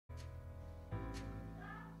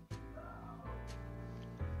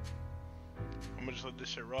I'm gonna just let this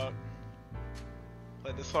shit rock.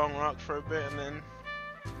 Let the song rock for a bit, and then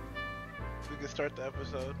we can start the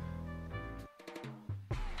episode.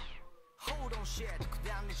 Hold on shit く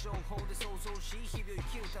だらね情報で想像し日々を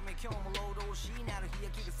生きるため今日も労働しなる日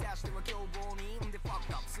焼きがさしては凶暴にんでファッ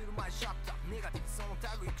クアップする前シャッターネガティブその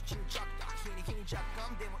類口にチャッター日に日に若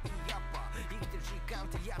干でもいいやっぱ生きてる時間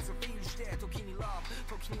ってやつをフィールして時にラブ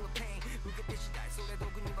時にはペイン受けて次第それ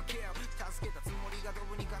毒に化ける助けたつもりがド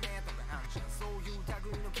ブにかねえとかあんじゃんそういう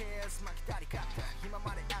類のケース巻きたりかった今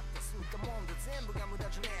まであった吸ったもんで全部が無駄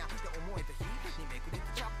じゃねえって思えた日にめくれた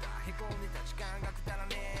チャプターへこんでた時間がくだら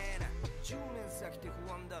ねえな10年先って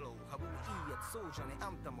不安だろう羽振りいいやつそうじゃねあ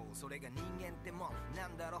んたもそれが人間ってもんな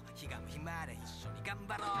んだろ日がむ暇で一緒に頑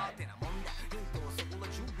張ろうってなもんだヒントをそこら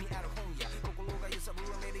中にある本や心が揺さぶ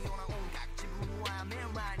られるような音楽自分は目の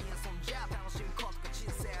前に遊んじゃ楽しむことが人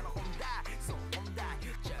生の本題そう本題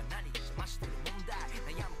じゃあ何が邪魔してる問題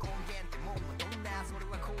悩む根源ってもんはどんなそれ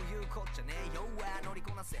はこういうこっちゃねえよは乗り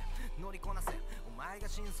こなせお前が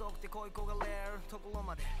心底って恋焦がれるところ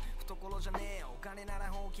まで懐じゃねえよお金な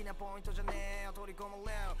ら大きなポイントじゃねえよ取り込ま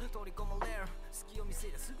れる隙を見せ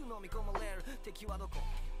りゃすぐ飲み込まれる敵はどこ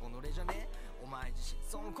己じゃねえお前自身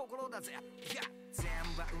その心だぜいや全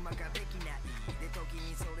部はうまくできないで時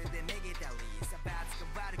にそれでめげたり差別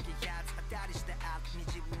が悪きやつ当たりした後に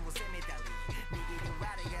自分を責めたり握る我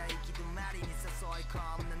が行き止まりに誘い込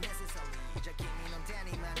むのネセサリーじゃ君の手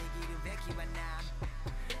に握るべきは何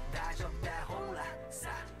大丈夫だほら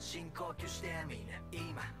さあ深呼吸してみな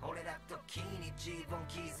今俺ら時に自分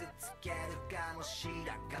傷つけるかもし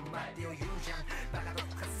らん頑張ってよ言うじゃんバカと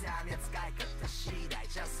かさみは使い方次第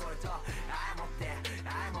じゃあそれと愛持っ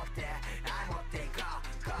ていこ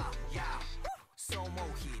う Yeah そう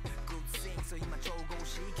思う日 Good things を今調合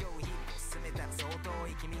し今日一歩進めたら相当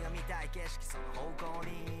いい君が見たい景色その方向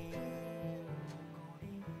に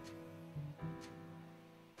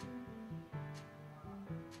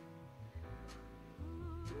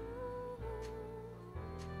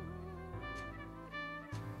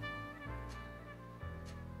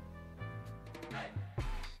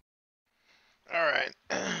Alright,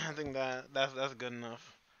 I think that's good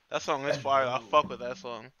enough. That song is fire. I fuck with that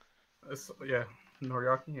song. Yeah,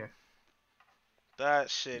 Noriaki, yeah. That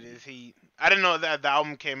shit is heat. I didn't know that the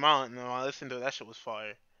album came out, and when I listened to it, that shit was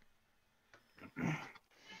fire.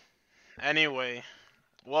 Anyway,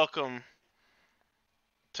 welcome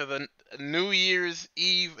to the New Year's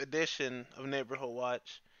Eve edition of Neighborhood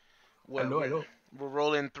Watch. Hello. We're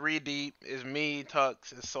rolling 3 deep. It's me,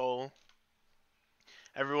 Tux, and Soul.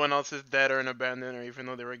 Everyone else is dead or an abandoner, even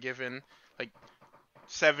though they were given like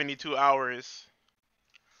 72 hours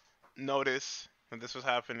notice that this was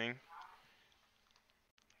happening.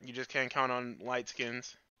 You just can't count on light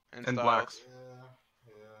skins and styles. Blacks.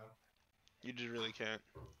 Yeah. You just really can't.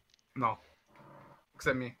 No.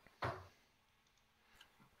 Except me.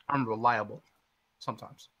 I'm reliable.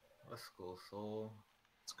 Sometimes. Let's go, Soul.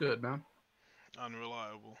 It's good, man.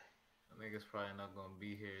 Unreliable. I think it's probably not gonna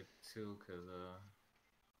be here too,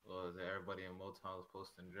 cause everybody in Motown was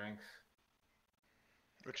posting drinks.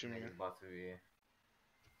 What you mean? Niggas about to be.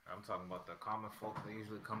 I'm talking about the common folk that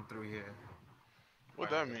usually come through here. What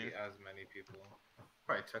Probably that not mean? be as many people.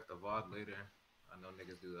 Probably check the VOD later. I know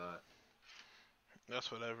niggas do that.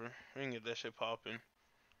 That's whatever. We can get that shit popping.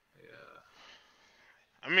 Yeah.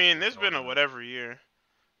 I mean, it's been a whatever year.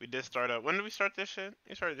 We did start up. When did we start this shit?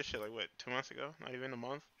 We started this shit like what, 2 months ago? Not even a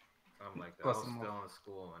month? Something like that. I Less was than a still month. in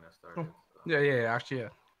school when it started. So. Yeah, actually, yeah.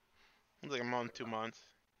 It was like a month, 2 months.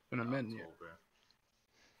 Been a minute, yeah. October.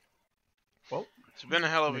 Well, It's been a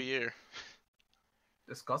hell of a year.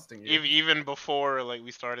 disgusting. Yeah. Even before like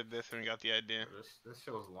we started this and we got the idea. This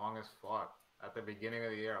shit was long as fuck. At the beginning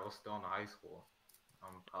of the year, I was still in high school.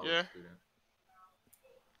 I'm a college Yeah. student.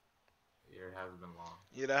 The year has been long.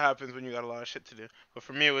 Yeah, that happens when you got a lot of shit to do. But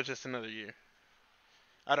for me, it was just another year.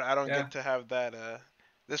 I don't Yeah. get to have that.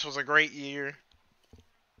 This was a great year.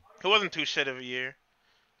 It wasn't too shit of a year.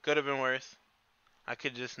 Could have been worse. I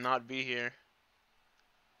could just not be here.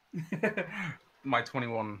 My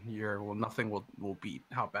 21 year, nothing will beat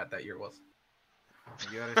how bad that year was.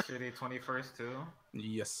 You had a shitty 21st too?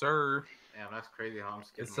 Yes, sir. Damn, that's crazy how I'm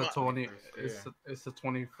skipping It's the my 20. 21st year. It's the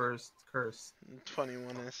 21st curse.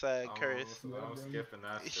 21 inside curse. I'm skipping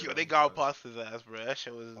that shit. Yo, they got past his ass, bro. That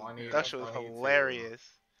shit was 22. hilarious.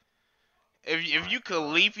 If you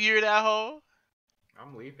could leap year that hoe,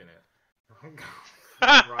 I'm leaping it.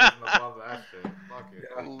 I'm rising above that shit. Fuck it.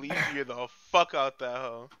 Yeah. leap year the fuck out that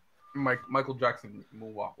hoe. Michael Jackson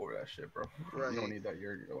moonwalk over that shit, bro. Right. You don't need that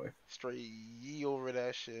year in your life. Straight yee over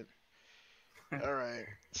that shit. Alright.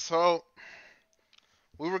 So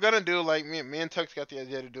we were gonna do like me and Tux got the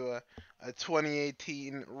idea to do a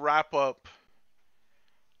 2018 wrap up,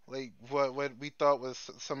 like what we thought was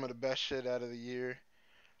some of the best shit out of the year.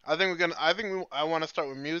 I think we're gonna. I want to start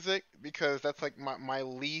with music because that's like my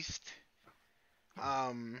least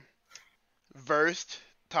um versed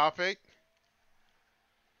topic.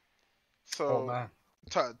 Oh So man,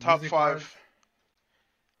 top music wise, five.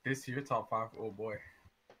 this year top five. Oh boy.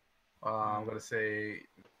 I'm gonna say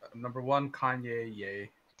number one, Kanye, yay.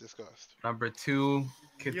 Discussed. Number two,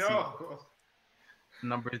 Kitsy. Yo,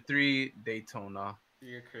 Number three, Daytona.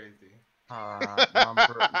 you're crazy.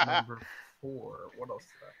 Number four, what else?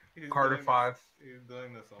 He's Carter doing five. This, he's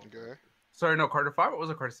doing this on Okay. purpose. Sorry, no, Carter five. What was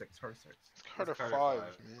it? Carter six. Carter six. It's Carter Carter 5,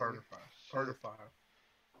 five. man. Carter five. Carter five.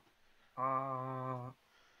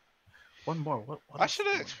 One more. What I else should do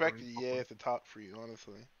have I expected really fuck yeah with? at the top for you,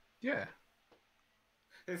 honestly. Yeah.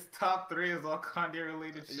 His top three is all Kanye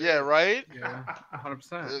related shit. Yeah, right. Yeah.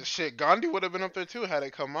 100%. Shit, Gandhi would have been up there too had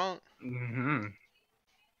it come out. Mm-hmm.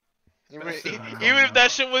 Even, That shit ain't even if coming that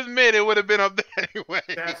out. shit was mid, it would have been up there anyway.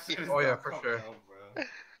 That shit is Oh, yeah, not for coming sure. out, bro.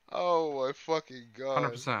 Oh my fucking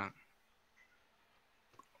god. 100%.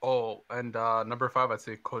 Oh, and number five, I'd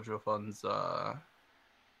say Kojo Fun's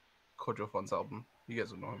album. You guys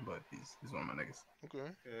don't know him, but he's one of my niggas. Okay.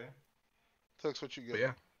 Okay. Tux, what you But got?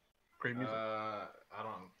 yeah, great music. I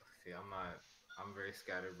don't see. I'm very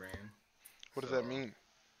scatterbrained. What does So, that mean?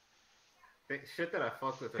 Shit that I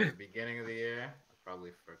fucked with at the beginning of the year, I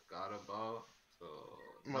probably forgot about. So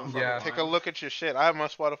Motherfucker, Yeah. take a look at your shit. I have my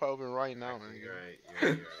Spotify open right now, Actually, man. you're right.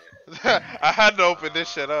 You're right. I had to open this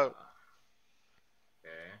shit up.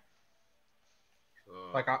 Okay. So,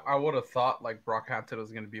 Like I would have thought like Brockhampton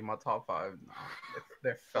was gonna be my top five.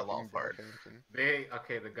 They fell Fucking off hard.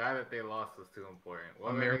 Brockhampton. the guy that they lost was too important.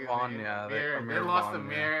 What Amir was his Khan, name? yeah, Amir, they Amir lost Khan,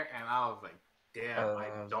 Amir, and I was like, damn, I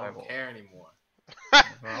don't rival. care anymore.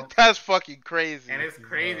 Well, That's fucking crazy. And it's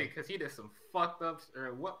crazy because he did some fucked ups.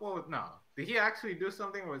 Or what was no? Did he actually do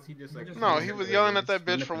something, or was he just like? Just No, he was yelling at that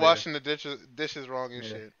bitch for washing the dishes wrong and Yeah.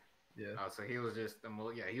 shit. Yeah. Oh, so he was just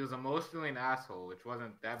he was emotionally an asshole, which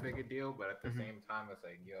wasn't that big a deal. But at the Mhm. same time, it's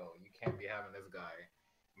like, yo, you can't be having this guy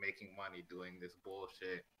making money doing this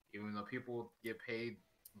bullshit, even though people get paid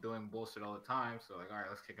doing bullshit all the time. So like, all right,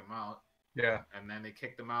 let's kick him out. Yeah. And then they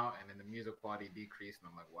kicked him out, and then the music quality decreased, and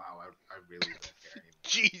I'm like, wow, I really don't care anymore.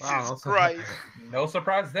 Jesus Wow, Christ. No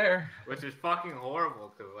surprise there. Which is fucking horrible,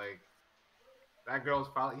 cause like that girl's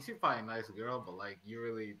she's probably a nice girl, but like you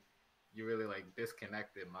really like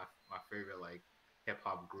disconnected my favorite like hip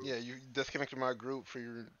hop group. Yeah, you disconnected my group for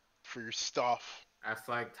your stuff. That's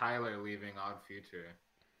like Tyler leaving Odd Future,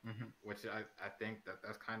 Mm-hmm. which I think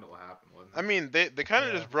that's kind of what happened, wasn't it? I mean, they kind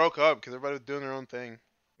of Yeah. just broke up because everybody was doing their own thing.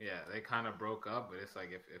 yeah, they kind of broke up, but it's like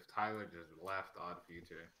if Tyler just left Odd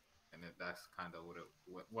Future, and that's kind of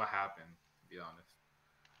what happened, to be honest.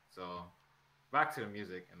 So back to the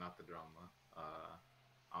music and not the drama.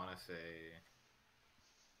 I want to say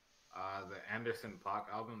the Anderson .Paak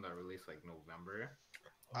album that released like November.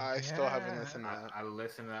 I still haven't listened to that. I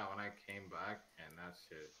listened to that when I came back, and that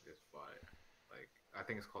shit is fire. Like I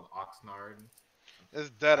think it's called Oxnard. It's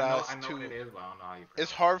dead I ass know too. what it is, but I don't know how you. It's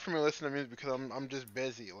pronounce hard for me to listen to music because I'm just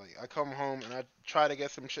busy. Like I come home and I try to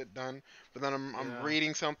get some shit done, but then I'm Yeah.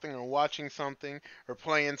 reading something or watching something or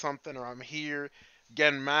playing something or I'm here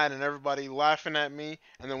getting mad and everybody laughing at me,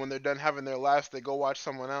 and then when they're done having their laughs, they go watch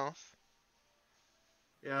someone else.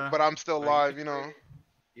 it. Yeah. But I'm still Like, live, you know.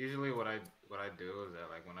 Usually, what I do is that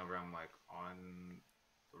like whenever I'm like on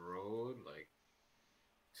the road, like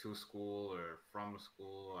to school or from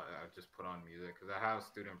school, I just put on music because I have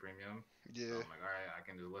student premium. So Yeah. I'm like, all right, I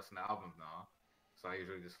can just listen to albums now. So I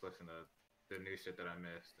usually just listen to the new shit that I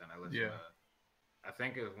missed, and I listen Yeah. to. I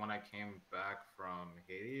think it was when I came back from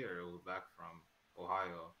Haiti, or it was back from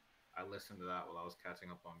Ohio. I listened to that while I was catching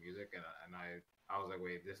up on music, and I was like,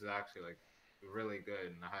 wait, this is actually like really good,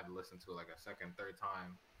 and I had to listen to it like a second, third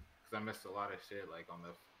time because I missed a lot of shit like on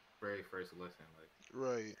the very first listen. Like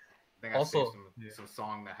Right. I think I Also, saved some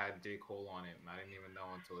song that had J. Cole on it, and I didn't even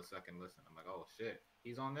know until the second listen. I'm like, oh shit,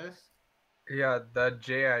 he's on this. Yeah, the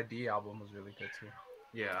JID album was really good too.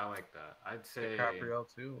 Yeah, I like that. I'd say DiCaprio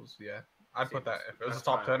too. I'd See, put that. If it was a that's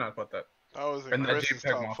top fine. 10, I'd put that. That was in And the Chris's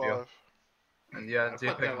JPEG top Mafia. 5. And yeah, I put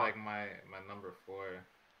JPEG. that like my number 4.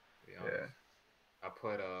 To be honest. Yeah. I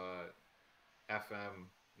put FM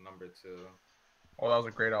number 2, Oh, that was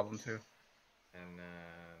a great album too. and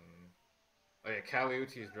then Kali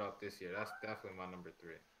Uchis dropped this year. That's definitely my number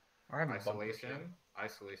 3. I haven't bumped this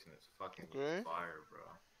Isolation is fucking Okay. fire, bro.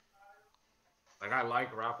 Like I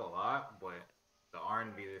like rap a lot, but the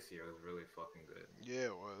R&B this year was really fucking good. Yeah,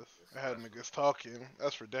 it was. I had niggas talking.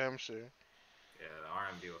 That's for damn sure. Yeah, the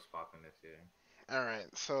R&B was popping this year. All right.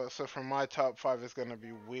 So for my top five, it's gonna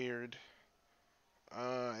be weird.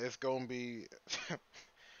 It's gonna be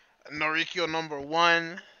Norikyo number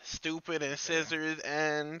one, Stupid and Scissors,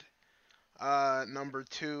 and number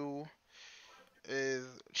two is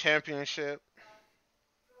Championship.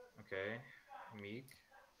 Okay. Meek.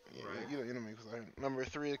 Yeah, Right. you know me. 'Cause number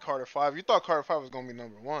three is Carter Five. You thought Carter Five was gonna be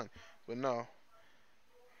number one, but no.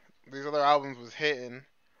 These other albums was hitting.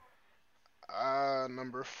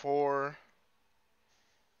 Number four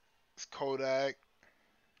is Kodak.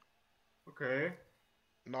 Okay.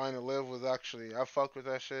 Nine to Live was actually I fucked with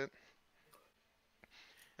that shit.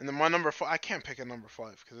 And then my number five, I can't pick a number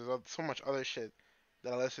five because there's so much other shit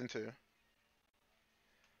that I listen to.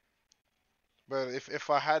 But if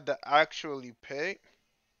I had to actually pick,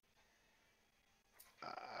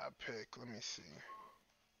 I pick. Let me see.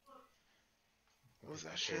 What was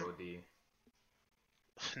that shit? KOD.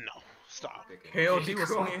 No, stop. KOD was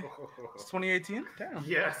 2018. Damn.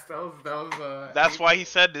 Yes, that was. That's why he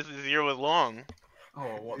said this year was long.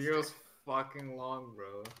 Oh, what? Year was fucking long,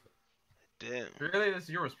 bro. Damn. Really, this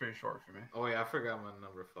year was pretty short for me. Oh yeah, I forgot my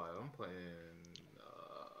number five. I'm playing.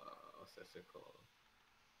 What's that shit called?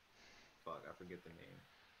 Fuck, I forget the name.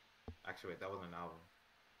 Actually, wait, that wasn't an album.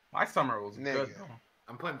 My summer was Nigga. good though.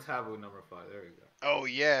 I'm putting Taboo number five. There we go. Oh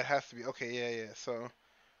yeah, it has to be. Okay, yeah. So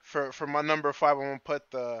for my number five, I'm gonna put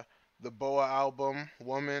the Boa album,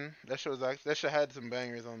 Woman. That shit was actually, that shit had some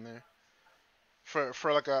bangers on there.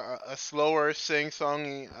 For like a slower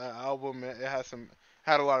sing-songy album, it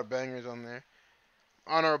had a lot of bangers on there.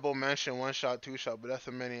 Honorable mention, One Shot, Two Shot, but that's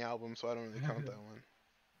a mini album, so I don't really count that one.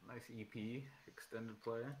 Nice EP, extended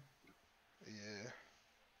play. Yeah.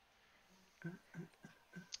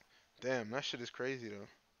 Damn, that shit is crazy though.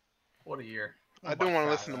 What a year. I do want to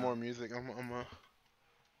listen to more music.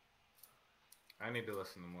 I need to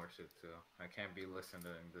listen to more shit too. I can't be listening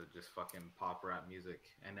to just fucking pop rap music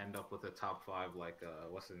and end up with a top five like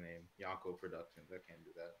what's his name, Yonko Productions. I can't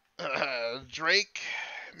do that. Drake,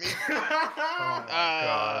 Oh my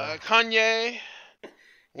god. Kanye,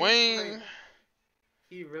 Wayne.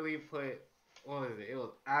 He really put, what was it? It was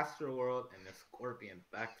Astro World and the Scorpion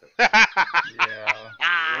back to Yeah.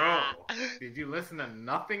 Bro, did you listen to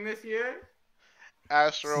nothing this year?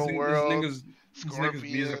 Astro World, This nigga's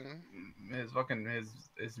music, Scorpion.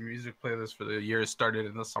 his music playlist for the year started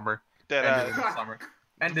in the summer. That Ended in the summer.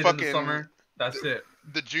 Ended in fucking- the summer. That's it.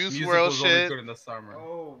 the Juice Music WRLD was only shit. good in the summer.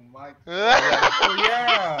 Oh my Oh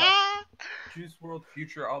yeah. Juice WRLD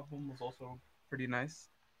Future album was also pretty nice.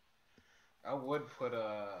 I would put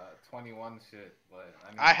 21 shit, but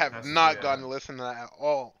I have That's- not yeah. gotten to listen to that at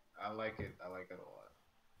all. I like it. I like it a lot.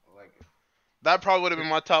 I like it. That probably would have been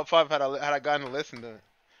my top five had I gotten to listen to it.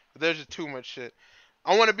 But there's just too much shit.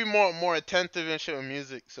 I want to be more attentive and shit with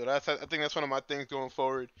music. So I think that's one of my things going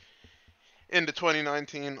forward into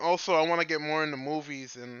 2019. Also, I want to get more into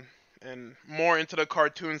movies and more into the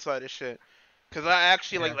cartoon side of shit. Cause I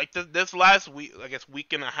actually Yeah. like this last week, I guess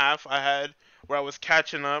week and a half I had where I was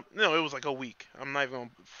catching up. No, it was like a week. I'm not even gonna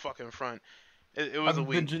fucking front. It was a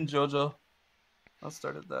week. binging JoJo. I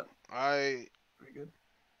started that. I Pretty good.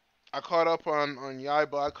 caught up on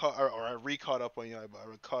Yaiba. I re-caught up on Yaiba.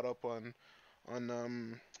 I caught up on what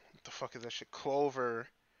the fuck is that shit? Clover.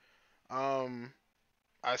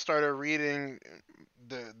 I started reading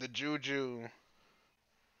the Juju.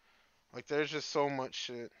 Like there's just so much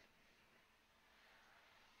shit.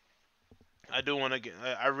 I do want to get.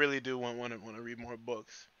 I really do want to read more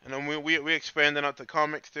books. And then we expanded out to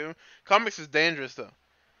comics too. Comics is dangerous though.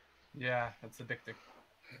 Yeah, it's addicting.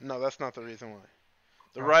 No, that's not the reason why.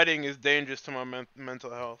 The Oh. writing is dangerous to my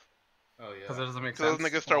mental health. Oh yeah. Because it doesn't make So sense. those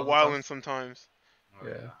niggas all start the wilding time. sometimes. Oh,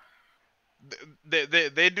 Yeah.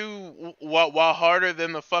 They do while harder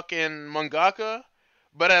than the fucking mangaka,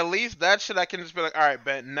 but at least that shit I can just be like, all right,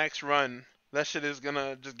 bet next run that shit is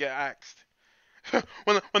gonna just get axed.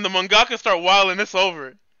 when the mangaka start wilding, it's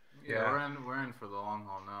over. Yeah, we're in for the long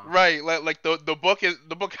haul now. Right, like the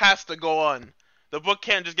book has to go on. The book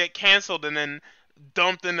can't just get canceled and then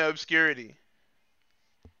dumped into obscurity.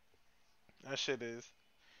 That shit is.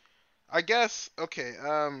 I guess okay.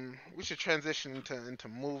 We should transition into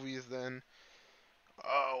movies then.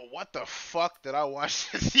 What the fuck did I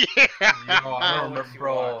watch this year? Yo, I don't what remember, you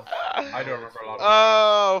bro. watch. I don't remember a lot of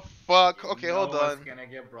Oh fuck. Okay, You hold know on. It's gonna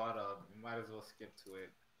get brought up. You might as well skip to it.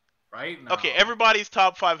 Right now. Okay, everybody's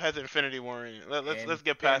top five has Infinity War in it. Let's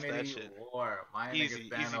get past that Infinity shit. War. My Easy,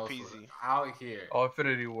 nigga Thanos easy was peasy. out here Oh,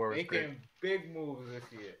 Infinity War was making great. big moves this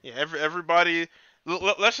year. Yeah, everybody.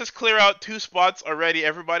 Let's just clear out two spots already.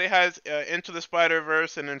 Everybody has Into the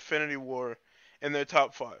Spider-Verse and Infinity War in their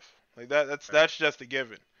top five. Like that's just a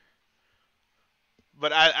given.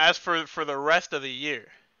 But as for the rest of the year,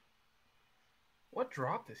 What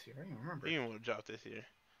dropped this year? I don't even remember. you know what dropped this year?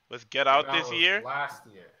 Was Get Out That this was year? Last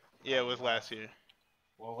year. Yeah, it was last year.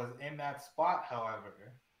 What was in that spot,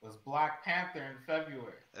 however, was Black Panther in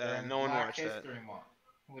February. during No one Black watched that. History Month.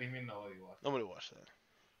 What do you mean nobody watched? Nobody watched that.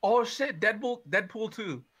 Oh shit, Deadpool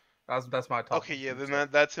 2. That's my top. Okay, yeah, then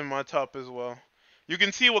that's in my top as well. You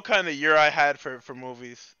can see what kind of year I had for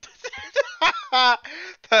movies.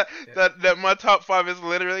 that my top 5 is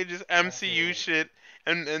literally just MCU Okay. shit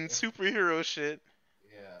and superhero shit.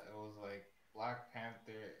 Yeah, it was like Black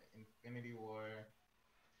Panther, Infinity War,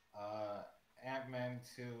 Ant-Man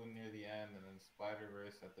 2 near the end, and then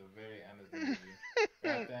Spider-Verse at the very end of the movie.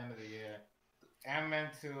 At the end of the year. Ant-Man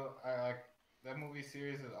 2, I like that movie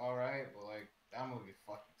series is alright, but like that movie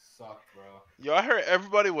fucking sucked, bro. Yo, I heard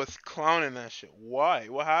everybody was clowning that shit. Why?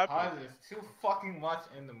 What happened? There's too fucking much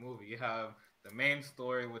in the movie. You have the main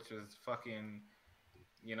story, which was fucking,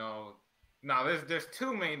 there's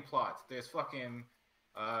two main plots. There's fucking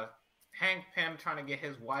Hank Pym trying to get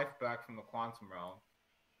his wife back from the quantum realm,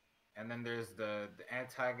 and then there's the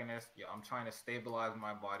antagonist. I'm trying to stabilize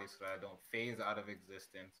my body so that I don't phase out of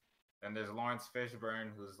existence. Then there's Lawrence Fishburne,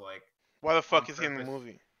 who's like, Why the fuck on is he in the purpose.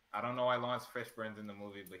 movie? I don't know why Lawrence Fishburne's in the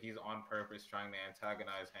movie, but he's on purpose trying to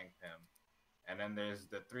antagonize Hank Pym. And then there's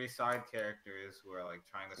the 3 side characters who are like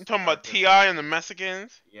trying to. You talking about start T.I. and the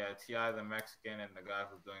Mexicans? Yeah, T.I. the Mexican and the guy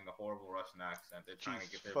who's doing the horrible Russian accent. They're trying to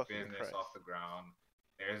Jesus get their fucking business Christ. off the ground.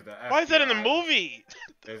 There's the FBI. Why is that in the movie?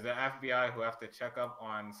 There's the FBI who have to check up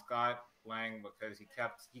on Scott Lang because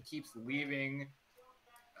he keeps leaving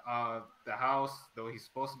the house, though he's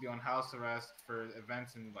supposed to be on house arrest for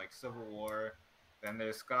events in like Civil War. Then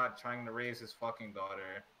there's Scott trying to raise his fucking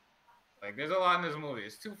daughter. Like, there's a lot in this movie.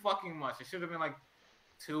 It's too fucking much. It should have been like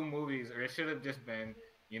 2 movies, or it should have just been,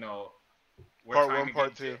 we're Part trying 1, to part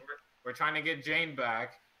get 2. we're trying to get Jane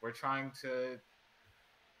back. We're trying to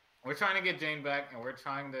get Jane back, and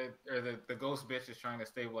the ghost bitch is trying to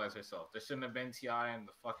stabilize herself. There shouldn't have been T.I. and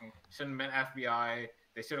shouldn't have been FBI.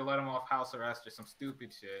 They should have let him off house arrest or some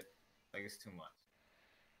stupid shit. Like, it's too much.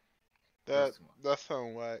 That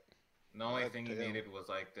sounds whack. The only God thing he damn. needed was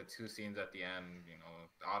like the 2 scenes at the end.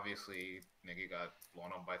 Obviously, nigga got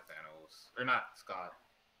blown up by Thanos, or not Scott,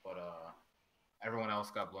 but everyone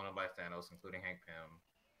else got blown up by Thanos, including Hank Pym.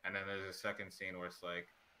 And then there's a second scene where it's like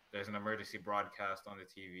there's an emergency broadcast on the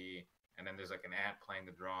TV, and then there's like an ant playing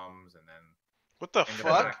the drums, and then What the in the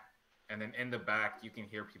fuck? back, and then in the back you can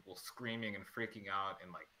hear people screaming and freaking out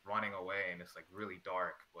and like running away, and it's like really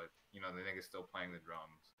dark, but the nigga's still playing the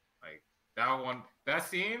drums. Like that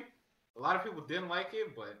scene. A lot of people didn't like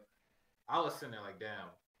it, but I was sitting there like, damn,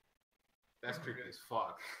 that's creepy as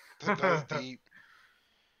fuck. That's deep.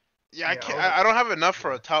 Yeah, I Yeah, can't. I I don't have enough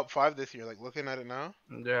for a top 5 this year. Like looking at it now.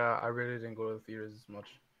 Yeah, I really didn't go to the theaters as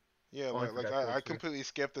much. Yeah, Only like for I Deadpool 2. completely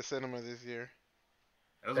skipped the cinema this year.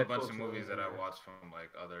 There was a bunch Deadpool of 2 movies that I was watched from like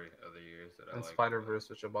other years that I And liked. Spider-Verse,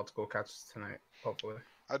 which I'm about to go catch tonight, hopefully.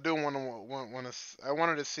 I do want to. I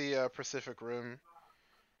wanted to see Pacific Rim.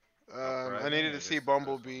 I Uprising needed or to see just the first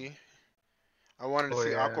Bumblebee. one? I wanted to Oh,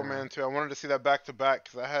 see yeah. Aquaman too. I wanted to see that back to back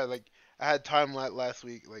because I had time last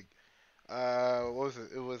week. Like, what was it?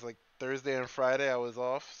 It was like Thursday and Friday. I was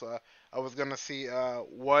off, so I was gonna see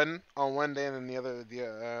one on one day and then the other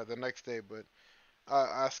the next day. But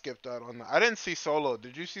I skipped out on that. I didn't see Solo.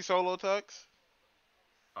 Did you see Solo, Tux?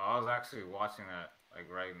 I was actually watching that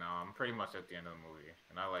like right now. I'm pretty much at the end of the movie,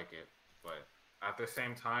 and I like it. But at the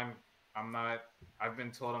same time, I've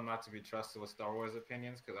been told I'm not to be trusted with Star Wars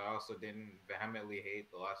opinions because I also didn't vehemently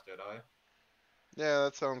hate The Last Jedi. Yeah,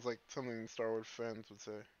 that sounds like something Star Wars fans would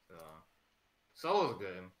say. So Solo's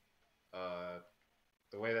good.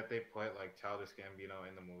 The way that they put like Childish Gambino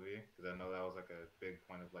in the movie, because I know that was like a big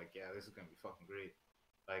point of like, yeah, this is gonna be fucking great.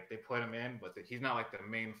 Like they put him in, but he's not like the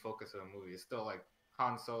main focus of the movie. It's still like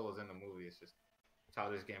Han Solo's in the movie. It's just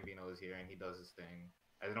Childish Gambino is here and he does his thing.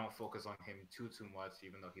 And they don't focus on him too much,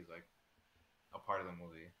 even though he's like a part of the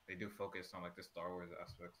movie. They do focus on like the Star Wars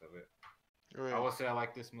aspects of it. Right. I would say I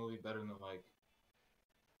like this movie better than like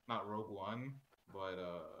not Rogue One, but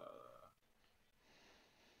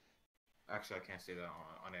actually I can't say that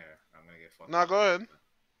on air. I'm gonna get fucked. No, go ahead.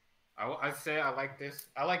 I'd say I like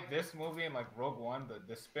this movie and like Rogue One,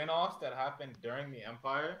 the spin-offs that happened during the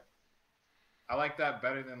Empire. I like that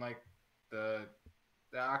better than like the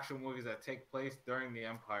actual movies that take place during the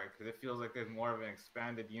Empire because it feels like there's more of an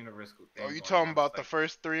expanded universe. Thing Are you going talking on. about Like, the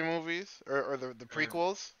first 3 movies or the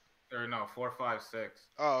prequels? or no 4, 5, 6?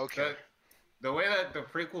 Oh, okay. The way that the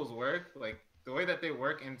prequels work, like the way that they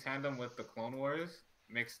work in tandem with the Clone Wars,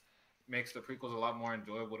 makes the prequels a lot more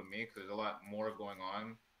enjoyable to me because there's a lot more going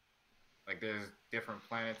on Like there's different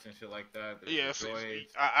planets and shit like that. There's Yeah, the droids.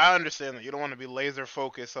 I understand that you don't want to be laser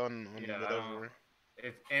focused on Yeah, whatever.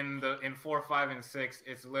 It's in 4, 5, and 6.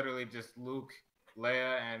 It's literally just Luke,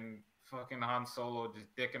 Leia, and fucking Han Solo just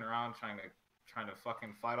dicking around trying to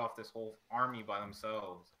fucking fight off this whole army by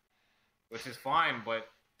themselves, which is fine, but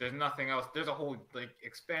there's nothing else. There's a whole like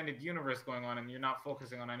expanded universe going on, and you're not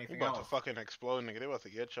focusing on You anything about to else. fucking explode, nigga. They about to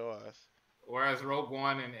get your ass. Whereas Rogue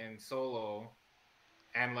One and Solo,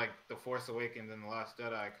 and like The Force Awakens and The Last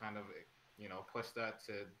Jedi, kind of push that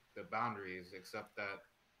to the boundaries. Except that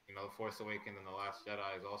The Force Awakens and The Last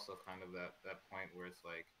Jedi is also kind of that point where it's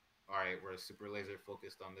like, all right, we're super laser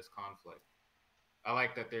focused on this conflict. I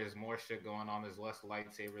like that there's more shit going on. There's less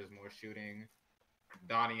lightsabers, more shooting.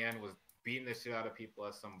 Donnie Yen was beating the shit out of people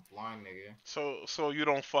as some blind nigga. So you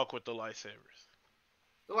don't fuck with the lightsabers.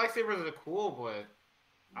 The lightsabers are cool, but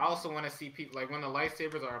I also want to see people like when the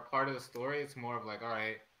lightsabers are a part of the story. It's more of like, all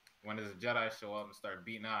right, when does the Jedi show up and start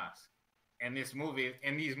beating ass? In these movies,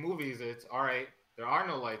 it's all right. There are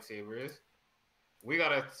no lightsabers. We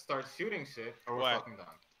gotta start shooting shit, or we're What? fucking done.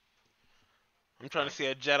 I'm trying to see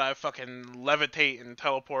a Jedi fucking levitate and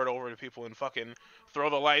teleport over to people and fucking throw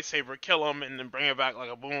the lightsaber, kill them, and then bring it back like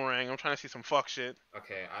a boomerang. I'm trying to see some fuck shit.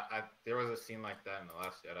 Okay, I there was a scene like that in The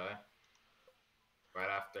Last Jedi. Right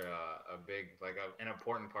after an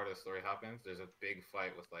important part of the story happens, there's a big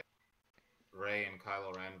fight with like Rey and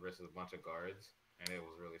Kylo Ren versus a bunch of guards, and it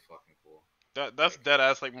was really fucking cool. That's dead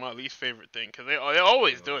ass like my least favorite thing because they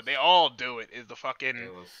always do it. They all do it. Is the fucking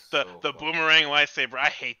It was the so boomerang lightsaber. I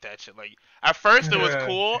hate that shit. Like at first it was Yeah.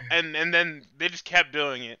 cool, and then they just kept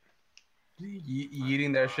doing it.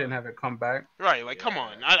 Eating that shit and have it come back. Right? Like come Yeah.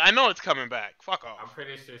 on. I know it's coming back. Fuck I'm off.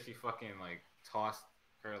 pretty sure she fucking like tossed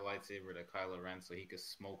her lightsaber to Kylo Ren so he could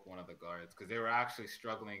smoke one of the guards because they were actually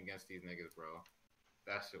struggling against these niggas, bro.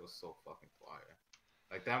 That shit was so fucking fire.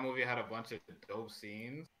 Like that movie had a bunch of dope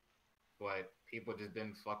scenes, but people just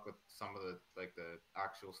didn't fuck with some of the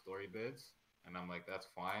actual story bits, and I'm like, that's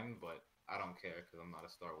fine, but I don't care because I'm not a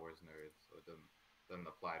Star Wars nerd, so it doesn't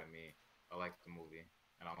apply to me. I like the movie,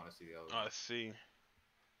 and I want to see the other. I see.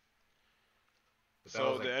 But that So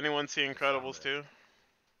was, like, did anyone see Incredibles Sunday. 2?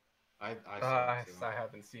 I saw it too. I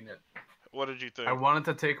haven't seen it. What did you think? I wanted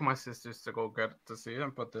to take my sisters to go get to see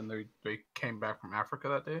it, but then they came back from Africa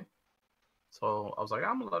that day. So I was like,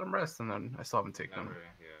 I'm gonna let them rest, and then I still haven't taken them.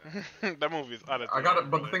 Never, yeah. That movie's out of I got control,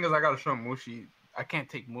 it, but the brother. thing is, I gotta show Mushi. I can't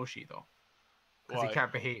take Mushi though, because Why? he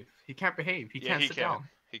can't behave. He can't behave. He Yeah, can't he sit can. down.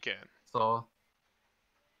 He can. So,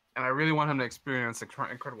 and I really want him to experience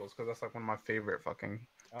Incredibles because that's like one of my favorite fucking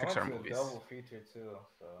Pixar movies. feature too,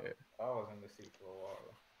 so Yeah. I was in the seat for a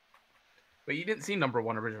while. But you didn't see number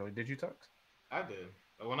one originally, did you, Tux? I did.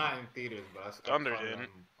 Well, not in theaters, but I Thunder saw it didn't.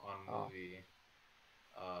 on Oh. movie,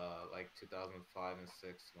 like 2005 and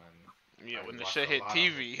 6 when. Yeah, I when the watched shit a hit lot of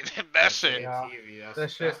TV, when that it shit. hit Yeah. TV,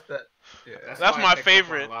 That shit. That's why I my picked up on a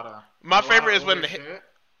favorite. lot of- My a lot favorite of is when older the hit. shit.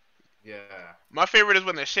 Yeah. My favorite is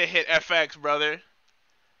when the shit hit FX, brother.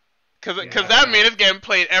 Cause Yeah. that means it's getting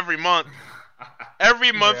played every month.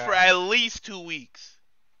 Every month Yeah. for at least 2 weeks.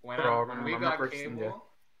 when Bro, when we remember got seeing cable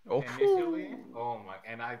Oh, initially, oh my!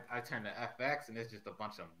 And I turned to FX, and it's just a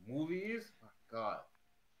bunch of movies. Oh my God.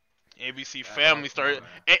 ABC That's Family awesome, started.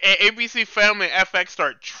 man. ABC Family and FX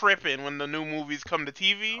start tripping when the new movies come to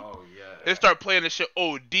TV. Oh yeah. They start playing this shit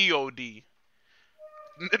OD.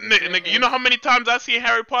 Nigga, you know how many times I seen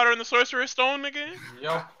Harry Potter and the Sorcerer's Stone, nigga?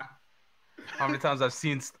 Yo. How many times I've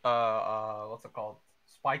seen what's it called?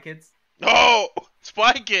 Spy Kids? Oh,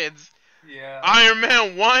 Spy Kids, Yeah. Iron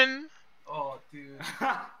Man 1, Oh, dude.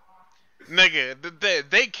 nigga,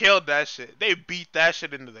 they killed that shit. They beat that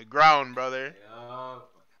shit into the ground, brother. Yeah.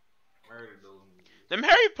 Murdered those movies. Them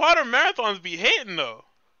Harry Potter marathons be hitting though.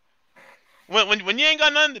 When you ain't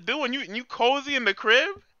got nothing to do, when you cozy in the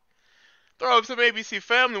crib, throw up some ABC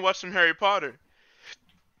Family, watch some Harry Potter.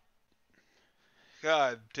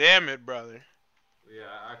 God damn it, brother. Yeah,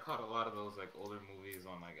 I caught a lot of those like older movies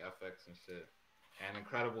on like FX and shit, and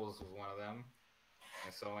Incredibles was one of them.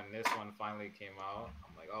 And so when this one finally came out,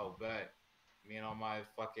 I'm like, oh, bet. Me and all my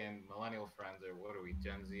fucking millennial friends, or what are we,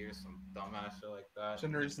 Gen Z or some dumbass shit like that.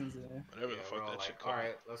 Generations, yeah. Whatever the Yeah, fuck we're all that shit like, all called.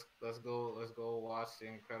 right, let's go watch The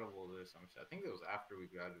Incredibles or some shit. I think it was after we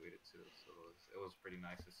graduated too, so it was pretty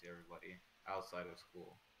nice to see everybody outside of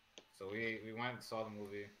school. So we went and saw the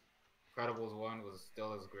movie. Incredibles 1 was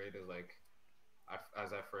still as great as like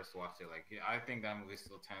as I first watched it. Like I think that movie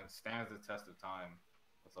still stands the test of time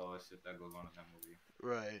with all the shit that goes on in that movie.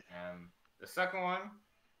 Right. And the second one,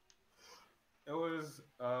 it was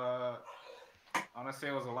I want to say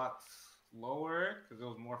it was a lot slower because it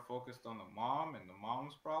was more focused on the mom and the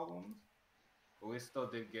mom's problems, but we still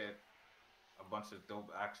did get a bunch of dope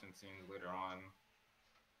action scenes later on.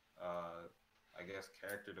 I guess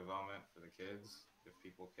character development for the kids, if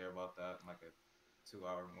people care about that, like a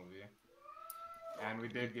 2-hour movie. And we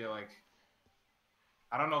did get like,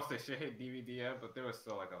 I don't know if this shit hit DVD yet, but there was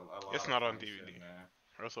still like a lot. It's of not on funny DVD. shit in there.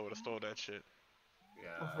 Or else I would have stole that shit. Yeah,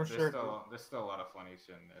 Oh, for there's sure. There's still a lot of funny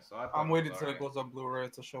shit in there. So I I'm thought waiting was till it alright. goes on Blu-ray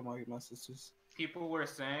to show my sisters. People were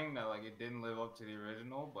saying that like it didn't live up to the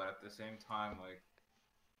original, but at the same time, like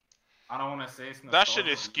I don't want to say it's nostalgia. That shit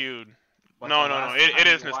is skewed. but No. the last It time is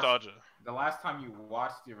you watched- nostalgia. The last time you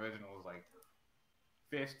watched the original was like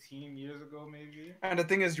 15 years ago, maybe. And the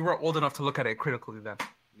thing is, you weren't old enough to look at it critically then.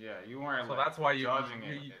 Yeah, you weren't. So like, that's why judging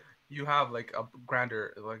it. you have like a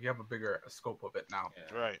grander, like you have a bigger scope of it now.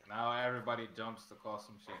 Yeah. Right. Now everybody jumps to call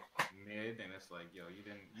some shit mid, and it's like, yo, you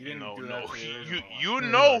didn't No, do that no. to the You original one. you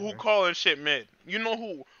know who calling shit mid. You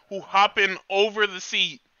know who hopping over the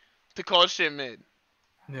seat to call shit mid.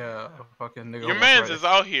 Yeah, a fucking nigga. Your wants to man's write is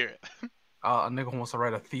out here. a nigga wants to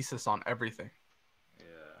write a thesis on everything. Yeah.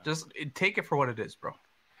 Just take it for what it is, bro.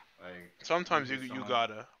 Like Sometimes you someone-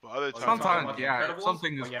 gotta, but other times Sometimes, about The yeah, Incredibles?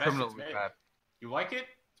 something is Oh, yeah, that shit's criminally mid. bad. You like it?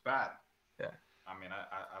 It's bad. Yeah. I mean,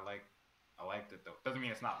 I liked it though. Doesn't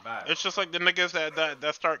mean it's not bad. it's just like the niggas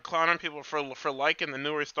that start clowning people for liking the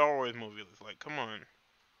newer Star Wars movies. It's like, come on.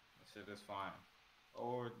 Shit is fine.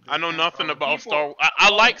 Or I know nothing or about people- Star Wars. I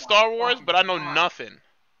Oh like my Star Wars, fucking but I know God. nothing.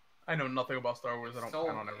 I know nothing about Star Wars. I don't so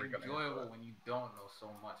plan on ever getting enjoyable into it. when you don't know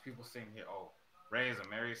so much. People saying here, "Oh, Rey is a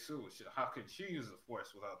Mary Sue. How could she use the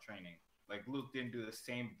Force without training?" Like Luke didn't do the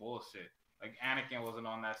same bullshit. Like Anakin wasn't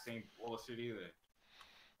on that same bullshit either.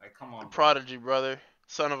 Like, come on, bro. Prodigy, brother.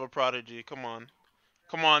 Son of a prodigy. Come on.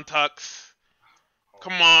 Come on, Tux. Oh,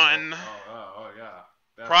 Come on. Oh, yeah.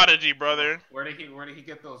 That's- Prodigy, brother. Where did he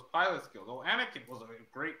get those pilot skills? Oh, Anakin was a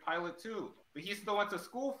great pilot too, but he still went to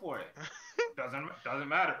school for it. doesn't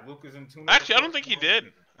matter. Luke is in tune. with the Actually, I don't Force. think he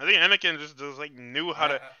did. I think Anakin just like knew how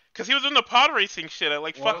to, cause he was in the pod racing shit at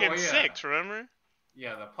like Well, fucking yeah. 6. Remember?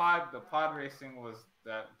 Yeah, the pod racing was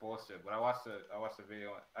that bullshit. But I watched the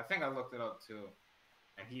video. I think I looked it up too,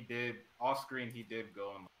 and he did off screen. He did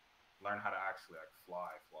go and learn how to actually like fly,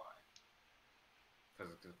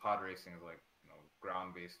 because pod racing is like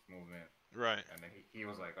ground based movement. Right. And then he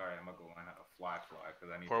was like, all right, I'm gonna go learn how to fly,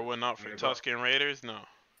 because I need. Pour one out for need to go- Tuscan Raiders? No.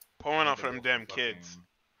 Pour I one need out to for them go damn fucking- kids.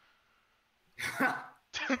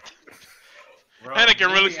 Bro, Anakin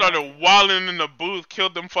really movie started wilding in the booth,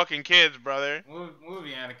 killed them fucking kids, brother.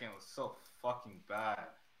 Movie Anakin was so fucking bad.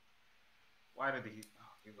 Why did he?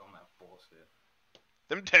 Oh, he was on that bullshit.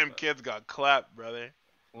 Them damn kids got clapped, brother.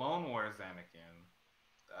 Clone Wars Anakin.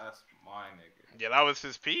 That's my nigga. Yeah, that was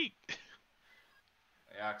his peak.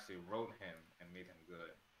 They actually wrote him and made him good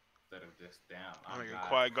instead of just damn. I'm Nigga not.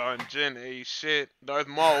 Qui-Gon Jinn, hey shit. Darth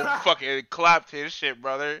Maul fucking clapped his shit,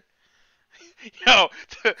 brother. Yo,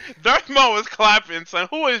 Darth Maul was clapping, son.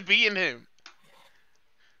 Who was beating him?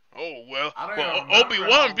 Oh well, I don't even remember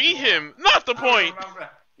Obi-Wan how beat Obi-Wan- him. Not the I don't point. remember-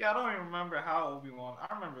 Yeah, I don't even remember how Obi-Wan.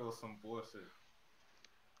 I remember it was some bullshit.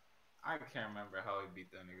 I can't remember how he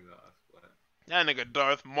beat that nigga's ass, but That nigga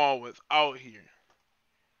Darth Maul was out here.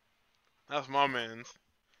 That's my man's.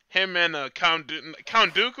 Him and Count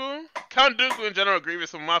Dooku. Count Dooku and General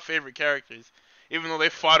Grievous are my favorite characters. Even though they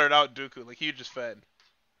foddered out Dooku, like he just fed.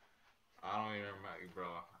 I don't even remember, bro.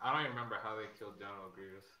 I don't even remember how they killed General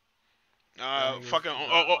Grievous. nigga Fucking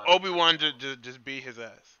was- Obi-Wan just beat his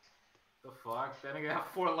ass. The fuck? That nigga had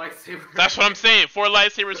 4 lightsabers. That's what I'm saying. 4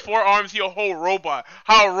 lightsabers, 4 arms, he a whole robot.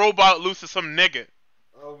 How a robot loses some nigga.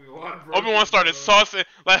 Obi-Wan started saucing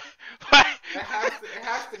like It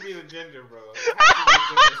has to be the ginger, bro. It has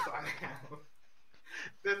to be the ginger side.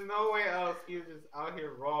 There's no way else. He was just out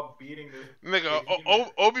here raw beating this. nigga. this human.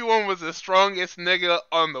 Obi-Wan was the strongest nigga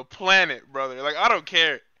on the planet, brother. Like I don't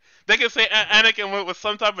care. They can say Anakin was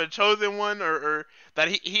some type of chosen one, or that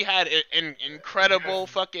he had an incredible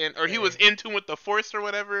fucking, or he was in tune with the Force or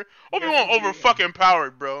whatever. Obi-Wan who over beat him? fucking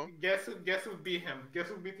powered, bro. Guess who beat him? Guess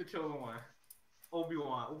who beat the chosen one?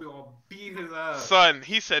 Obi-Wan. Obi-Wan beat his ass. Son,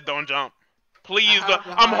 he said, "Don't jump, please." I have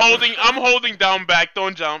the I'm high holding down back.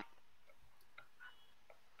 Don't jump.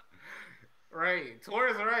 Right.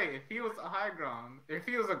 Tor's right. If he was a high ground, if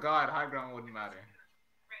he was a god, high ground wouldn't matter.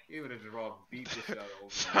 He would have just raw beat the shit out of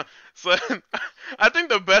Obi-Wan. So, I think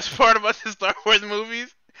the best part about the Star Wars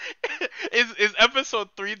movies is episode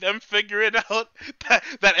 3, them figuring out that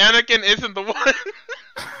Anakin isn't the one.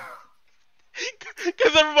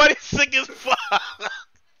 Because everybody's sick as fuck.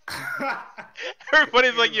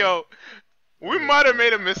 Everybody's like, yo, we might have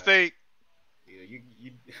made a mistake. Yeah,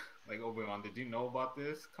 you like Obi-Wan, did you know about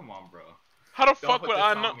this? Come on, bro. How the Don't fuck put would this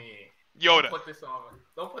I know? on me. Yoda.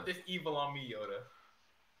 Don't put this evil on me, Yoda.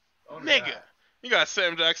 Don't do Nigga, that. You got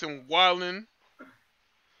Sam Jackson wilding.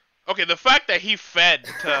 Okay, the fact that he fed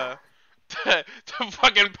to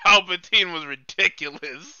fucking Palpatine was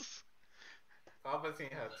ridiculous.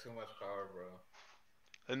 Palpatine had too much power, bro.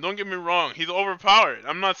 And don't get me wrong, he's overpowered.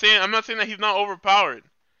 I'm not saying that he's not overpowered.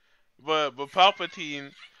 But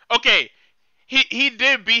Palpatine, okay, he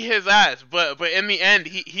did beat his ass, but in the end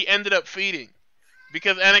he ended up feeding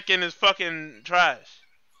because Anakin is fucking trash.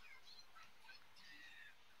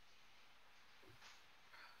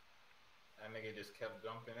 That nigga just kept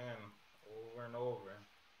jumping in over and over.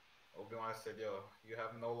 Obi-Wan said, "Yo, you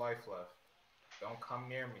have no life left. Don't come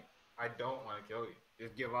near me. I don't want to kill you.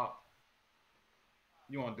 Just give up.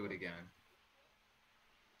 You won't do it again."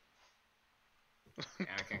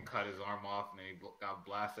 Anakin cut his arm off and then he got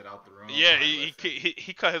blasted out the room. Yeah,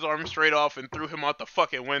 he cut his arm straight off and threw him out the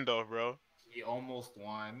fucking window, bro. He almost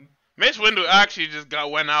won. Mace Windu actually just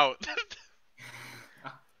went out.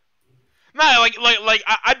 Nah, like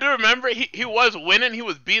I do remember he was winning. He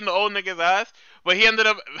was beating the old nigga's ass, but he ended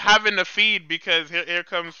up having to feed because here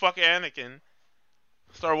comes fucking Anakin.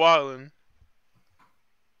 Start wilding.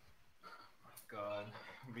 God,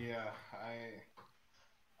 but yeah,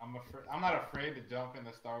 I'm not afraid to jump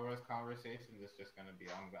into Star Wars conversations. It's just gonna be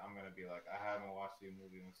I'm gonna be like, I haven't watched the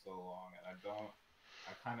movie in so long, and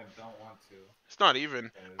I kind of don't want to. It's not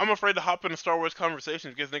even. I'm afraid to hop into Star Wars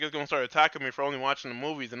conversations because niggas gonna start attacking me for only watching the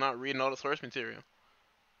movies and not reading all the source material.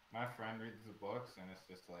 My friend reads the books, and it's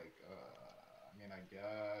just like, I mean, I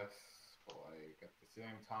guess, but like at the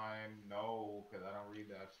same time, no, because I don't read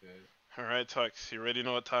that shit. All right, Tux, you already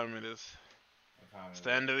know what time it is. What time It's is the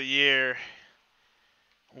it? end of the year.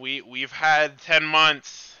 We've had 10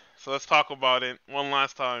 months, so let's talk about it one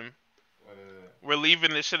last time. What is it? We're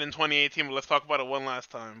leaving this shit in 2018, but let's talk about it one last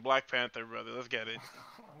time. Black Panther, brother, let's get it.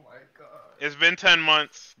 Oh my god. It's been 10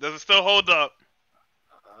 months. Does it still hold up?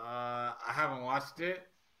 I haven't watched it,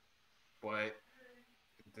 but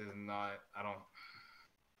it does not. I don't.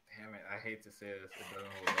 Damn it! I hate to say this. It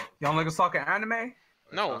doesn't hold up. Y'all niggas talking anime?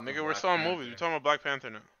 No, talking nigga, we're Black still on Panther. movies. We're talking about Black Panther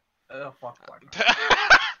now. Fuck Black Panther.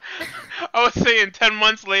 I was saying 10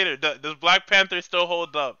 months later, does Black Panther still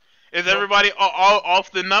hold up? Is everybody all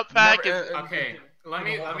off the nut pack? Never- Okay, let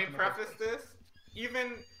me Never- preface this.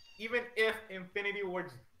 Even if Infinity War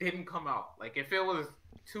didn't come out, like if it was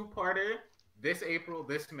two-parter this April,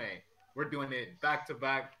 this May, we're doing it back to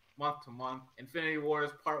back, month to month. Infinity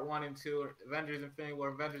Wars Part 1 and 2, Avengers Infinity War,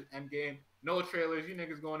 Avengers Endgame. No trailers, you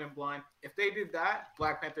niggas going in blind. If they did that,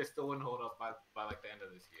 Black Panther still wouldn't hold up by like the end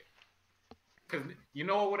of this year. Because you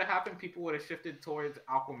know what would have happened? People would have shifted towards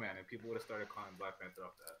Aquaman, and people would have started calling Black Panther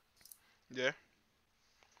off that. Yeah.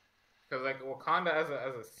 Because like Wakanda as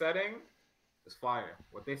a setting is fire.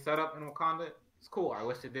 What they set up in Wakanda, it's cool. I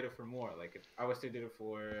wish they did it for more. Like I wish they did it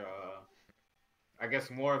for I guess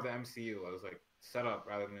more of the MCU. I was like set up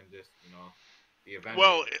rather than just the Avengers.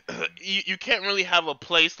 Well, you can't really have a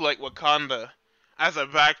place like Wakanda as a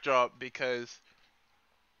backdrop because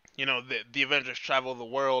the Avengers travel the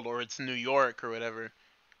world, or it's New York or whatever.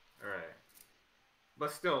 Right.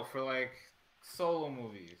 But still, for like solo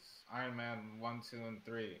movies, Iron Man 1, 2, and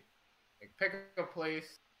 3, like pick a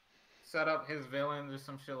place, set up his villains or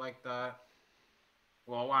some shit like that.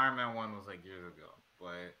 Well, Iron Man 1 was like years ago,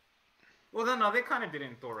 but no, they kind of did it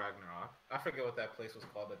in Thor Ragnarok. I forget what that place was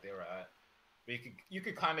called that they were at, but you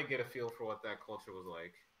could kind of get a feel for what that culture was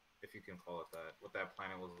like, if you can call it that, what that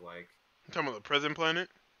planet was like. You talking about the prison planet?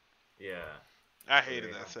 Yeah. I hated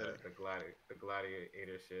Yeah, that setting. the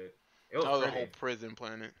gladiator shit. It That was a pretty. whole prison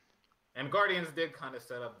planet. And Guardians did kind of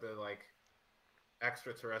set up the like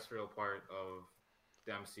extraterrestrial part of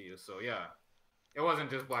the MCU. So yeah, it wasn't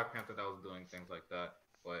just Black Panther that was doing things like that.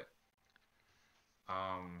 But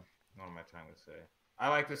what am I trying to say? I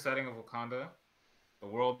like the setting of Wakanda. The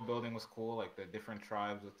world building was cool, like the different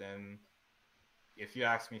tribes within. If you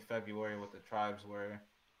asked me February what the tribes were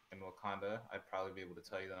in Wakanda, I'd probably be able to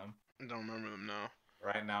tell you them. I don't remember them now.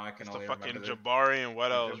 Right now, I can It's the only fucking remember Jabari and what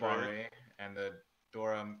the else, right? Jabari and the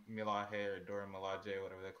Dora Milaje or Dora Milaje,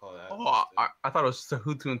 whatever they call that. Oh, I thought it was just a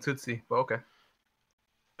Hutu and Tutsi, but okay.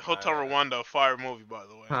 Hotel Rwanda, fire movie, by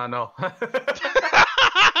the way. No. I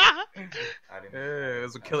didn't. It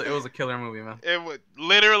was a killer. It was a killer movie, man. It was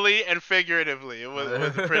literally and figuratively. It was a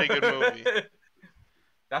pretty good movie,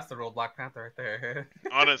 That's the real Black Panther right there.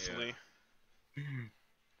 honestly.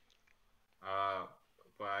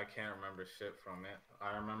 But I can't remember shit from it.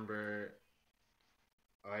 I remember,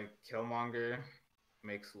 like, Killmonger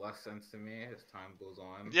makes less sense to me as time goes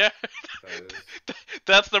on. Yeah, 'Cause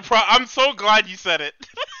that's the I'm so glad you said it.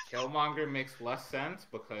 Killmonger makes less sense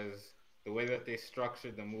because the way that they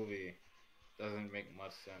structured the movie doesn't make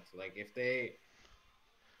much sense. Like, if they...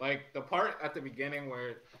 Like the part at the beginning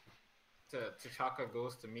where T'Chaka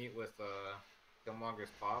goes to meet with Killmonger's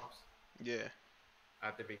pops. Yeah.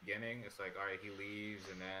 At the beginning, it's like, all right, he leaves,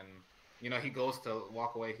 and then he goes to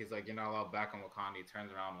walk away. He's like, you're not allowed back in Wakanda. He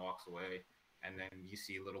turns around and walks away, and then you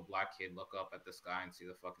see a little black kid look up at the sky and see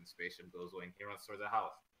the fucking spaceship goes away, and he runs towards the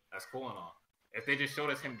house. That's cool and all. If they just showed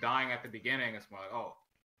us him dying at the beginning, it's more like, oh,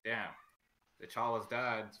 damn, T'Challa's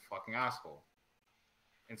dad's a fucking asshole.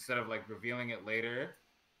 Instead of like revealing it later.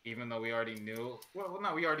 Even though we already knew,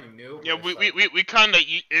 we already knew. Yeah, we kind of.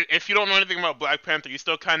 If you don't know anything about Black Panther, you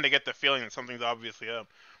still kind of get the feeling that something's obviously up.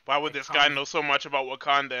 Why would this guy know so much about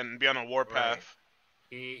Wakanda and be on a warpath?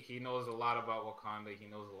 He knows a lot about Wakanda. He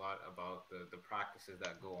knows a lot about the practices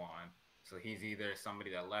that go on. So he's either somebody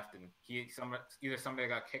that left and either somebody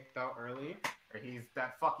that got kicked out early, or he's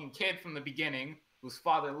that fucking kid from the beginning whose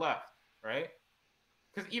father left, right?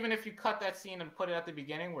 Because even if you cut that scene and put it at the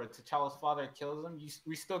beginning where T'Challa's father kills him,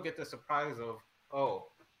 we still get the surprise of, oh,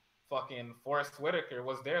 fucking Forrest Whitaker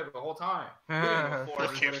was there the whole time.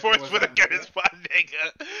 Forrest Whitaker is my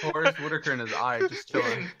nigga. Forrest Whitaker in his eye, just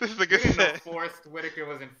chilling. This nigga said Forrest Whitaker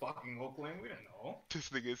was in fucking Oakland. We didn't know. This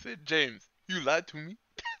nigga said, James, you lied to me.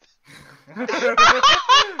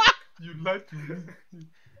 You lied to me.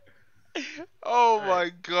 Oh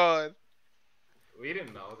my god. We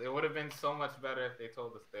didn't know. It would have been so much better if they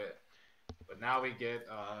told us that. But now we get.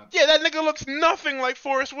 Yeah, that nigga looks nothing like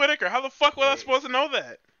Forrest Whitaker. How the fuck was I supposed to know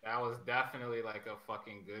that? That was definitely like a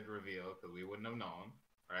fucking good reveal because we wouldn't have known,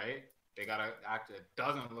 right? They got an actor that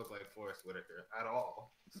doesn't look like Forrest Whitaker at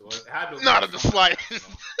all. So it had to. Not in the slightest.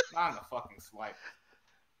 Not in the fucking slightest.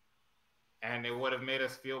 And it would have made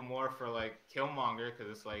us feel more for like Killmonger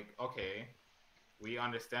because it's like, okay, we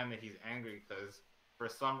understand that he's angry because for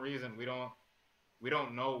some reason we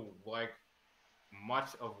don't know like much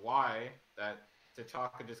of why that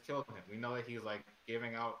T'Chaka just killed him. We know that he's like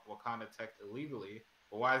giving out Wakanda tech illegally,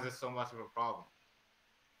 but why is this so much of a problem?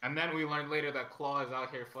 And then we learned later that Claw is out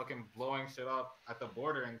here fucking blowing shit up at the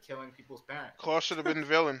border and killing people's parents. Claw should have been the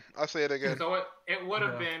villain. I'll say it again. So it would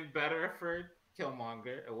have been better for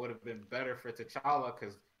Killmonger. It would have been better for T'Challa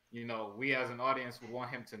because, we as an audience would want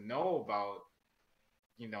him to know about,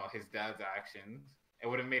 his dad's actions. It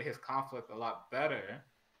would have made his conflict a lot better.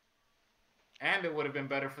 And it would have been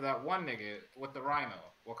better for that one nigga with the rhino.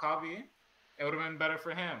 W'Kabi, it would have been better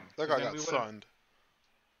for him. That guy got sunned.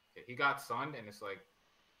 He got sunned, and it's like,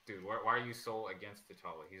 dude, why are you so against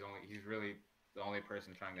T'Challa? He's really the only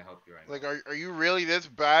person trying to help you right now. Like, are you really this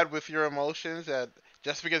bad with your emotions that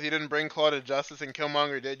just because you didn't bring Claw to justice and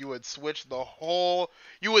Killmonger did, you would switch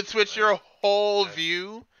your whole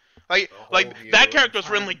view? Like that character was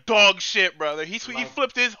written like dog shit, brother. He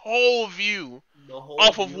flipped his whole view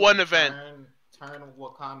off of one event. Turn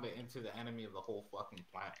Wakanda into the enemy of the whole fucking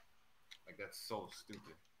planet. Like, that's so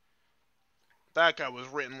stupid. That guy was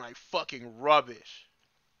written like fucking rubbish.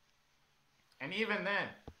 And even then,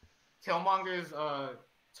 Killmonger's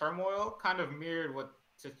turmoil kind of mirrored what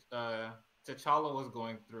T'Challa was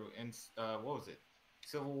going through in what was it,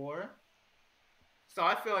 Civil War. So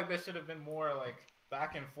I feel like there should have been more like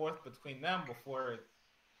back and forth between them before,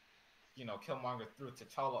 Killmonger threw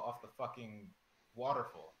T'Challa off the fucking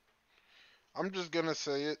waterfall. I'm just gonna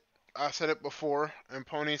say it. I said it before, and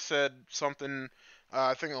Pony said something,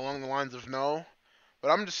 I think along the lines of no.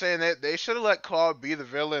 But I'm just saying that they should have let Claw be the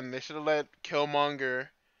villain. They should have let Killmonger.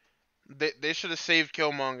 They should have saved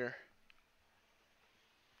Killmonger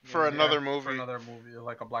for another movie. For another movie,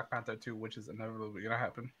 like a Black Panther 2, which is inevitably gonna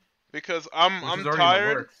happen. Because I'm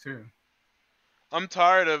tired. I'm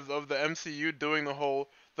tired of the MCU doing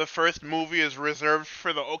the first movie is reserved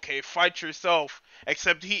for the fight yourself.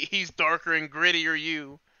 Except he's darker and grittier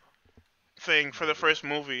you thing for the first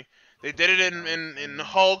movie. They did it in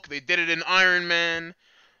Hulk. They did it in Iron Man.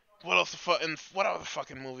 What else? What other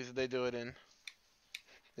fucking movies did they do it in?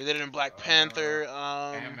 They did it in Black Panther.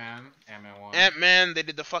 Ant-Man 1. Ant-Man. They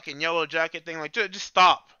did the fucking Yellow Jacket thing. Like, just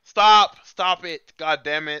stop it. God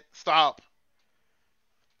damn it, stop.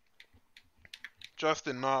 Just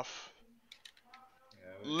enough.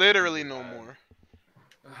 Yeah, literally no more.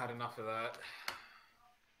 I had enough of that.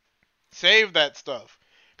 Save that stuff.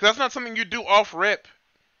 Because that's not something you do off rip.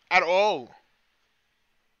 At all.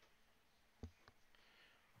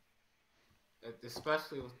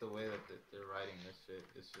 Especially with the way that they're writing this shit.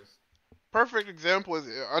 It's just... Perfect example is...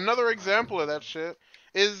 Another example of that shit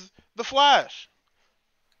is The Flash.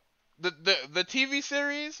 The TV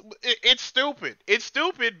series, it's stupid. It's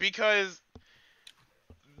stupid because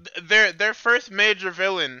their first major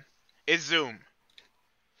villain is Zoom.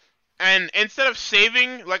 And instead of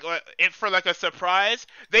saving like it for like a surprise,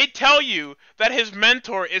 they tell you that his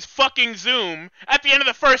mentor is fucking Zoom at the end of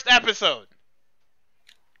the first episode.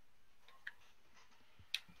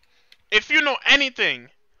 If you know anything,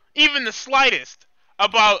 even the slightest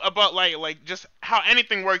about like just how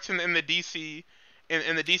anything works in the DC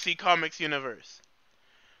in the DC Comics universe,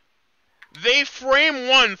 they frame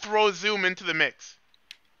one throw Zoom into the mix,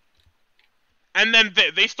 and then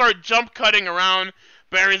they start jump cutting around.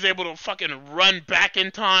 Barry's able to fucking run back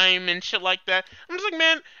in time and shit like that. I'm just like,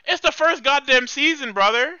 man, it's the first goddamn season,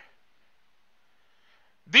 brother.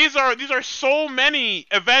 These are so many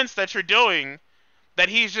events that you're doing that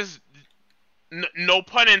he's just no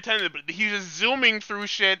pun intended, but he's just zooming through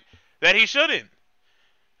shit that he shouldn't.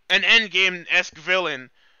 An Endgame-esque villain.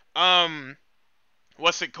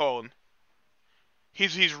 What's it called?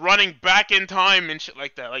 He's running back in time and shit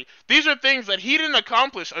like that. Like, these are things that he didn't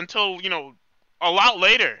accomplish until, a lot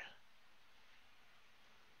later.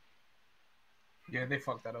 Yeah, they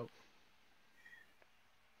fucked that up.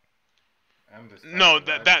 No,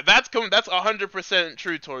 that's 100%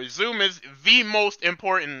 true, Tori. Zoom is the most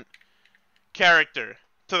important character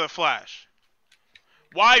to the Flash.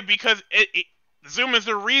 Why? Because Zoom is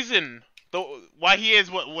the reason why he is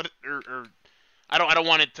what I don't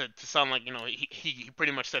want it to sound like he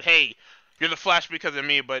pretty much said, hey, you're the Flash because of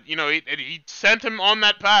me, but he sent him on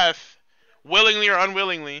that path willingly or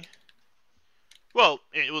unwillingly. Well,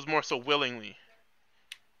 it was more so willingly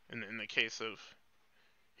in the case of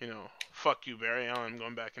fuck you, Barry Allen,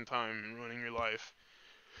 going back in time and ruining your life,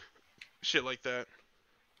 shit like that.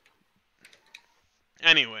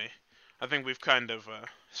 Anyway, I think we've kind of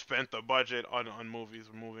spent the budget on movies.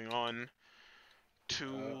 We're moving on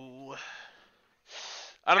to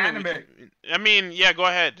I don't anime. I mean, yeah, go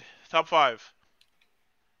ahead. Top 5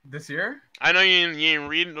 this year. I know you ain't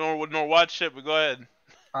read nor watch shit, but go ahead.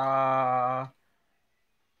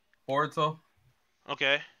 Boruto.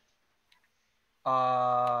 Okay.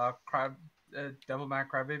 Devilman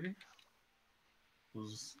Crybaby.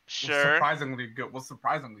 Was sure. surprisingly good.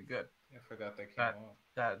 I forgot that came out.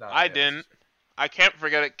 I didn't. I can't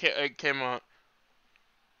forget it came out.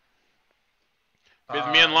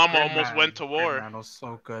 Because me and Llama almost went to war. Gridman was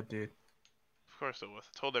so good, dude. Of course it was.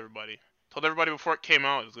 I told everybody. Told everybody before it came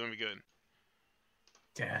out it was gonna be good.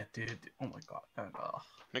 Yeah, dude. Oh my god.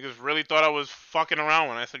 Niggas really thought I was fucking around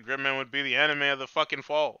when I said Gridman would be the anime of the fucking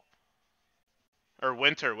fall. Or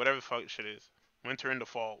winter, whatever the fuck shit is. Winter into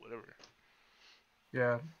fall, whatever.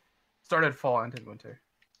 Yeah. Started fall, ended winter.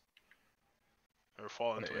 Or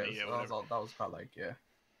fall into it, yeah, that whatever. was about like, yeah.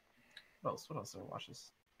 What else did I watch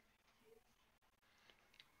this?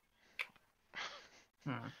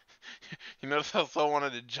 You notice how I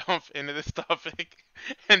wanted to jump into this topic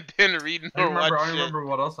and didn't read nor watch shit. I remember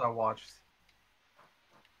what else I watched.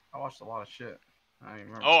 I watched a lot of shit. I don't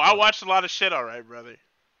even remember. Oh, I watched a lot of shit, alright, brother.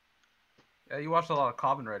 Yeah, you watched a lot of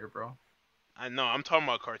Kamen Rider, bro. I know, I'm talking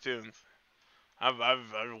about cartoons. I've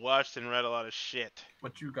watched and read a lot of shit.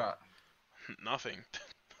 What you got? Nothing.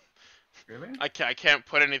 Really? I can't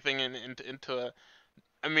put anything into a.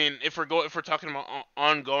 I mean, if we're talking about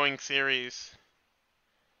ongoing series,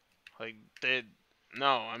 like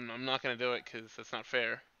I'm not gonna do it because that's not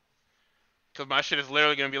fair. Because my shit is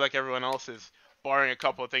literally gonna be like everyone else's, barring a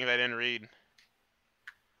couple of things I didn't read.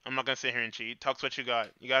 I'm not gonna sit here and cheat. Tux, what you got?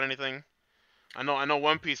 You got anything? I know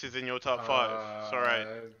One Piece is in your top 5. It's alright.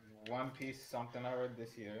 One Piece, something I read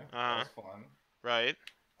this year. Uh-huh. It was fun. Right.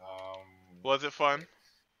 Was it fun?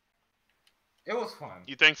 It was fun.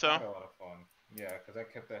 You think so? I had a lot of fun. Yeah, because I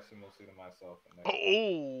kept that shit mostly to myself and like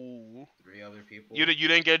Oh. 3 other people. You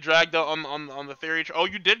didn't get dragged on the theory train? Oh,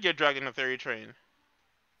 you did get dragged in the theory train.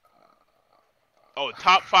 Oh,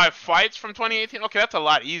 top 5 fights from 2018? Okay, that's a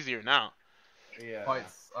lot easier now. Yeah.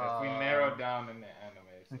 Fights. If we narrow down in the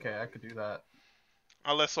anime. So Okay, I could do that.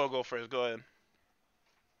 I'll let Sol go first. Go ahead.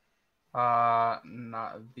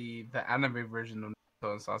 Not the anime version of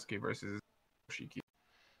Naruto and Sasuke versus Shiki.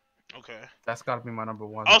 Okay. That's gotta be my number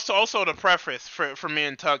 1. Also to preface for me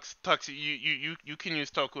and Tux, you can use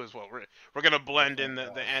Toku as well. We're gonna blend in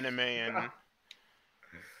the anime and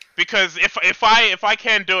because if I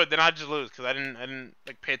can't do it, then I just lose because I didn't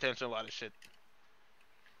like pay attention to a lot of shit.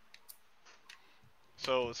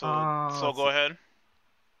 So go ahead.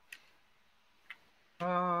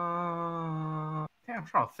 Damn, I'm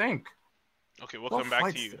trying to think. Okay, we'll What come back to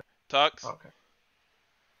fights you. did Tux. Okay.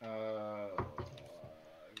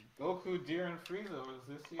 Goku, Jiren, Frieza was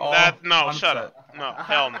this year. Oh, No, 100%. shut up. No,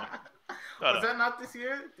 hell no. Shut Was up. that not this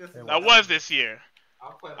year? That was this year.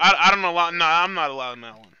 I don't allow. No, I'm not allowed in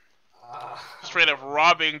that one. Straight up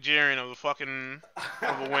robbing Jiren of the fucking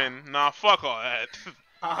of a win. Nah, fuck all that.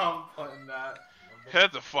 I'm putting that.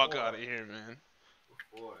 Get the fuck out of here, man.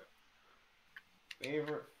 Four.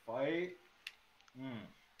 Favorite fight?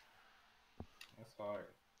 That's hard.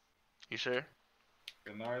 You sure?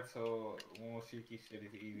 The Naruto Momoshiki shit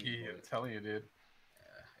is easy. Yeah, I'm but, telling you, dude.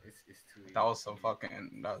 yeah, it's too easy. That was some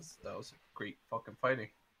fucking. That was great fucking fighting.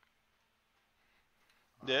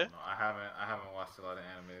 I Yeah? don't know. I haven't watched a lot of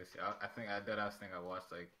anime this year. I think I deadass think I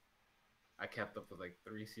watched like I kept up with like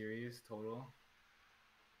 3 series total.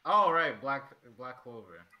 Oh right, Black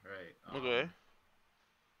Clover, right? Okay.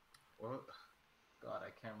 Well, God, I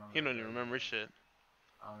can't remember. You don't the even guy's remember name. shit.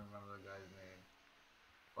 I don't remember the guy's name.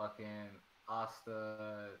 Fucking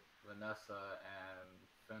Asta, Vanessa, and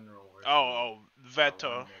Fenrir. Oh, Veto.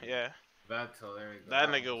 one nigga. Yeah. Veto, there we go. That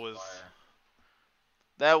one nigga was. fire.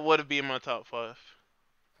 That would be in my top 5.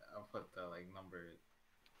 I'll put that like number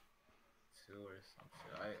 2 or some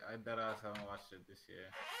shit. I deadass haven't watched it this year,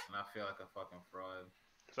 and I feel like a fucking fraud.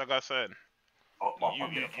 It's like I said. Oh,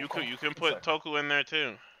 You can put Toku in there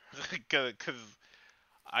too. Cause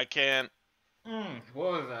I can't.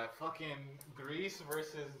 What was that? Fucking Greece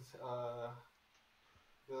versus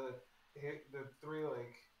the 3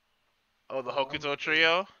 like Oh, the Hokuto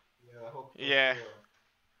trio. Hokuto Yeah. trio.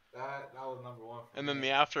 That was number 1 for And me. then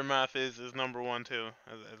the aftermath is number 1 too,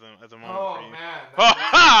 as a moment Oh for you. man.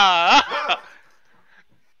 Oh,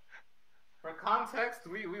 For context,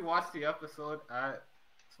 we watched the episode at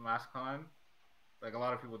SmashCon. Like a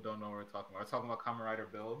lot of people don't know what we're talking about. We're talking about Kamen Rider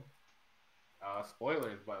Build.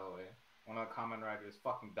 Spoilers, by the way. One of the Kamen Riders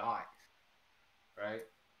fucking dies, right?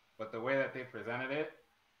 But the way that they presented it,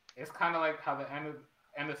 it's kind of like how the end of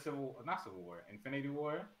Infinity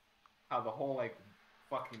War, how the whole like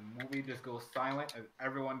fucking movie just goes silent as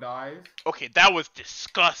everyone dies. okay, that was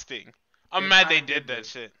disgusting. I'm mad they kinda did that this.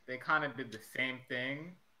 shit. They kind of did the same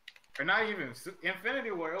thing, or not even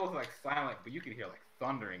Infinity War. It was like silent, but you could hear like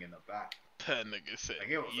thundering in the back. That nigga said, Like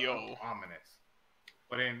it was "Yo." ominous.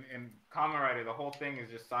 But in Kamen Rider, the whole thing is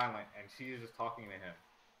just silent, and she is just talking to him.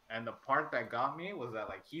 And the part that got me was that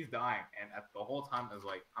like he's dying, and at the whole time is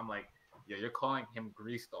like I'm like, yeah, you're calling him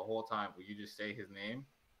Grease the whole time. Will you just say his name?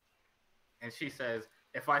 And she says,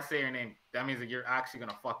 if I say your name, that means that you're actually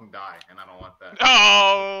gonna fucking die, and I don't want that.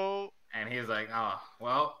 Oh. And he's like, oh,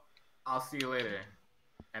 well, I'll see you later.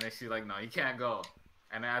 And then she's like, no, you can't go.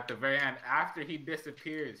 And at the very end, after he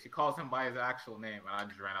disappears, she calls him by his actual name, and I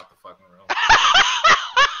just ran out the fucking room.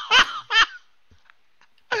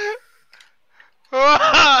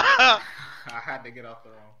 I had to get off the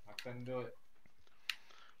room. I couldn't do it.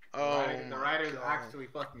 The writers God. actually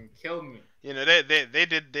fucking killed me. You know they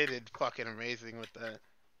did fucking amazing with that.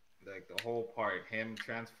 Like the whole part, him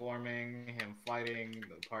transforming, him fighting,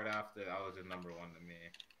 the part after, that was just number 1 to me.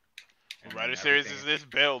 And Rider then series is everything- this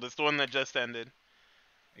build. It's the one that just ended.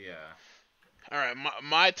 Yeah. All right,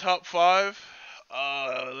 my top 5.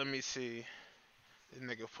 Let me see. This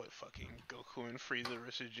nigga put fucking Goku and Frieza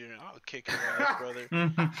versus Jiren. I'll kick your ass, brother.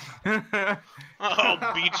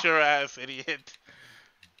 I'll beat your ass, idiot.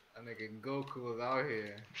 That nigga Goku was out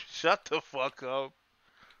here. Shut the fuck up.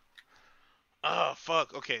 Oh,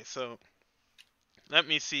 fuck. Okay, so let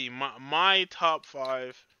me see. My top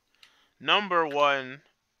 5. Number 1.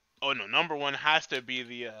 Oh no, number 1 has to be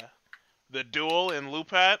the duel in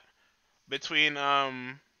Lupat between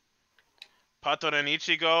Pato and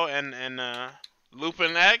Ichigo and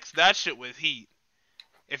Lupin X. That shit was heat.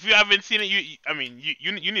 If you haven't seen it,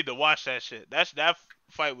 you need to watch that shit. That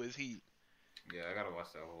fight was heat. Yeah, I gotta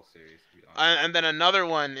watch that whole series, to be honest. And then another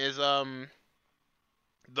one is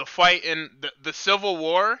the fight in the Civil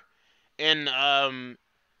War in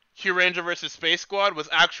Kyuranger versus Space Squad was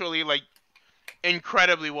actually like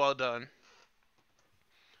incredibly well done.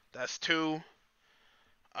 That's 2.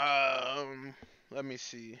 Let me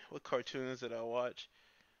see. What cartoons did I watch?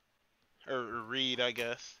 Or read, I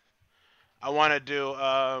guess. I want to do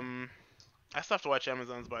I still have to watch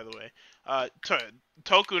Amazon's, by the way.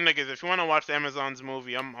 Toku niggas, if you want to watch the Amazon's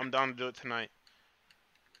movie, I'm down to do it tonight.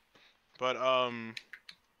 But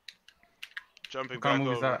jumping What back kind of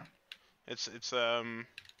movie is over. that? It's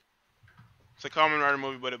a Kamen Rider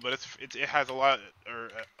movie, but it has a lot or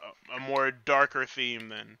a more darker theme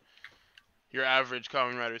than your average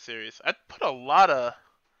Kamen Rider series. I put a lot of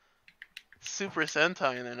Super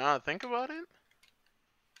Sentai in there. Now that I think about it,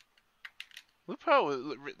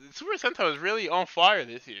 Super Sentai was really on fire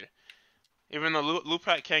this year. Even though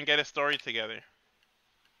Lupat can't get a story together.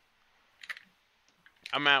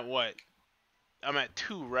 I'm at what? I'm at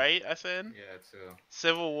 2, right? I said Yeah, too.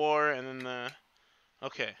 Civil War and then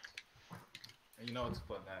okay. And you know what to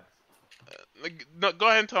put next. No, go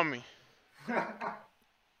ahead and tell me.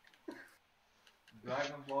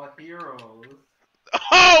 Dragon Ball Heroes.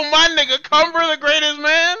 Oh, my nigga Cumber, the greatest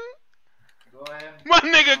man. Go ahead. My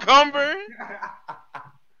nigga Cumber.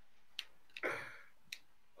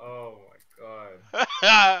 Oh my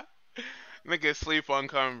god. Nigga sleep on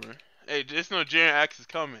Cumber. Hey, just know Jaren X is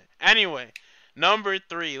coming. Anyway, number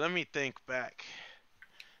 3. Let me think back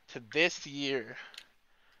to this year.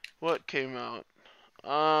 What came out?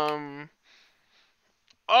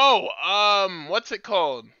 What's it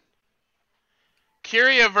called?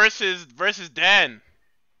 Kyria versus Dan.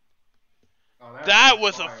 Oh, That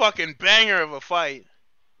was a fire. fucking banger of a fight.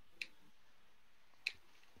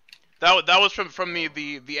 That was from the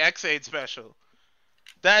X8 special.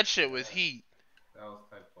 That shit was heat. That was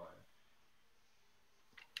type fire.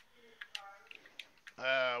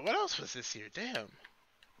 What else was this year? Damn.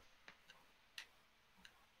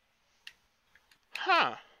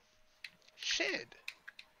 Huh. Shit.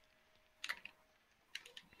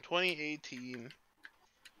 2018.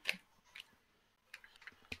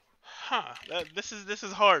 Huh. This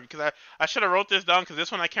is hard because I should have wrote this down because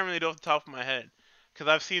this one I can't really do off the top of my head because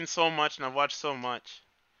I've seen so much and I've watched so much.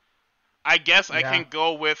 I guess I can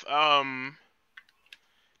go with Jenga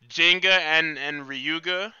and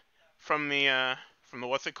Ryuga from the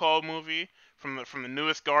what's it called movie from the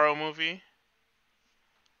newest Garo movie.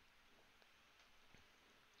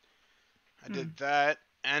 I did that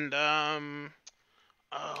and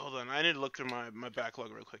hold on, I need to look through my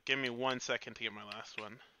backlog real quick. Give me 1 second to get my last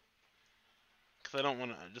one. Cause I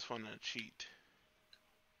just wanna cheat.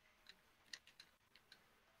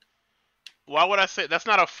 Why would I say that's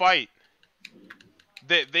not a fight?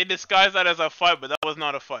 They disguised that as a fight, but that was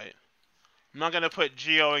not a fight. I'm not gonna put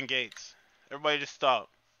Geo and Gates. Everybody just stop.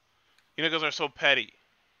 You niggas are so petty.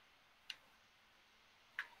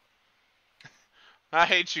 I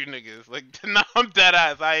hate you niggas. Like, no, I'm dead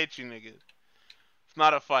ass. I hate you niggas. It's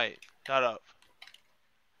not a fight. Shut up.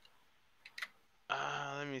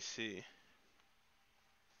 Let me see.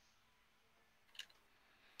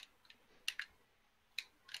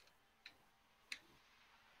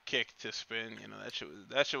 Kick to spin, you know,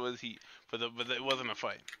 that shit was heat, but it wasn't a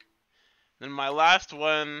fight. Then my last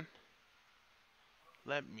one,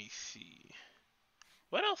 let me see.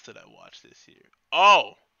 What else did I watch this year?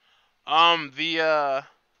 Oh,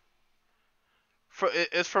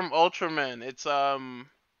 it's from Ultraman. It's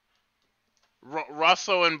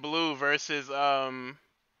Rosso and Blue versus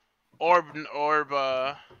Orb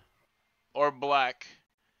Black.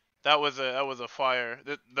 That was a fire.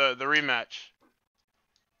 The rematch.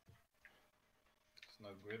 No,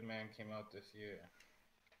 Gridman came out this year.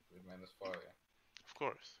 Gridman is fire. Of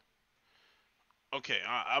course. Okay,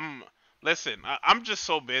 I'm just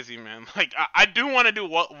so busy, man. Like I do want to do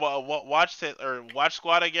Watch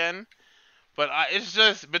Squad again, but it's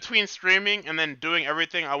just between streaming and then doing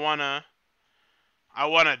everything I wanna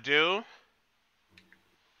do.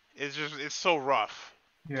 It's so rough.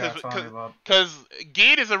 Yeah, tell me about. Because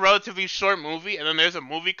Gate is a relatively short movie, and then there's a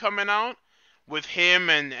movie coming out with him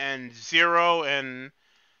and Zero and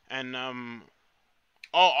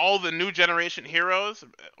all the new generation heroes,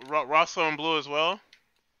 Rosso and Blue as well.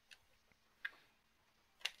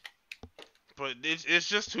 But it's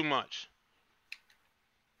just too much.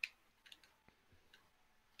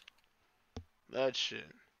 That shit.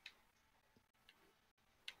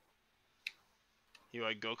 You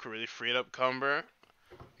like Goku really freed up Cumber?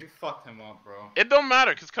 You fucked him up, bro. It don't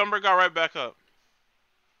matter, because Cumber got right back up.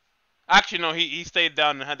 Actually, no, he stayed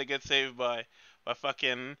down and had to get saved by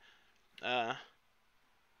fucking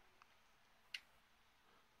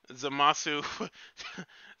Zamasu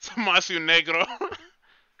Zamasu Negro.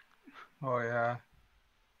 Oh yeah,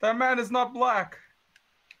 that man is not black.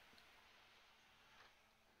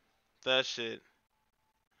 That shit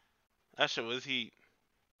was heat.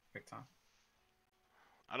 Big time.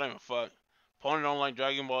 I don't even fuck. Pony don't like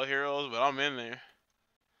Dragon Ball Heroes, but I'm in there.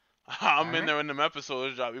 I'm in there when them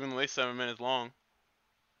episodes drop, even though they 7 minutes long.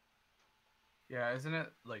 Yeah, isn't it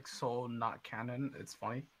like so not canon? It's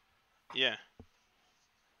funny. Yeah.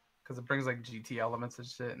 Because it brings like GT elements and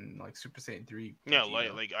shit, and like Super Saiyan 3. Yeah,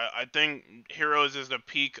 Vegeta. like I think Heroes is the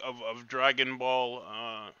peak of Dragon Ball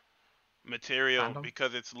material Fandom?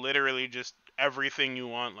 because it's literally just everything you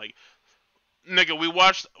want. Like, nigga, we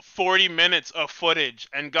watched 40 minutes of footage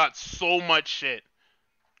and got so much shit.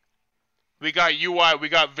 We got UI, we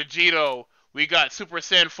got Vegito, we got Super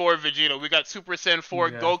Saiyan 4 Vegito, we got Super Saiyan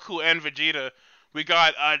 4 Goku and Vegeta, we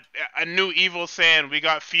got a new Evil Saiyan, we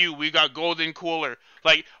got Few, we got Golden Cooler.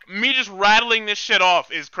 Like, me just rattling this shit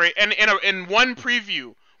off is crazy. And in one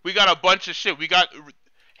preview, we got a bunch of shit. We got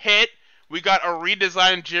Hit, we got a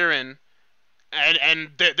redesigned Jiren, and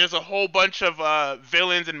there's a whole bunch of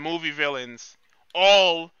villains and movie villains,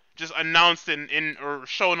 all just announced in or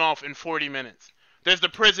shown off in 40 minutes. There's the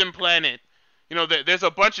prison planet. You know, there's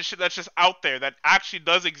a bunch of shit that's just out there that actually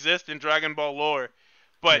does exist in Dragon Ball lore,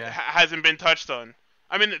 but Yeah. hasn't been touched on.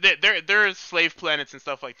 I mean, there's slave planets and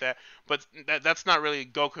stuff like that, but that's not really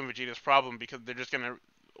Goku and Vegeta's problem because they're just gonna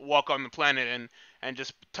walk on the planet and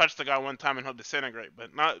just touch the guy one time and he'll disintegrate.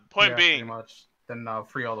 But not point Yeah, being, pretty much. Then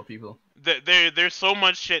free all the people. there's so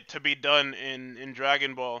much shit to be done in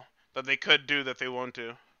Dragon Ball that they could do that they won't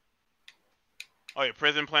do. Oh yeah,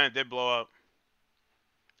 Prison Planet did blow up,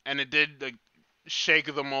 and it did like shake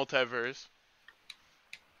the multiverse.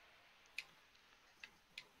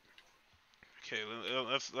 Okay,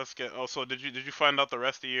 let's get. Oh, so did you find out the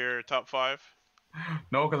rest of your top 5?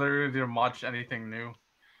 No, because I really didn't watch anything new.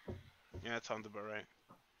 Yeah, that sounds about right.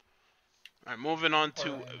 Alright, moving on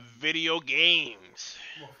to video games.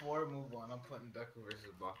 Before we move on, I'm putting Deku versus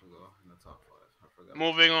Bakugo in the top 5. I forgot.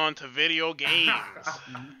 Moving on to video games.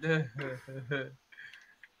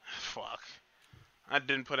 Fuck. I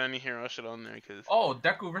didn't put any hero shit on there because Oh,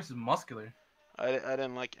 Deku versus Muscular. I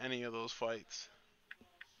didn't like any of those fights.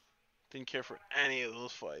 Didn't care for any of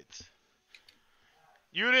those fights.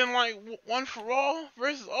 You didn't like One for All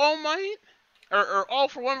versus All Might? Or All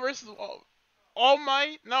for One versus All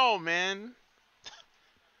Might? No, man.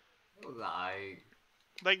 Lie.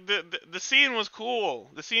 Like the scene was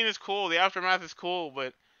cool. The scene is cool. The aftermath is cool,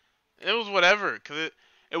 but it was whatever because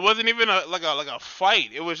it wasn't even like a fight.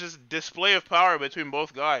 It was just display of power between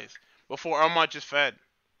both guys before All Might just fed.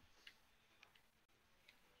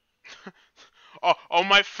 All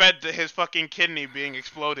Might fed to his fucking kidney being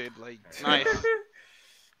exploded. Like nice.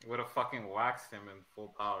 Would have fucking waxed him in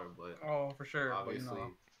full power, but Oh, for sure. obviously.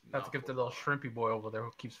 But, have to give the little shrimpy boy over there who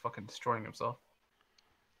keeps fucking destroying himself.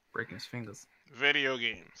 Breaking his fingers. Video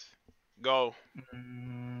games. Go.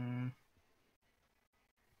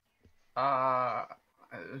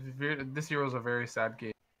 This year was a very sad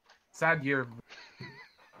game. Sad year.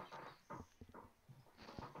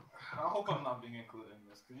 I hope I'm not being included in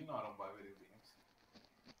this, because you know I don't buy video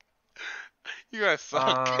games. You guys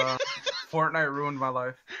suck. Fortnite ruined my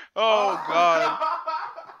life. Oh god.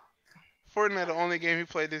 Fortnite the only game he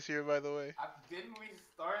played this year, by the way. Didn't we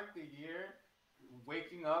start the year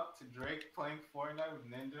waking up to Drake playing Fortnite with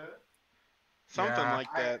Ninja? Something Yeah. like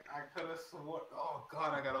that. I could have sworn. Oh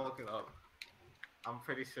god, I gotta look it up. I'm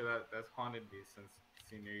pretty sure that's haunted me since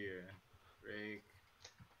senior year. Drake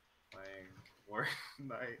playing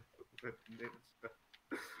Fortnite with Ninja.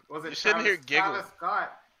 Was it You shouldn't hear giggles. Travis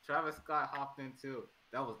Scott? Travis Scott hopped in too.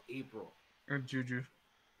 That was April. Or Juju.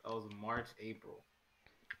 That was March, April.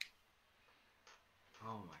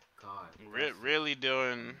 Oh my god. Really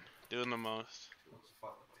doing the most. It was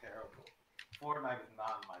fucking terrible. Fortnite is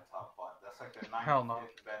not in my top 5. That's like the 95th Hell no.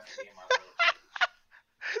 best game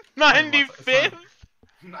I've ever 95th?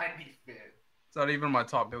 95th. It's not even my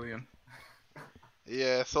top billion.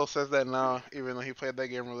 Yeah, Soul says that now, even though he played that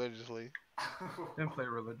game religiously. Didn't play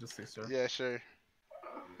religiously, sir. Yeah, sure.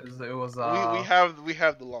 It was We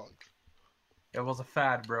have the log. it was a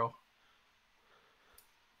fad, bro.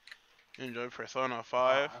 You enjoyed Persona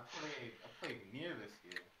 5? I played Near this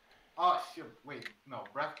year. Oh shit! Wait, no,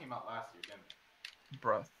 Breath came out last year,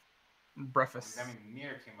 didn't it? Breakfast. I mean,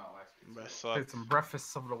 Near came out last year. That too. Played sucked. some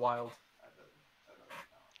Breakfast of the Wild. That doesn't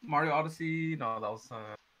count. Mario Odyssey. No, that was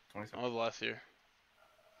That 27. was last year.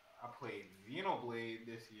 I played Xenoblade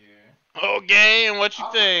this year. Okay, and what you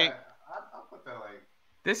I'll think? I'll put that like.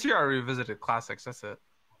 This year I revisited classics. That's it.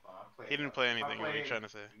 Hold on, I played, He didn't play anything, I what are you played trying to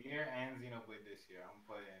say? Nier and Xenoblade this year. I'm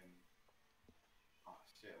playing. Oh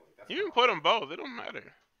shit! Wait, that's You can not- put them both, it don't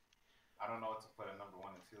matter. I don't know what to put at number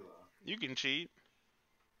 1 and 2 though. You can cheat.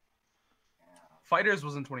 Yeah. Fighters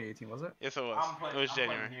was in 2018, was it? Yes, it was. It was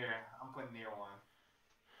January. I'm putting Nier 1.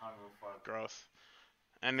 I don't give a fuck. Gross.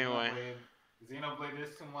 Anyway. Xenoblade,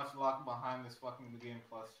 there's too much locked behind this fucking Game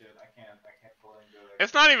Plus shit. I can't fully enjoy it.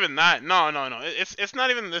 It's not even that. No. It's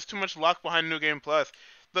not even there's too much lock behind New Game Plus.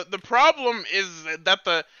 The problem is that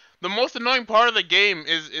the most annoying part of the game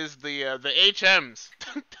is the HMs.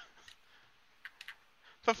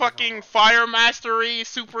 The fucking Fire Mastery,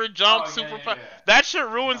 Super Jump, Super yeah. That shit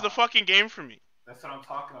ruins the fucking game for me. That's what I'm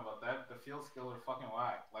talking about. That the field skills are fucking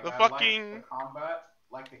whack. Like The I fucking- like the combat,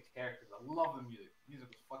 like the characters. I love the music. The music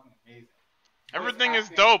was fucking amazing. Voice Everything is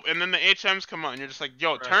acting- dope, and then the HMs come out, and you're just like,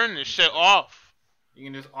 yo, Right. turn this shit off. You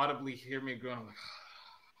can just audibly hear me groan. I'm like,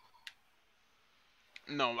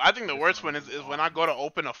 No, I think the worst one is when I go to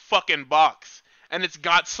open a fucking box and it's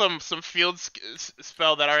got some field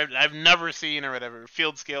spell that I've never seen or whatever.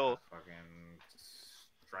 Field skill. fucking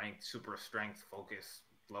strength, super strength, focus,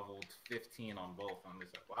 leveled 15 on both. I'm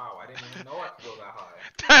just like, wow, I didn't even know I could go that high.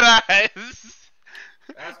 That eyes.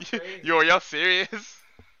 That's crazy. Yo, are y'all serious?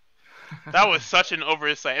 That was such an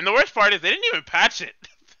oversight. And the worst part is they didn't even patch it.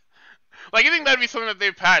 Like, I think that'd be something that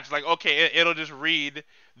they patch. Like, okay, it'll just read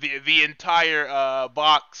the entire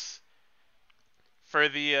box for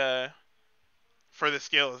the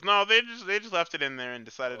skills. No, they just left it in there and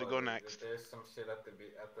decided to go next. There's some shit at the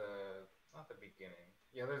not the beginning.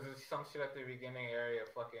 Yeah, there's just some shit at the beginning area.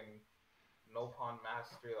 Fucking no pawn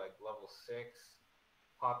mastery like level 6.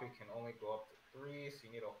 Poppy can only go up to 3, so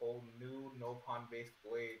you need a whole new no pawn based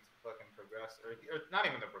blade to fucking progress, or not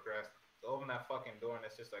even to progress. To open that fucking door, and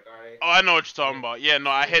it's just like, all right. Oh, I know what you're talking about. Yeah,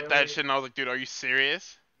 no, I hit that shit and I was like, dude, are you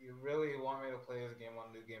serious? You really want me to play this game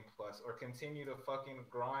on New Game Plus, or continue to fucking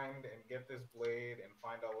grind and get this blade and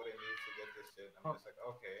find out what it needs to get this shit? I'm just like,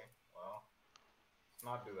 okay, well, let's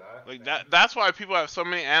not do that. Like that's why people have so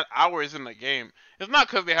many hours in the game. It's not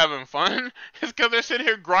because they're having fun. It's because they're sitting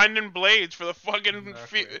here grinding blades for the fucking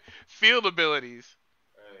field abilities.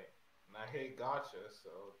 Right. And I hate gacha,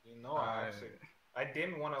 so I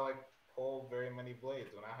didn't want to like pull very many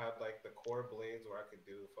blades when I had like the core blades where I could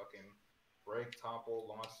do fucking break, topple,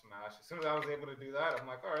 launch, smash. As soon as I was able to do that, I'm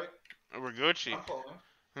like, all right, we're Gucci. I'm pulling.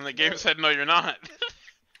 And the game said, no, you're not.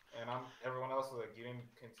 And everyone else is like, you didn't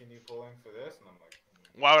continue pulling for this, and I'm like,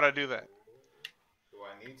 why would I do that? Do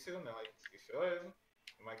I need to? And they're like, you should.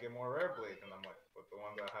 You might get more rare blades, and I'm like, but the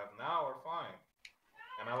ones I have now are fine.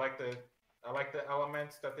 And I like the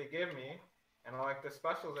elements that they give me. And I like the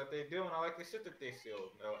specials that they do, and I like the shit that they seal.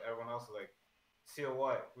 You know, everyone else is like, seal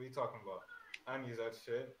what? What are you talking about? I don't use that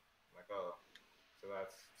shit. I'm like, oh.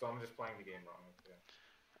 So I'm just playing the game wrong.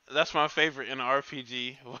 Yeah. That's my favorite in an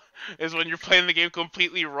RPG, is when you're playing the game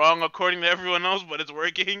completely wrong according to everyone else, but it's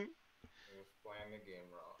working. You're playing the game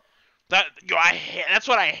wrong. That's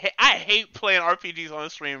what I hate. I hate playing RPGs on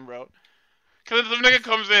the stream, bro. Cause if the nigga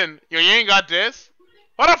comes in, yo, you ain't got this?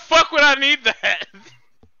 Why the fuck would I need that?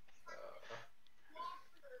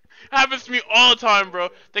 Happens to me all the time, bro.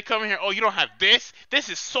 They come in here, oh, you don't have this? This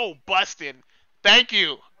is so busted. Thank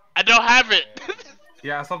you. I don't have it.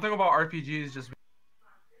 Yeah, something about RPGs just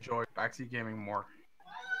enjoy backseat gaming more.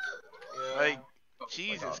 Yeah. Like,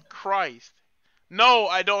 Jesus Christ. No,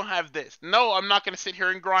 I don't have this. No, I'm not going to sit here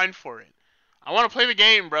and grind for it. I want to play the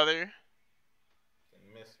game, brother.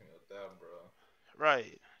 You miss me with that, bro.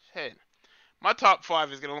 Right. Shit. My top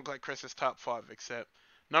 5 is going to look like Chris's top 5, except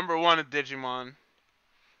number 1 is Digimon.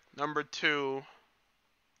 Number 2.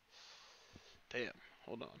 Damn,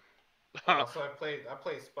 hold on. Also, I played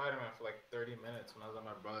Spider-Man for like 30 minutes when I was at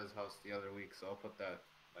my brother's house the other week, so I'll put that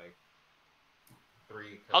like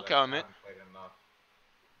 3. I'll count it. I haven't played enough.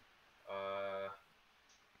 I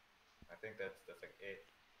think that's like it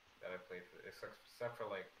that I played for, except for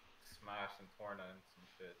like Smash and Torna and some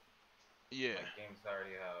shit. Yeah. Like games I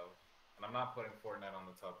already have. And I'm not putting Fortnite on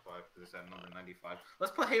the top 5 because it's at number 95.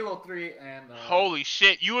 Let's put Halo 3 and... Holy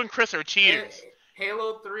shit, you and Chris are cheaters.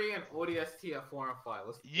 Halo 3 and ODST at 4 and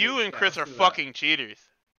 5. You and Chris are fucking cheaters.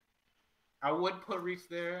 I would put Reach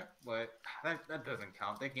there, but that doesn't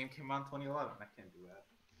count. That game came out in 2011. I can't do that.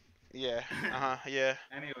 Yeah, yeah.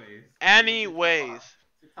 Anyways. What's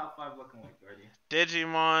your top 5 looking like, Gordy?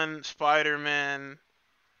 Digimon, Spider-Man,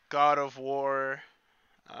 God of War,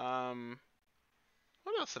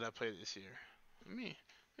 what else did I play this year? Let me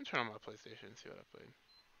turn on my PlayStation and see what I played.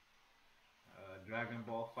 Dragon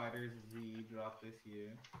Ball FighterZ dropped this year.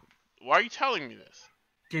 Why are you telling me this?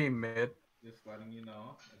 Game mid. Just letting you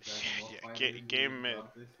know. Yeah, game mid.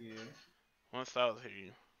 This year. Once that was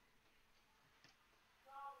here.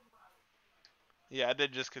 Yeah, I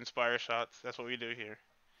did just Conspire shots. That's what we do here.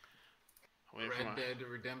 Red Dead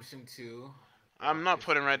Redemption 2. I'm not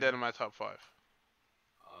putting Red Dead in my top 5.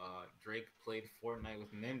 Drake played Fortnite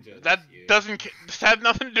with Ninja. That had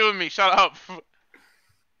nothing to do with me. Shut up.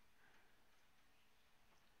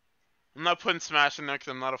 I'm not putting Smash in there because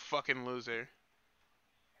I'm not a fucking loser.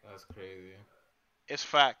 That's crazy. It's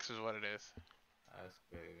facts is what it is. That's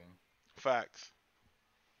crazy. Facts.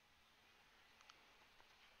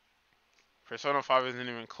 Persona 5 isn't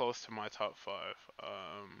even close to my top 5.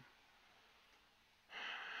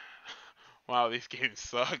 Wow, these games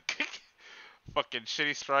suck. Fucking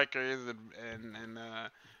Shitty Strikers and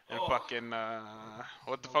fucking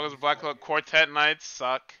what the fuck is Black Cloak? Quartet Knights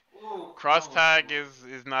suck. Cross Tag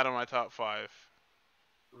is not in my top 5.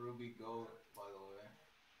 Ruby Gold, by the way.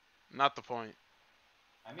 Not the point.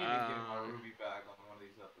 I need to get my Ruby back on one of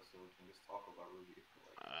these episodes and just talk about Ruby.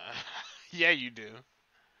 Yeah, you do.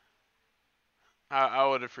 I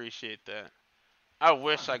would appreciate that. I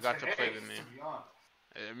wish I got to play the name.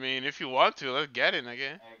 I mean, if you want to, let's get it, nigga.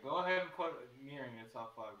 Hey, go ahead and put Nier in your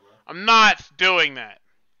top 5, bro. I'm not doing that.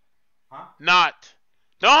 Huh? Not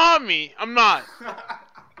Don't on me. I'm not.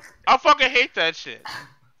 I fucking hate that shit.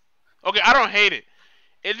 Okay, I don't hate it.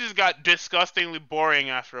 It just got disgustingly boring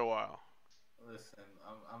after a while. Listen,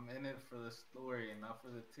 I'm in it for the story, not for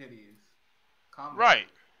the titties. Calm Right.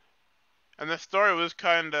 down. And the story was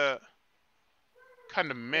kinda I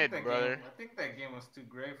think mid, that brother. game. I think that game was too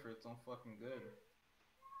gray for its own fucking good.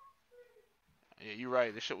 Yeah, you're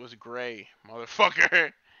right. This shit was gray,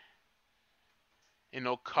 motherfucker. Ain't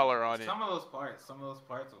no color on it. Some of those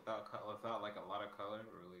parts without like a lot of color,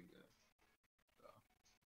 were really good.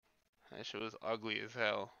 That shit was ugly as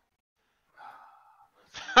hell.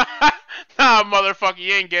 Nah, motherfucker,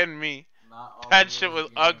 you ain't getting me. Not all That of shit those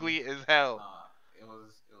was games- ugly as hell. Nah, it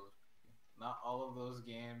was. Not all of those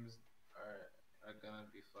games are gonna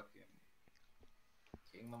be fucking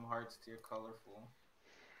Kingdom Hearts tier colorful.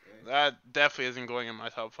 Okay? That definitely isn't going in my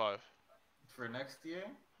top 5. For next year?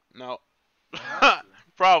 No. Why not?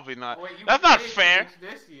 Probably not. Oh, wait, you That's not played fair.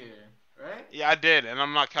 Switch this year, right? Yeah, I did, and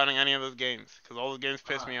I'm not counting any of those games because all those games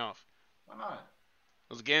pissed me off. Why not?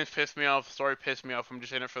 Those games pissed me off. The story pissed me off. I'm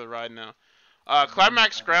just in it for the ride now.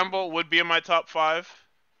 Climax Scramble would be in my top 5.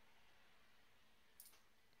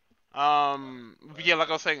 Yeah, like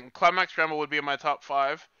I was saying, Climax Scramble would be in my top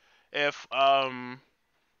 5 if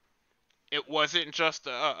it wasn't just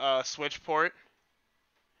a Switch port.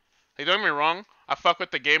 Like, don't get me wrong, I fuck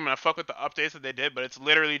with the game and I fuck with the updates that they did, but it's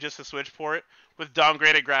literally just a Switch port with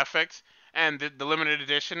downgraded graphics and the limited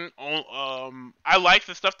edition. I like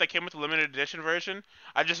the stuff that came with the limited edition version.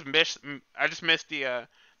 I just missed the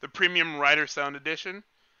premium Rider Sound edition,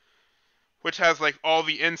 which has like all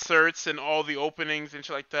the inserts and all the openings and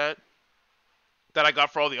shit like that I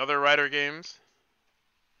got for all the other Rider games.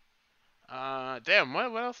 Damn,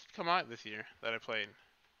 what else did come out this year that I played?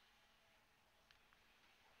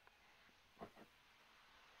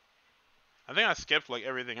 I think I skipped like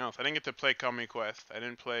everything else. I didn't get to play Kami Quest. I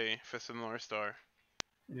didn't play Fist of the North Star.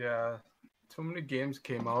 Yeah, too many games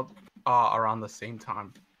came out around the same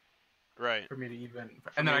time Right. for me to even.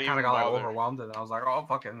 For And me then to I kind even of got like bother. overwhelmed, and I was like, "Oh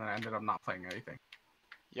fuck it!" And then I ended up not playing anything.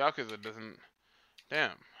 Yakuza doesn't.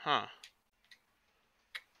 Damn, huh?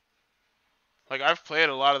 Like I've played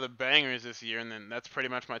a lot of the bangers this year, and then that's pretty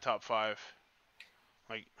much my top 5.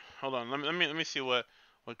 Like, hold on, let me see what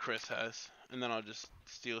Chris has, and then I'll just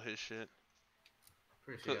steal his shit.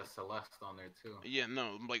 Pretty sure you got Celeste on there too. Yeah,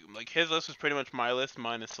 no, like his list was pretty much my list.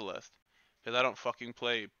 Mine is Celeste, because I don't fucking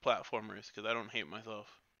play platformers, because I don't hate myself.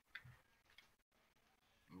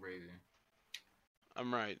 Crazy.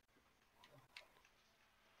 I'm right.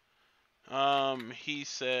 He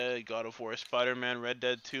said God of War, Spider-Man, Red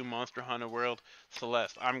Dead 2, Monster Hunter World,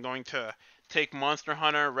 Celeste. I'm going to take Monster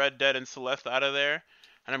Hunter, Red Dead, and Celeste out of there,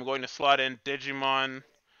 and I'm going to slot in Digimon.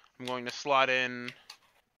 I'm going to slot in.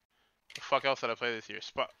 The fuck else did I play this year?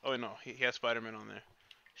 Oh no, he has Spider-Man on there.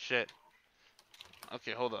 Shit.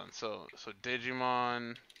 Okay, hold on. So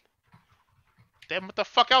Digimon. Damn, what the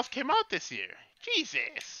fuck else came out this year?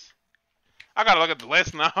 Jesus. I gotta look at the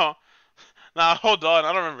list now. Nah, hold on.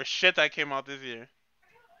 I don't remember shit that came out this year.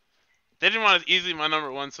 Digimon is easily my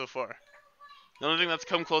number 1 so far. The only thing that's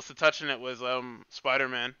come close to touching it was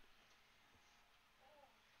Spider-Man.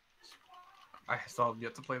 I still have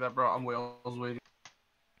yet to play that, bro. I was waiting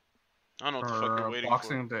I don't know what the fuck for you're waiting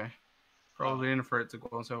Boxing for. Day. Bro, I was waiting for it to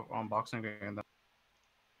go on Boxing Day, and then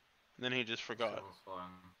And then he just forgot. That was fun.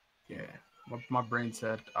 yeah, my brain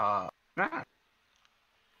said, nah.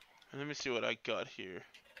 Let me see what I got here.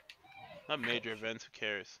 Not major events, who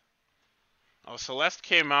cares? Oh, Celeste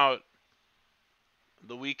came out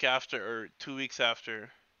the week after, or 2 weeks after.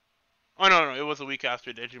 Oh, no, it was a week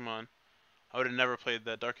after Digimon. I would have never played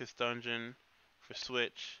that. Darkest Dungeon for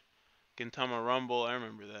Switch. Gintama Rumble, I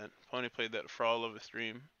remember that. Pony played that for all of a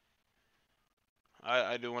stream.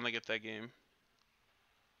 I do want to get that game.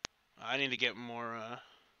 I need to get more,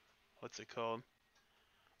 what's it called?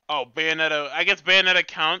 Oh, Bayonetta. I guess Bayonetta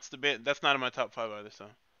counts. That's not in my top 5 either, so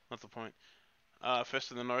that's the point.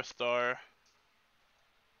 Fist of the North Star.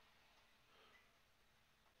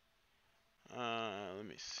 Let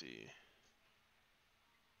me see.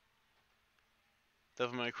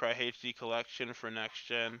 Devil May Cry HD Collection for next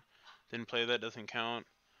gen. Didn't play that, doesn't count.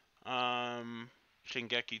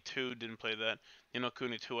 Shingeki 2, didn't play that. Ni no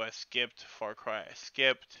Kuni 2 I skipped. Far Cry I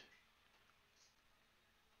skipped.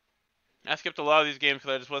 I skipped a lot of these games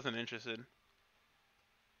because I just wasn't interested.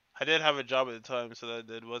 I did have a job at the time, so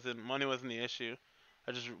money wasn't the issue.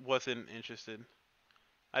 I just wasn't interested.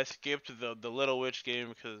 I skipped the Little Witch game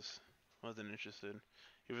because I wasn't interested,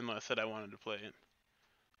 even though I said I wanted to play it.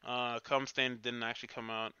 Come Stain didn't actually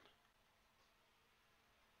come out.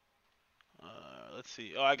 Let's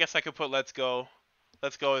see. Oh, I guess I could put Let's Go.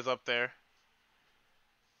 Let's Go is up there.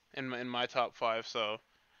 in my top 5. So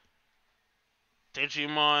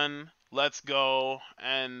Digimon, Let's Go,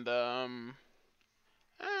 and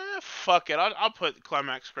fuck it. I'll put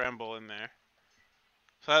Climax Scramble in there.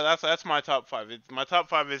 So that's my top 5. My top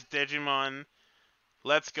 5 is Digimon,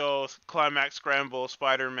 Let's Go, Climax Scramble,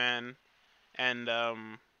 Spider-Man, and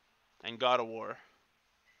God of War.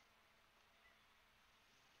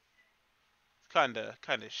 Kinda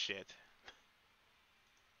shit.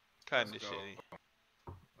 Kinda Let's go. shitty.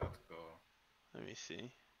 Let's go. Let me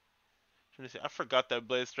see. I forgot that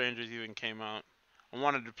Blade Strangers even came out. I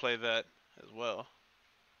wanted to play that as well.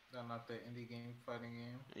 That not the indie game fighting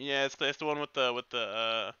game? Yeah, it's the one with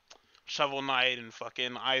the Shovel Knight and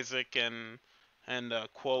fucking Isaac and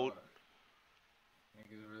Quote.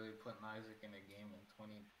 Niggas really putting Isaac in a game in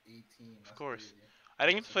 2018. That's Of course. Crazy. I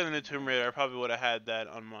didn't get to play the new Tomb Raider. I probably would have had that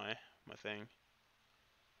on my thing.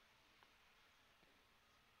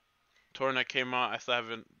 Torna came out. I still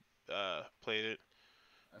haven't played it.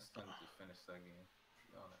 I still need to finish that game, to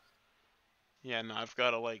be honest. Yeah, no, I've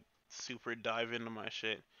got to like super dive into my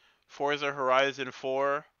shit. Forza Horizon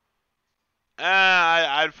 4.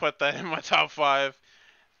 I'd put that in my top 5.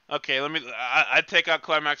 Okay, I'd take out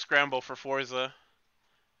Climax Scramble for Forza.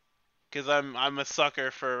 Cause I'm a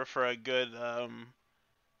sucker for a good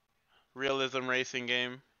realism racing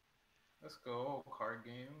game. Let's go, card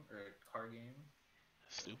game or car game.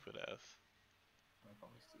 Stupid ass. Don't call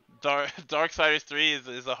me stupid. Darksiders 3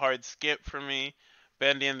 is a hard skip for me.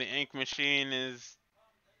 Bendy and the Ink Machine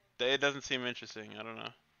it doesn't seem interesting. I don't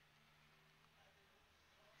know.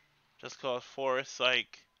 Just Cause 4,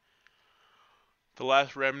 Psych. The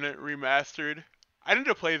Last Remnant remastered. I need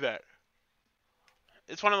to play that.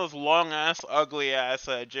 It's one of those long ass, ugly ass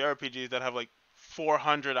JRPGs that have like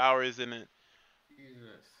 400 hours in it.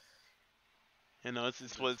 Jesus. You know,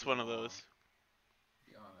 it's one of those.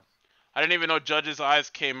 Be honest. I didn't even know Judge's Eyes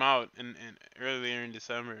came out in earlier in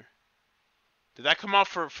December. Did that come out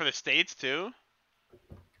for the States too?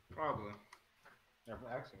 Probably. Yeah,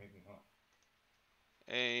 actually, maybe not.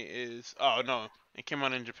 Oh no, it came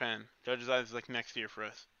out in Japan. Judge's Eyes is like next year for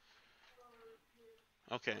us.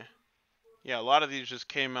 Okay. Yeah, a lot of these just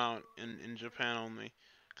came out in Japan only.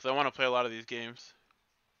 Because I want to play a lot of these games.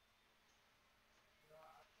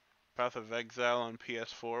 Path of Exile on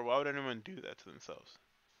PS4. Why would anyone do that to themselves?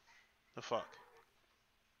 The fuck?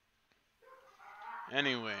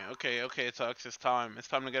 Anyway, okay, Tux, it's time. It's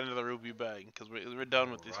time to get into the Ruby bag. Because we're done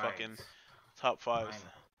with these fucking top 5s.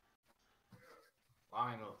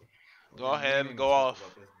 Finally. Go ahead, go off.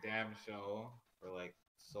 About this damn show for like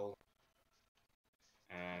so,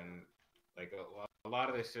 and like a lot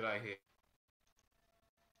of this shit I hate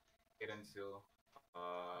into.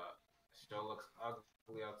 Show looks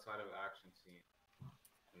ugly outside of action scene,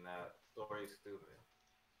 and that story is stupid.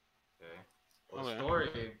 Okay. Well, the story,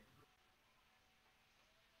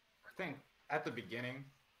 I think at the beginning,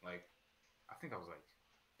 like,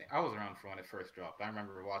 I was around for when it first dropped. I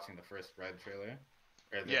remember watching the first Red trailer.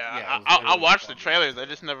 I watched the trailers. I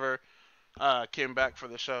just never came back for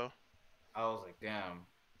the show. I was like, damn,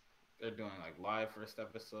 they're doing like live first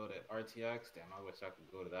episode at RTX. Damn, I wish I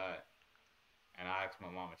could go to that. And I asked my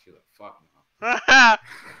mom, and she was like, fuck no.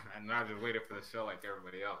 And I just waited for the show like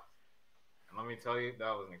everybody else. And let me tell you,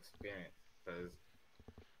 that was an experience. Because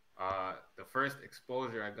the first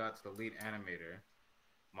exposure I got to the lead animator,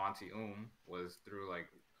 Monty was through like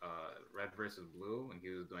Red vs. Blue, and he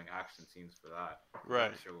was doing action scenes for that.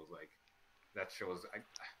 Right. That show was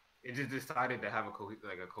it just decided to have a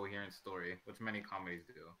coherent story, which many comedies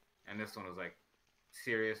do, and this one was like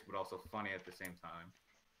serious but also funny at the same time.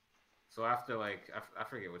 So after like I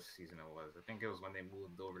forget which season it was. I think it was when they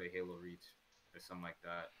moved over to Halo Reach or something like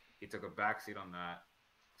that. He took a backseat on that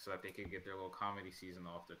so that they could get their little comedy season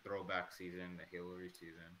off, their throwback season, the Halo Reach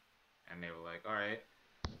season, and they were like, all right.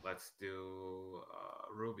 Let's do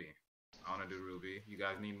Ruby. I want to do Ruby. You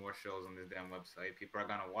guys need more shows on this damn website. People are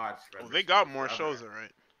gonna watch. They got more shows,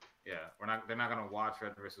 right? Yeah, they're not gonna watch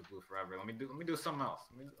Red vs. Blue forever. Let me do something else.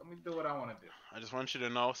 Let me do what I want to do. I just want you to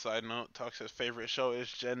know. Side note: Tux's favorite show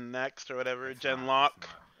is Gen Next or whatever. Genlock.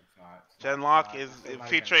 Genlock is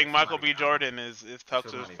featuring Michael B. Jordan. Is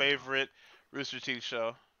Tux's favorite Rooster Teeth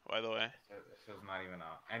show. By the way. This show's not even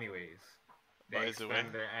out. Anyways. They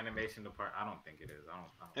expand their animation department. I don't think it is. I don't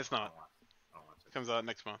it's not. I don't watch it. It comes out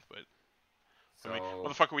next month, but. So, I mean,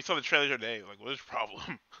 motherfucker, we saw the trailer today. Like, what's your problem?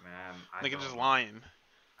 Man, Like, it's just lying.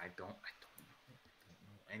 I don't know.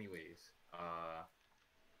 Anyways,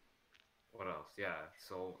 what else? Yeah,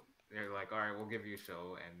 so they're like, all right, we'll give you a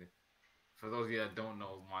show. And for those of you that don't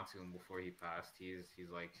know Monsoon before he passed, he's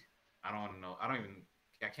like, I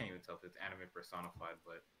can't even tell if it's anime personified,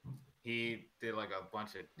 but he did like a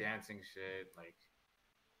bunch of dancing shit, like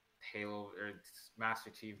Halo or Master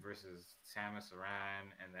Chief versus Samus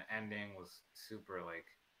Aran, and the ending was super like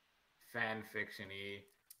fan fiction-y.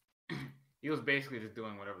 He was basically just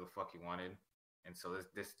doing whatever the fuck he wanted, and so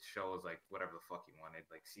this show was like whatever the fuck he wanted.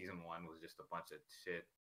 Like season 1 was just a bunch of shit.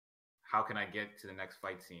 How can I get to the next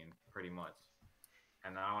fight scene? Pretty much.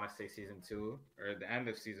 And I want to say season 2 or the end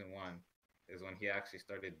of season 1 is when he actually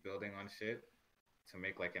started building on shit to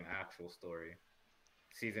make like an actual story.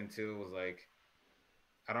 Season 2 was like,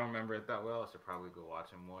 I don't remember it that well. I should probably go watch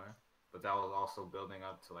it more. But that was also building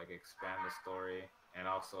up to like expand the story and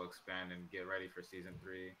also expand and get ready for season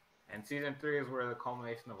 3. And season 3 is where the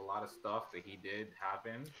culmination of a lot of stuff that he did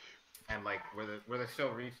happen, and like where the show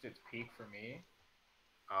reached its peak for me.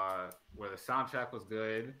 Where the soundtrack was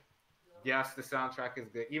good. Yes, the soundtrack is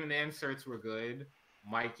good. Even the inserts were good.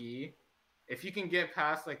 Mikey, if you can get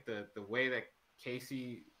past like the way that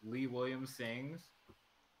Casey Lee Williams sings,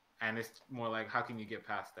 and it's more like, how can you get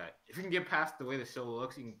past that? If you can get past the way the show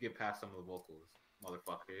looks, you can get past some of the vocals,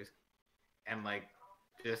 motherfuckers. And like,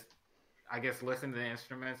 just, I guess, listen to the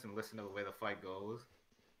instruments and listen to the way the fight goes.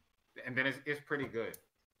 And then it's pretty good.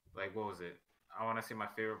 Like, what was it? I want to say my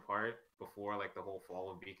favorite part before like the whole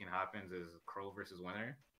fall of Beacon happens is Crow versus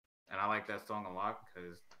Winter. And I like that song a lot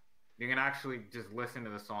because you can actually just listen to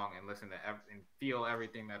the song and listen to and feel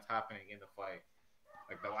everything that's happening in the fight.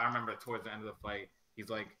 Like, I remember towards the end of the fight, he's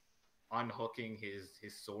like unhooking his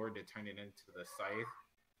sword to turn it into the scythe,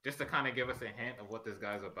 just to kind of give us a hint of what this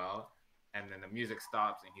guy's about. And then the music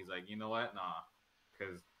stops, and he's like, you know what? Nah,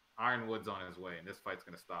 because Ironwood's on his way, and this fight's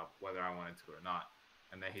gonna stop whether I want it to or not.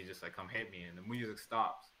 And then he's just like, come hit me, and the music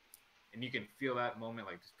stops, and you can feel that moment,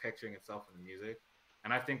 like just picturing itself in the music.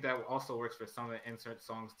 And I think that also works for some of the insert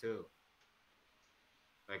songs too.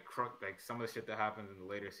 Like some of the shit that happens in the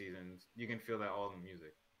later seasons, you can feel that all in the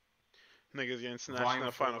music. Niggas getting snatched in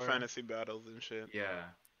the Final Fantasy battles and shit. Yeah.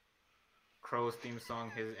 Crow's theme song,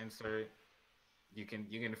 his insert. You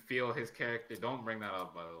can feel his character. Don't bring that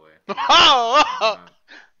up, by the way. I'm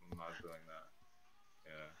not doing that.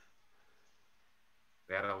 Yeah.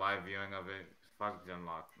 They had a live viewing of it. Fuck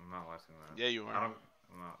Genlock. I'm not watching that. Yeah, you are. I'm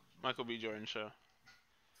not. Michael B. Jordan show.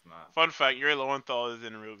 It's not. Fun fact: Yuri Lowenthal is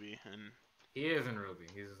in Ruby, and he is in Ruby.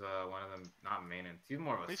 He's one of them, not main. He's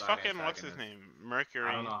more of a. He's side fucking what's his name? Mercury.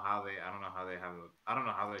 I don't know how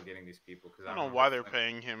they're getting these people because I don't know why they're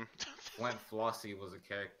paying him. Flint Flossie was a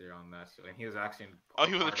character on that show, and he was actually. Oh,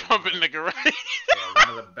 he was a trumpet nigga, right? Yeah, one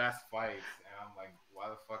of the best fights, and I'm like, why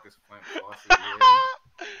the fuck is Flint Flossie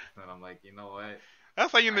here? And I'm like, you know what?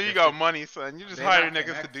 That's how you know you got money, son. You just hire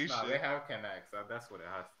niggas to do shit. They have connects. That's what it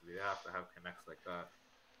has to be. They have to have connects like that.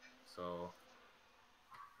 So,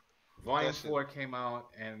 Volume 4 came out,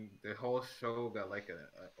 and the whole show got like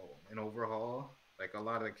an overhaul. Like, a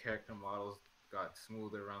lot of the character models got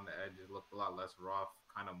smoother around the edges, looked a lot less rough,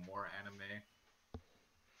 kind of more anime.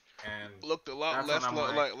 And looked a lot less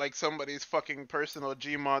like somebody's fucking personal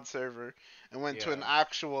Gmod server, and went to an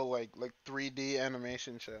actual like 3D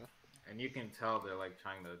animation show. And you can tell they're like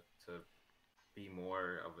trying to be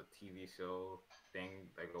more of a TV show thing,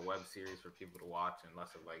 like a web series for people to watch, and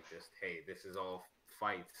less of like just, hey, this is all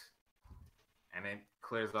fights. And it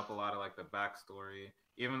clears up a lot of like the backstory.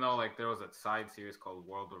 Even though like there was a side series called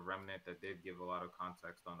World of Remnant that did give a lot of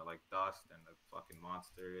context on the like Dust and the fucking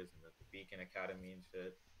monsters and the Beacon Academy and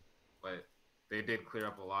shit. But they did clear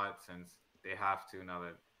up a lot since they have to now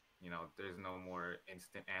that, you know, there's no more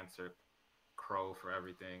instant answer Crow for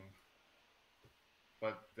everything.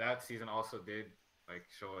 But that season also did like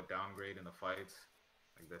show a downgrade in the fights.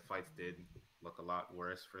 Like the fights did look a lot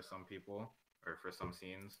worse for some people or for some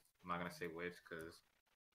scenes. I'm not gonna say which because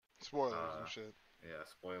spoilers and shit. Yeah,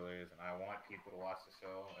 spoilers, and I want people to watch the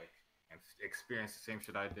show like and experience the same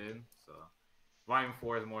shit I did. So, Volume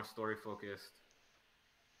 4 is more story focused.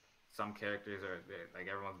 Some characters are like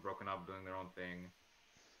everyone's broken up doing their own thing.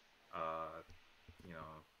 You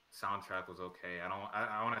know, soundtrack was okay.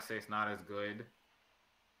 I want to say it's not as good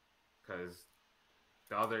because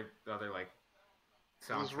the other like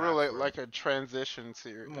it was really like a transition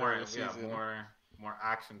series. More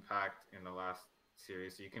action packed in the last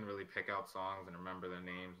series, so you can really pick out songs and remember their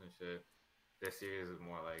names and shit. This series is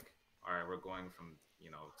more like, all right, we're going from,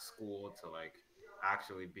 you know, school to like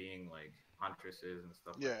actually being like huntresses and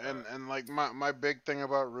stuff. Yeah, like that. and like my big thing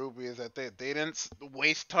about Ruby is that they didn't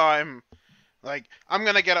waste time. Like, I'm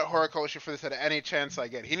gonna get at Horikoshi for this at any chance I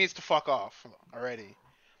get. He needs to fuck off already.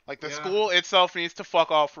 Like the school itself needs to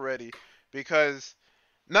fuck off already, because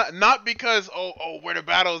not because where the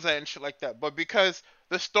battles at and shit like that, but because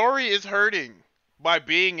the story is hurting by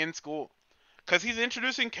being in school. Cause he's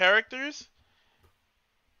introducing characters,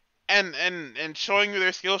 and showing you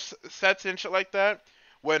their sets and shit like that,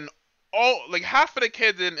 when all like half of the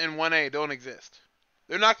kids in 1A don't exist.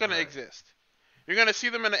 They're not gonna Right. exist. You're gonna see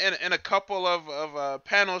them in a couple of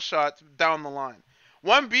panel shots down the line.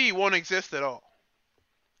 1B won't exist at all.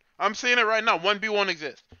 I'm saying it right now. 1B won't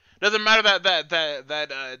exist. Doesn't matter that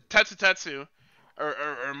Tetsu or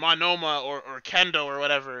Monoma or Kendo or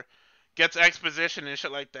whatever gets exposition and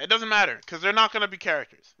shit like that. It doesn't matter because they're not gonna be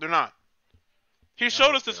characters. They're not. He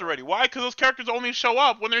showed us this yeah. already. Why? Because those characters only show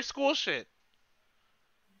up when they're school shit.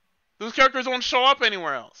 Those characters won't show up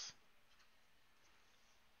anywhere else.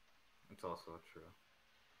 It's also true.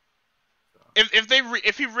 So,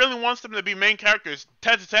 If he really wants them to be main characters,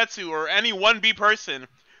 Tetsu or any 1B person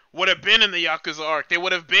would have been in the Yakuza arc. They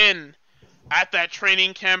would have been at that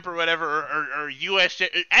training camp or whatever, or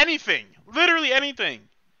USJ, anything. Literally anything.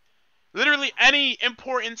 Literally any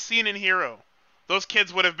important scene in Hero, those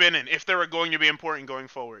kids would have been in if they were going to be important going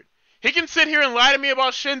forward. He can sit here and lie to me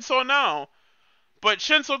about Shinso now, but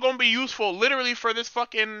Shinso gonna be useful literally for this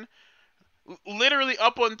fucking, literally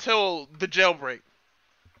up until the jailbreak.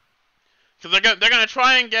 Because they're gonna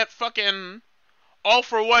try and get fucking All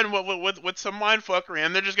For One with some mindfuckery,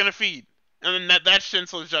 and they're just gonna feed. And then that's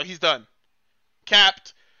Shinso's job. He's done.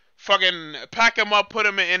 Capped. Fucking pack him up, put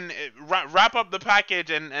him in, wrap up the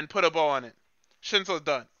package, and put a bow on it. Shinso's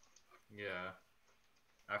done. yeah.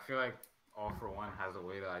 I feel like All For One has a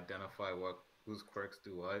way to identify whose quirks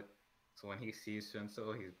do what. So when he sees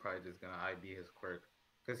Shinso, he's probably just gonna ID his quirk.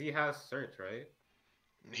 Because he has search, right?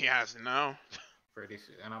 He has no. Pretty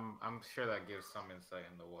sure, and I'm sure that gives some insight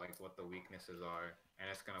into like what the weaknesses are, and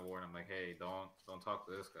it's gonna warn him like, hey, don't talk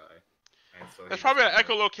to this guy. And so That's he's probably an gonna-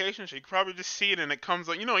 echolocation shit. You can probably just see it and it comes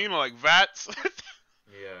like you know like VATS.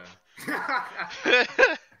 Yeah.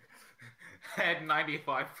 At 95%,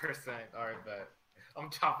 alright, bet. I'm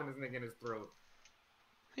chopping this nigga in his throat.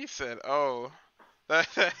 He said, "Oh, that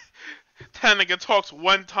nigga talks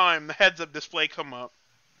one time, the heads up display come up.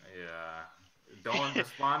 Yeah. Don't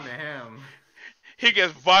respond to him. He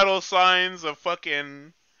gets vital signs of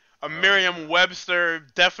fucking a Merriam-Webster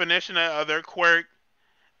definition of their quirk,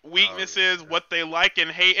 weaknesses, yeah. what they like and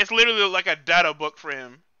hate. It's literally like a data book for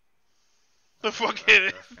him. The fucking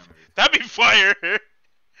That's gonna be that'd be fire.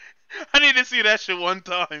 I need to see that shit one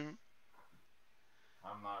time.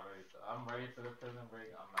 I'm ready for the prison break.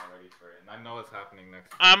 I'm not ready for it, and I know it's happening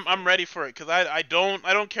next. I'm ready for it because I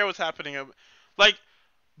don't care what's happening. Like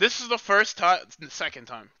this is the first time, the second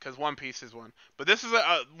time because One Piece is one, but this is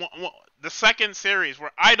the second series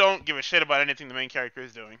where I don't give a shit about anything the main character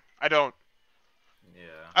is doing. I don't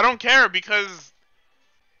care because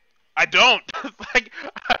I don't like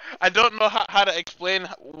I don't know how to explain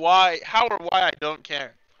how or why I don't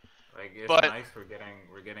care. Like it's But- nice we're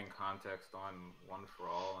getting context on One for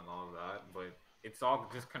All and all of that, but it's all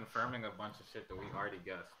just confirming a bunch of shit that we already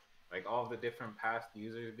guessed. Like all of the different past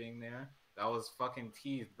users being there, that was fucking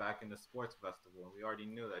teased back in the sports festival. We already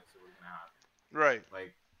knew that shit was gonna happen. Right.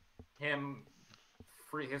 Like him,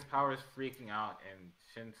 his powers freaking out, and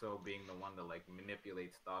Shinso being the one to like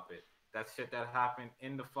manipulate, stop it. That shit that happened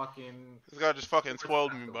in the fucking This guy just fucking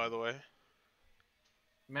spoiled me, by the way.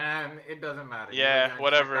 man. It doesn't matter. Yeah, You're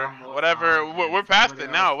whatever, gonna check out more whatever. time, We're and past somebody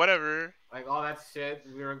it now. else- Whatever. Like all that shit,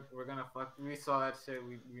 we're gonna fuck. We saw that shit.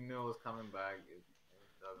 We knew it was coming back. It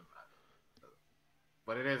doesn't matter.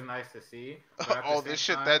 But it is nice to see. But at the All same this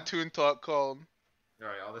shit time- that Toon Talk called,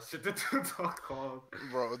 Right, all the shit that Toon Talk called.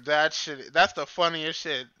 bro. That shit. That's the funniest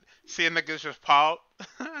shit. Seeing niggas just pop.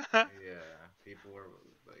 Yeah, people were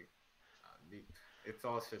like, it's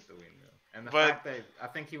all shit that we knew. And the But- fact that I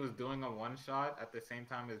think he was doing a one shot at the same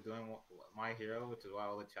time as doing My Hero, which is why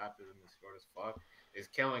all the chapters in this short as fuck, is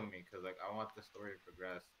killing me because like I want the story to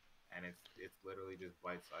progress, and it's literally just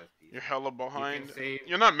bite-sized pieces. You're hella behind. save-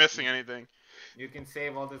 You're not missing anything. You can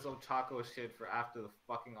save all this Ochako shit for after the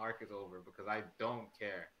fucking arc is over because I don't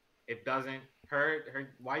care. It doesn't hurt.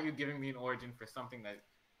 Why are you giving me an origin for something that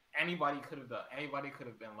anybody could have done? Anybody could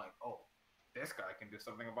have been like, oh, this guy can do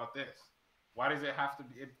something about this. Why does it have to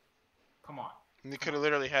be? Come on. They could have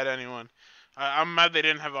literally had anyone. I'm mad they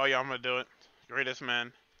didn't have Aoyama do it. Greatest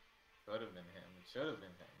man. Could have been him. It should have been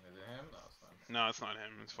him. Is it him? No, it's not him. No, it's not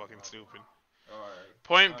him. It's fucking stupid. Alright.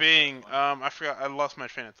 Point That's being, fine. I forgot. I lost my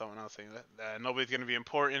train of thought when I was saying that nobody's gonna be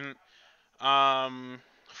important.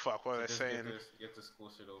 Fuck. What was I Just saying? Get the school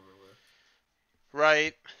shit over with.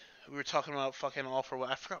 Right. We were talking about fucking All For One.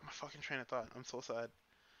 I forgot my fucking train of thought. I'm so sad.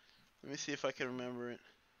 Let me see if I can remember it.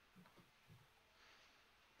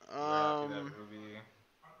 After that movie,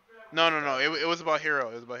 No. It was about Hero.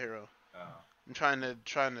 It was about Hero. oh. I'm trying to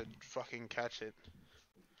fucking catch it.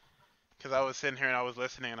 Because I was sitting here and I was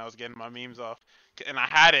listening and I was getting my memes off. And I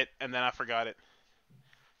had it and then I forgot it.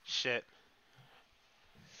 Shit.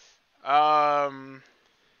 What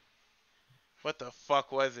the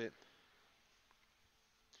fuck was it?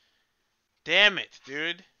 Damn it,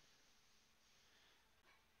 dude.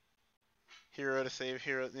 Hero to save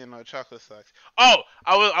hero, chocolate sucks. Oh,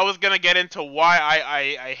 I was gonna get into why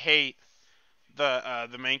I hate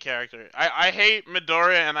the main character. I hate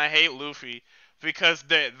Midoriya and I hate Luffy because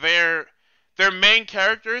they're main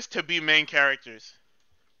characters to be main characters.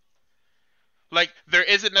 Like there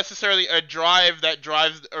isn't necessarily a drive that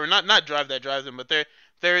drives, or not drive that drives them, but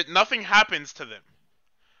there nothing happens to them.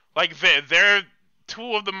 Like they're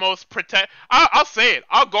two of the most protect. I'll say it.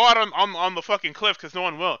 I'll go out on the fucking cliff because no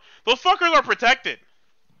one will. Those fuckers are protected.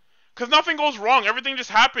 Cause nothing goes wrong. Everything just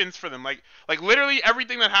happens for them. Like literally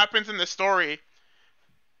everything that happens in this story.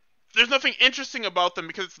 There's nothing interesting about them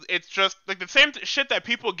because it's just like the same shit that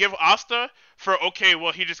people give Asta for. Okay,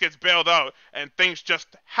 well he just gets bailed out and things just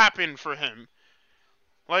happen for him.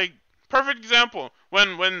 Like perfect example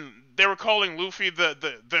when they were calling Luffy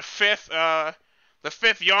the fifth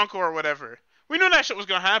Yonko or whatever. We knew that shit was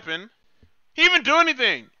gonna happen. He didn't do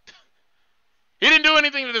anything. He didn't do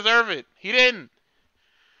anything to deserve it. He didn't.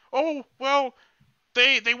 Oh well,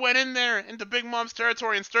 they went in there into Big Mom's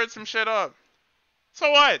territory and stirred some shit up. So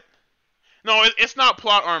what? No, it's not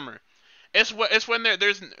plot armor. It's when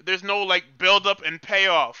there's no like build up and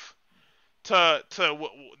payoff to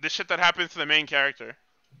the shit that happens to the main character.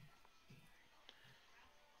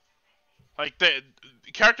 Like the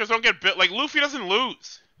characters don't get built. Like Luffy doesn't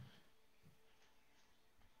lose.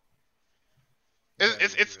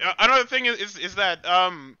 It's another thing is that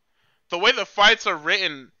the way the fights are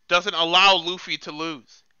written doesn't allow Luffy to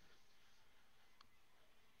lose.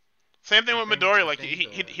 Same thing with Midoriya. Like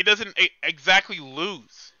he doesn't exactly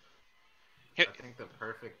lose. I think the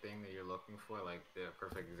perfect thing that you're looking for, like the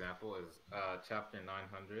perfect example, is chapter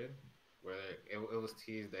 900, where it was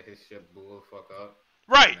teased that his ship blew the fuck up.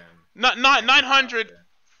 Right. Not 900.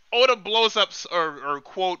 Oda blows up or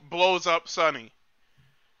quote blows up Sunny.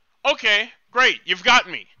 Okay, great. You've got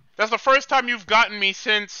me. That's the first time you've gotten me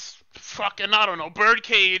since fucking I don't know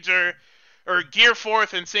Birdcage or Gear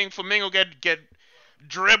Force and seeing Flamingo get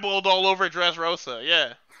dribbled all over Dressrosa.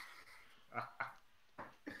 Yeah.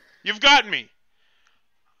 You've got me.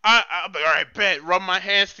 I'll be alright. Bet. Rub my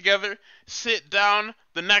hands together. Sit down.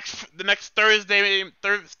 The next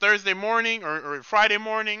Thursday morning or Friday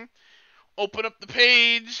morning. Open up the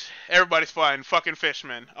page. Everybody's fine. Fucking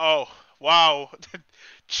Fishman. Oh wow.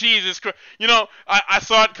 Jesus Christ. You know, I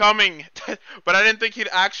saw it coming, but I didn't think he'd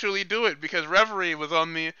actually do it because Reverie was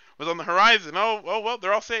on the horizon. Oh well,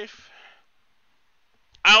 they're all safe.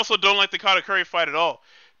 I also don't like the Katakuri fight at all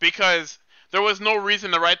because there was no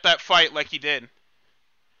reason to write that fight like he did.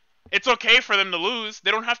 It's okay for them to lose.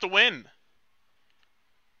 They don't have to win.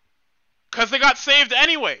 Because they got saved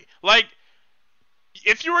anyway. Like,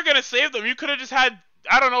 if you were going to save them, you could have just had,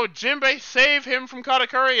 I don't know, Jinbei save him from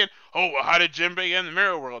Katakuri and, oh, well, how did Jinbei get in the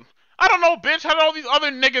mirror world? I don't know, bitch. How did all these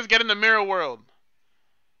other niggas get in the mirror world?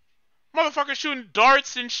 Motherfuckers shooting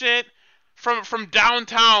darts and shit from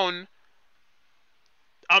downtown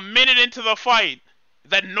a minute into the fight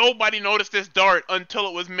that nobody noticed this dart until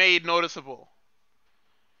it was made noticeable.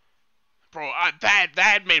 Bro,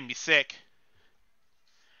 that made me sick.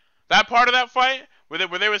 That part of that fight where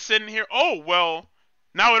they were sitting here, oh, well,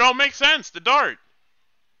 now it all makes sense, the dart.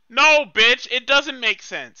 No, bitch, it doesn't make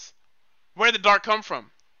sense. Where'd the dart come from?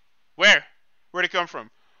 Where'd it come from?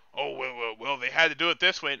 Oh, well, they had to do it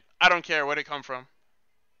this way. I don't care where'd it come from.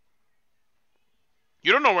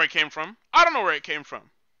 You don't know where it came from. I don't know where it came from.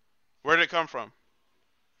 Where did it come from?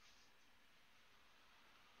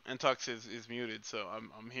 And Tux is muted, so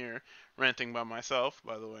I'm here ranting by myself,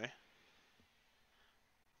 by the way.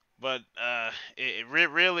 But it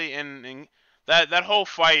really in that whole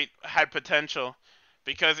fight had potential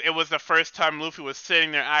because it was the first time Luffy was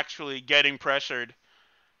sitting there actually getting pressured.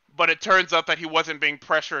 But it turns out that he wasn't being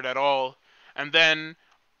pressured at all. And then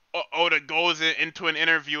Oda goes into an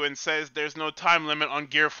interview and says there's no time limit on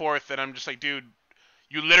Gear Force, and I'm just like, dude,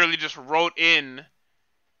 you literally just wrote in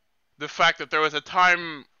the fact that there was a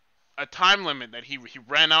time limit that he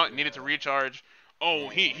ran out and needed to recharge. Oh,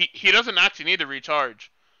 he doesn't actually need to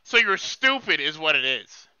recharge. So you're stupid is what it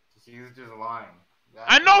is. He's just lying.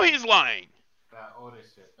 I know he's lying. That Oda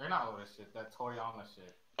shit. Or not Oda shit, that Toriyama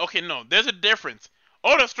shit. Okay, no, there's a difference.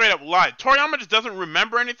 Oda straight up lied. Toriyama just doesn't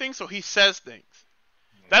remember anything, so he says things.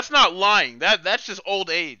 Yeah. That's not lying. That's just old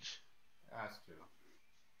age. That's true.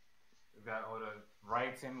 That Oda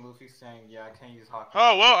writes in Luffy saying, yeah, I can't use Haki.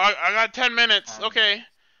 Oh, well, I got 10 minutes. Okay.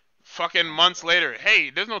 Fucking months later. Hey,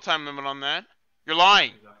 there's no time limit on that. You're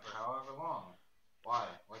lying. For however long. Why?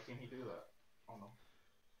 Why can't he do that? I don't know.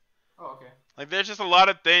 Oh, okay. Like, there's just a lot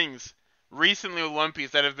of things recently with One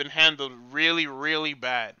Piece that have been handled really, really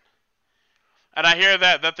bad. And I hear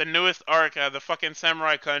that the newest arc, the fucking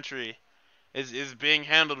Samurai Country, is being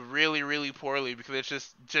handled really, really poorly because it's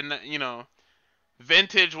just,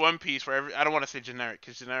 vintage One Piece where I don't want to say generic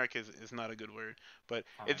because generic is not a good word, but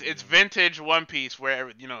it's vintage One Piece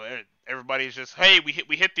where everybody's just, hey, we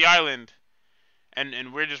hit the island,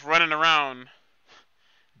 and we're just running around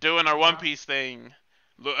doing our One Piece thing.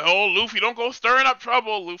 Oh, Luffy, don't go stirring up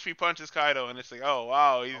trouble. Luffy punches Kaido, and it's like, oh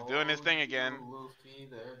wow, he's doing his thing again. Luffy,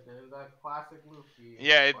 there's that classic Luffy.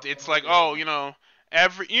 Yeah, it's like, oh,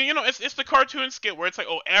 it's the cartoon skit where it's like,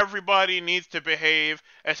 oh, everybody needs to behave,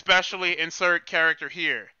 especially insert character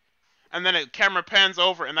here. And then camera pans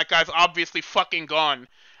over, and that guy's obviously fucking gone.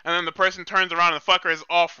 And then the person turns around, and the fucker is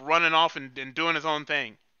running off and doing his own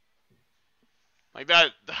thing. Like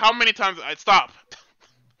that. How many times? I'd stop.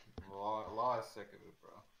 Law is sick of it,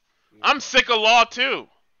 bro. I'm sick of Law too.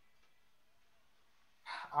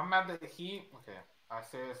 I'm mad that okay, I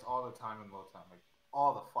say this all the time in Motown, like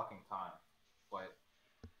all the fucking time. But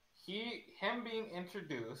him being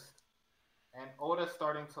introduced and Oda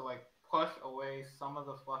starting to like push away some of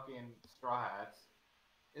the fucking Straw Hats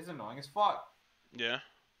is annoying as fuck. Yeah.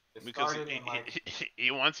 Because he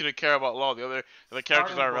wants you to care about Law. The other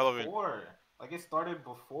characters are irrelevant. Like it started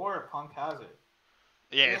before Punk Hazard.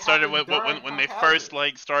 Yeah, it started when they first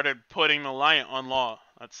like started putting the light on Law.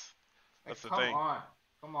 That's the thing.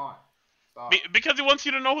 Come on. Stop. Because he wants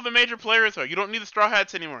you to know who the major players are. You don't need the Straw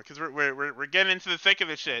Hats anymore because we're getting into the thick of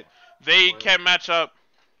this shit. They can't match up.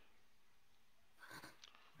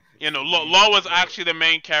 Law was actually the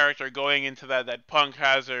main character going into that Punk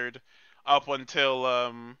Hazard up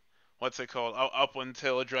until what's it called? Up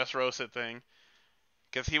until Dressrosa thing.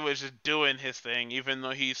 Because he was just doing his thing, even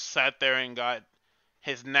though he sat there and got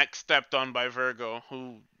his neck stepped on by Virgo,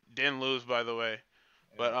 who didn't lose, by the way.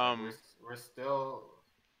 But we're still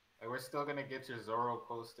gonna get your Zoro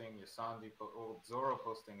posting, your Sanji. Zoro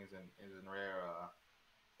posting is in rare.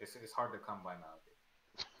 It's hard to come by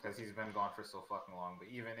nowadays because he's been gone for so fucking long. But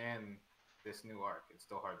even in this new arc, it's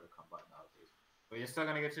still hard to come by nowadays. But you're still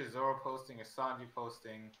gonna get your Zoro posting, your Sanji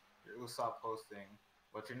posting, your Usopp posting.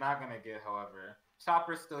 What you're not gonna get, however,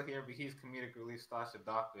 Chopper's still here, but he's comedic relief / a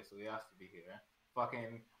doctor, so he has to be here.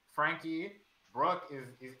 Fucking Frankie, Brooke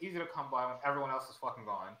is easy to come by when everyone else is fucking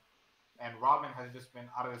gone, and Robin has just been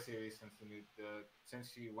out of the series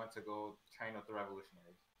since she went to go train with the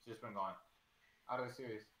Revolutionaries. She's just been gone, out of the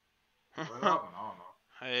series. Where's Robin? I don't know.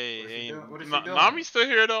 Hey, what is she doing? Nami's still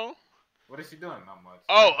here though. What is she doing? Not much.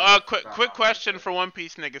 Oh, quick question for One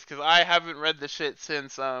Piece niggas, because I haven't read the shit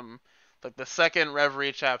since like the second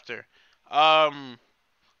Reverie chapter. Do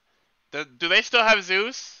they still have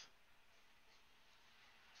Zeus?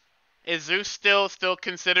 Is Zeus still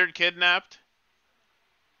considered kidnapped?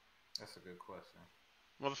 That's a good question.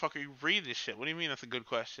 Motherfucker, you read this shit. What do you mean that's a good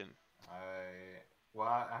question?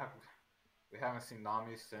 We haven't seen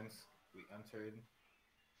Nami since we entered.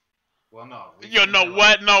 Well, no.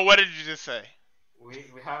 What did you just say? We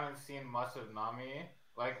haven't seen much of Nami.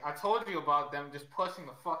 Like, I told you about them just pushing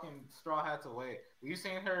the fucking Straw Hats away. We've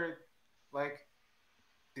seen her, like,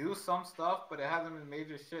 do some stuff, but it hasn't been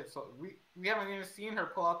major shit. So we haven't even seen her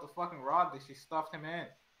pull out the fucking rod that she stuffed him in.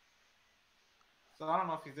 So I don't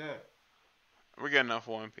know if he's there. We're getting enough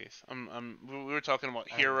One Piece. We were talking about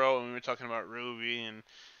Hero and we were talking about Ruby and.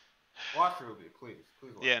 Watch Ruby, please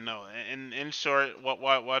watch. Yeah, no. In short,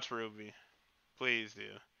 watch Ruby, please do.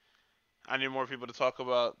 I need more people to talk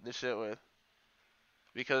about this shit with,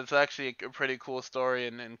 because it's actually a pretty cool story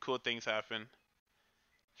and cool things happen.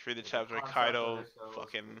 Read the chapter where Kaido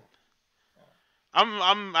fucking. Yeah.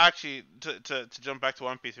 I'm actually to jump back to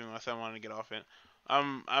One Piece, unless I wanted to get off it.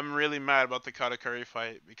 I'm really mad about the Katakuri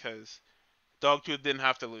fight because Dogtooth didn't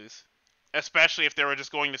have to lose, especially if they were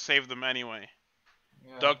just going to save them anyway.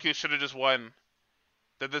 Yeah. Dogtooth should have just won.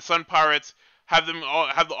 The Sun Pirates have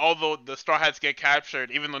all the Straw Hats get captured,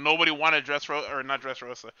 even though nobody wanted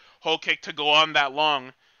Whole Cake to go on that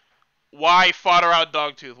long. Why fodder out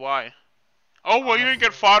Dogtooth? Why? Oh, well, you didn't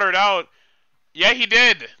get foddered out. Yeah, he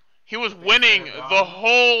did. He was winning the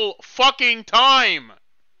whole fucking time.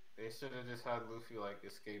 They should have just had Luffy, like,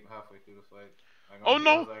 escape halfway through the fight. Like, oh,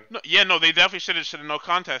 no. They definitely should have no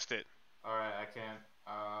contest it. Alright, I can't.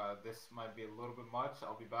 This might be a little bit much.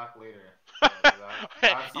 I'll be back later.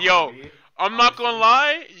 Yo, I'm not gonna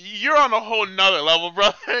lie. You're on a whole nother level,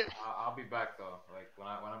 brother. I'll be back, though. Like,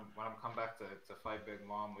 when I'm come back to fight Big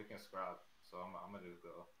Mom, we can scrap. So I'm gonna just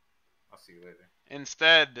go. I'll see you later.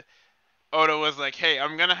 Instead, Oda was like, "Hey,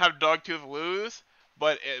 I'm gonna have Dogtooth lose,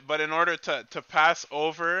 but in order to pass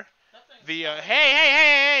over the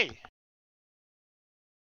hey."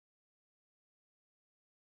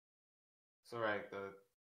 So right,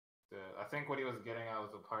 I think what he was getting at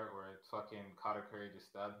was the part where fucking Katakuri just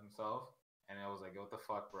stabbed himself, and it was like, what the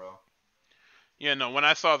fuck, bro? Yeah, no. When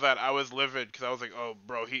I saw that, I was livid because I was like, "Oh,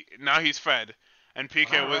 bro, he's fed," and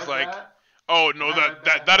PK was like, "Oh no,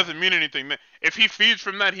 that doesn't mean anything. If he feeds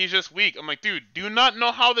from that, he's just weak." I'm like, "Dude, do you not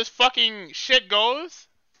know how this fucking shit goes?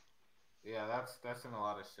 Yeah, that's in a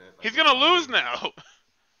lot of shit. Like, He's gonna lose now."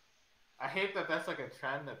 I hate that that's like a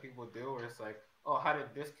trend that people do, where it's like, oh, how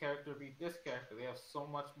did this character beat this character? They have so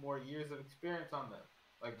much more years of experience on them.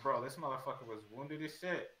 Like, bro, this motherfucker was wounded as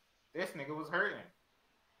shit. This nigga was hurting.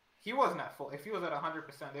 He wasn't at full. If he was at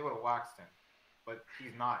 100%, they would have waxed him. But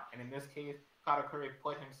he's not. And in this case, Katakuri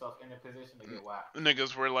put himself in a position to get waxed.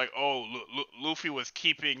 Niggas were like, "Oh, Luffy was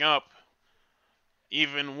keeping up,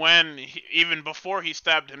 even before he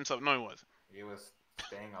stabbed himself." No, he wasn't. He was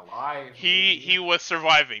staying alive. He was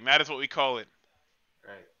surviving. That is what we call it.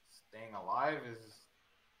 Right. Staying alive is...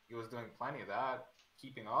 He was doing plenty of that.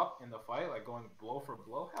 Keeping up in the fight, like going blow for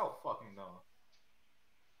blow? Hell fucking no.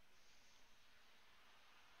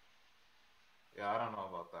 Yeah, I don't know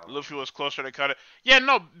about that. Luffy was closer to cut it. Yeah,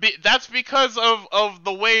 no, that's because of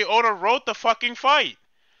the way Oda wrote the fucking fight.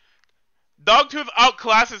 Dogtooth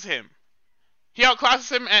outclasses him. He outclasses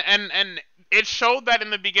him, and it showed that in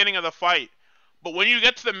the beginning of the fight. But when you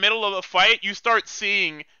get to the middle of the fight, you start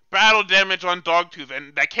seeing battle damage on Dogtooth,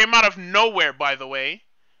 and that came out of nowhere, by the way.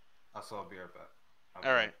 I'll be right back.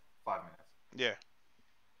 All right. 5 minutes. Yeah.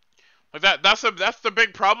 Like that's the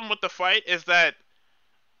big problem with the fight, is that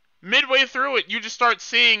midway through it, you just start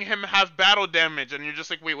seeing him have battle damage, and you're just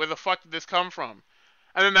like, wait, where the fuck did this come from?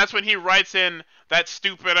 And then that's when he writes in that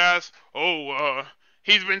stupid ass,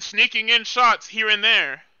 he's been sneaking in shots here and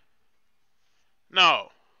there. No.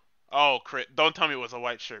 Oh, crit. Don't tell me it was a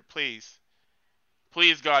white shirt, please.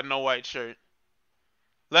 Please, God, no white shirt.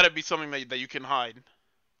 Let it be something that you can hide.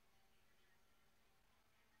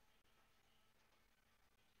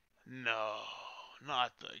 No,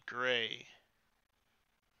 not the gray.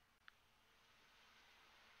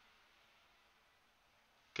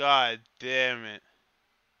 God damn it.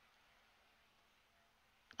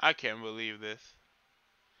 I can't believe this.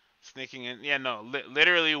 Sneaking in. Yeah, no.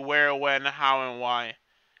 Literally where, when, how, and why.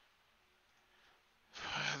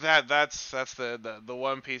 That's the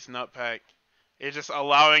One Piece nut pack. It's just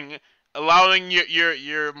allowing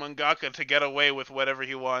your mangaka to get away with whatever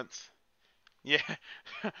he wants. Yeah.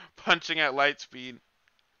 Punching at light speed.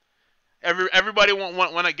 Everybody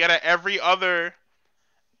want to get at every other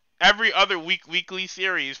weekly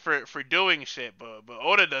series for doing shit, but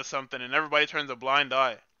Oda does something and everybody turns a blind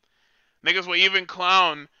eye. Niggas will even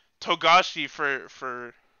clown Togashi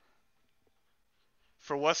for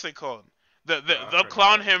what's it called? They'll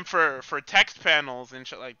clown him for text panels and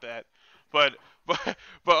shit like that. But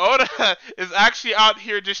Oda is actually out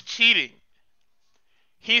here just cheating.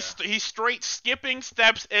 He's straight skipping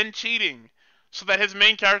steps and cheating so that his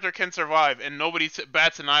main character can survive and nobody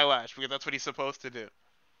bats an eyelash, because that's what he's supposed to do.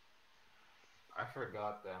 I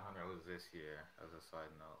forgot that Hunter was this year, as a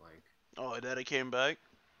side note. Like, oh, that it came back?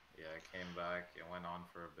 Yeah, it came back. It went on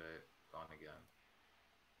for a bit, gone again.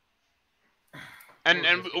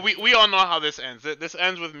 And we all know how this ends. This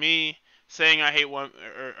ends with me saying I hate or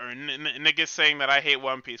niggas saying that I hate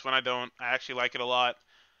One Piece when I don't. I actually like it a lot.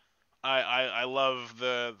 I love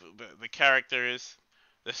the characters.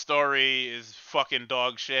 The story is fucking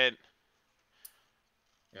dog shit.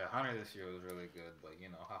 Yeah, Hunter this year was really good, but you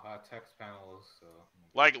know how text panels. So.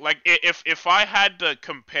 Like if I had to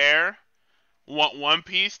compare One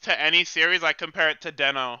Piece to any series, I compare it to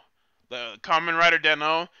Den-O, the Kamen Rider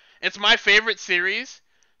Den-O. It's my favorite series,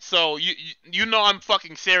 so you know I'm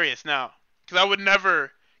fucking serious now, because I would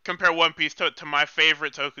never compare One Piece to my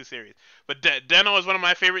favorite Toku series. But Den-O is one of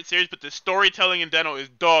my favorite series, but the storytelling in Den-O is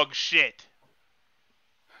dog shit.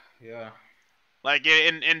 Yeah. Like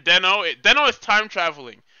in Den-O, Den-O is time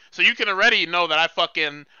traveling, so you can already know that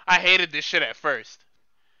I hated this shit at first.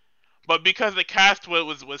 But because the cast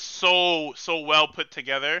was so well put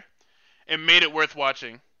together, it made it worth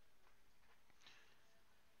watching.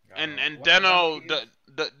 And Den-O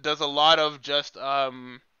does a lot of just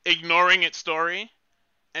ignoring its story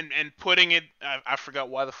and putting it. I forgot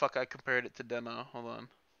why the fuck I compared it to Den-O. Hold on.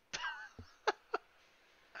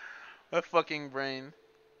 My fucking brain.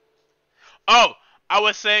 Oh, I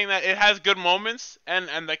was saying that it has good moments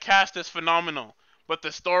and the cast is phenomenal, but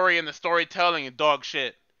the story and the storytelling is dog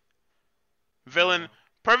shit. Villain,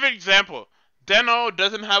 perfect example. Den-O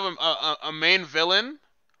doesn't have a main villain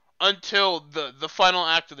until the final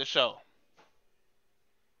act of the show.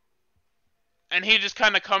 And he just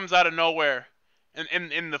kind of comes out of nowhere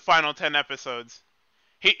in the final 10 episodes.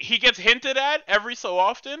 He gets hinted at every so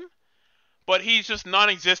often, but he's just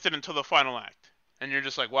non-existent until the final act. And you're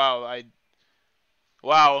just like, wow,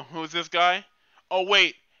 who's this guy? Oh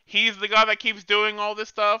wait, he's the guy that keeps doing all this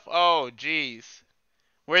stuff? Oh jeez.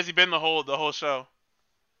 Where's he been the whole show?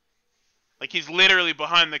 Like, he's literally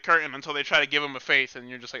behind the curtain until they try to give him a face, and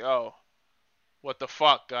you're just like, oh, what the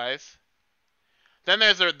fuck, guys? Then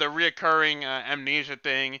there's the reoccurring amnesia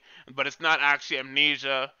thing, but it's not actually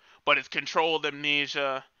amnesia, but it's controlled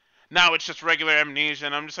amnesia. Now it's just regular amnesia,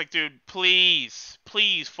 and I'm just like, dude, please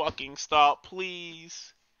fucking stop,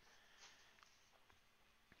 please.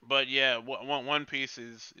 But yeah, One Piece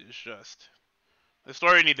is just, the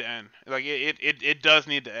story need to end. Like, it does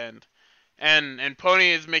need to end. And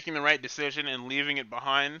Pony is making the right decision and leaving it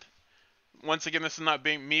behind. Once again, this is not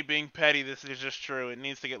me being petty. This is just true. It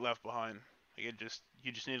needs to get left behind. Like,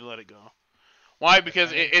 you just need to let it go. Why? Because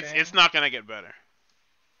it's not gonna get better.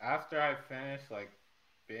 After I finish like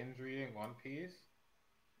binge reading One Piece,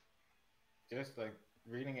 just like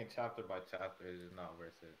reading it chapter by chapter is not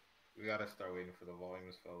worth it. We gotta start waiting for the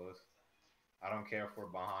volumes, fellas. I don't care if we're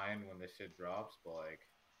behind when this shit drops, but like,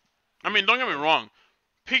 I mean, don't get me wrong.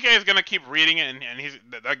 PK is gonna keep reading it, and he's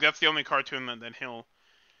that's the only cartoon that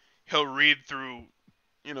he'll read through,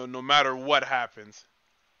 no matter what happens.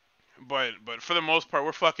 But for the most part,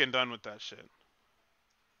 we're fucking done with that shit.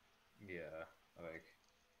 yeah, like,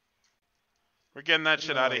 We're getting that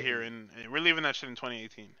shit out of here, and we're leaving that shit in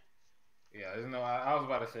 2018. yeah, there's no. I was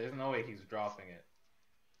about to say, there's no way he's dropping it.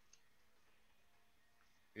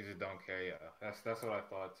 You just don't care. Yeah, that's what I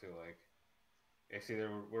thought too. Like, it's either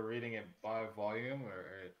we're reading it by volume, or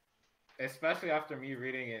especially after me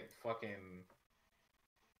reading it fucking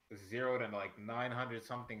 0 to like 900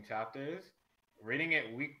 something chapters, reading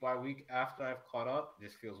it week by week after I've caught up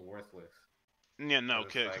just feels worthless. Yeah, no,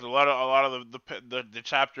 It's because like, a lot of the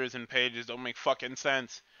chapters and pages don't make fucking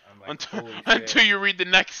sense I'm like, holy until shit, you read the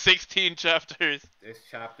next 16 chapters. this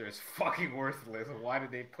chapter is fucking worthless. Why did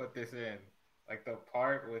they put this in? Like the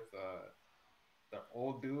part with the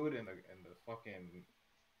old dude and the fucking,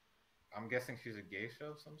 I'm guessing she's a geisha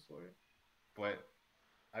of some sort, but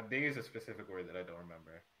they use a specific word that I don't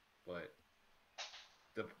remember. But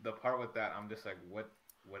the part with that, I'm just like, what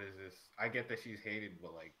is this? I get that she's hated,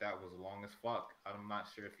 but like, that was long as fuck. I'm not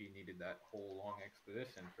sure if you needed that whole long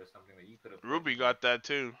exposition for something that you could have. Ruby got that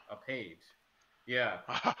too. A page. Yeah.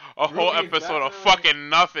 A whole Ruby is episode of definitely- fucking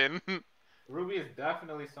nothing. Ruby is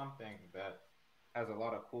definitely something that has a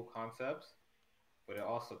lot of cool concepts, but it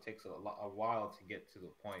also takes a while to get to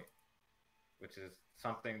the point, which is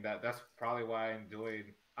something that's probably why I enjoyed.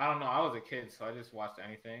 I don't know. I was a kid, so I just watched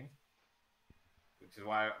anything, which is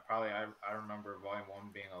why I remember Volume 1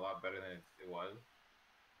 being a lot better than it was.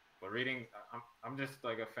 But reading, I'm just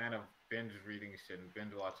like a fan of binge reading shit and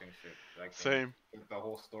binge watching shit. Like, Same. the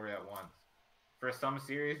whole story at once. For some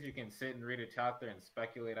series, you can sit and read a chapter and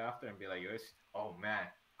speculate after and be like, oh man,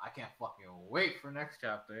 I can't fucking wait for next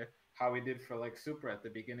chapter. How we did for like Super at the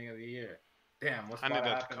beginning of the year. Damn, what's I about need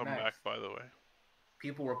to that to happen come next? back, by the way.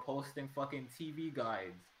 People were posting fucking TV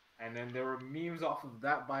guides, and then there were memes off of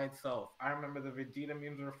that by itself. I remember the Vegeta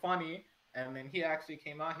memes were funny, and then he actually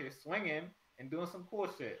came out here swinging and doing some cool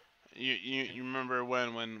shit. You remember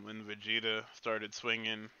when Vegeta started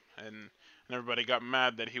swinging and everybody got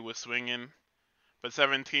mad that he was swinging, but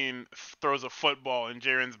 17 throws a football in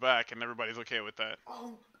Jiren's back and everybody's okay with that.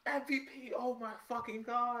 Oh, MVP! Oh my fucking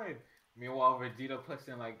god! Meanwhile, Vegeta puts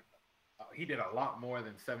in like, he did a lot more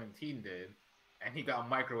than 17 did, and he got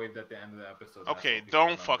microwaved at the end of the episode. That's Okay, all people don't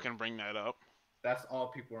remember. fucking bring that up. That's all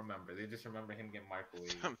people remember. They just remember him getting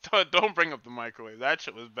microwaved. Don't bring up the microwave. That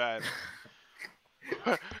shit was bad.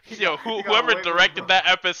 He Yo, got- he got whoever wiggled, directed bro. that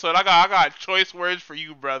episode, I got choice words for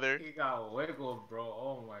you, brother. He got wiggled, bro.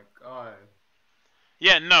 Oh my god.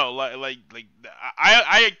 Yeah, no, like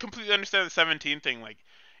I completely understand the 17 thing. Like,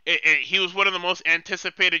 he was one of the most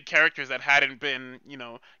anticipated characters that hadn't been,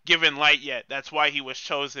 given light yet. That's why he was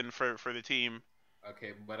chosen for the team.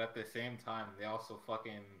 Okay, but at the same time, they also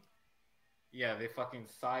fucking, they fucking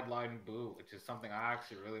sidelined Boo, which is something I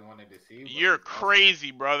actually really wanted to see. but You're it's also-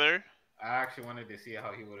 crazy, brother. I actually wanted to see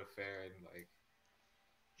how he would have fared. Like,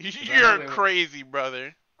 You're they were- crazy,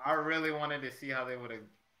 brother. I really wanted to see how they would have.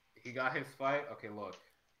 He got his fight. Okay, look.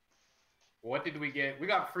 What did we get? We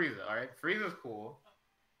got Frieza, alright? Frieza's cool.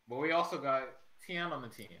 But we also got Tien on the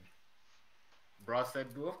team. Bro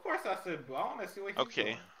said Boo. Of course I said Boo. I want to see what he's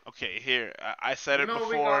doing. Okay, here. I said it You know,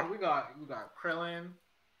 before. we got Krillin.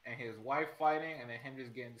 and his wife fighting, and then him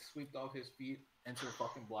just getting swept off his feet into the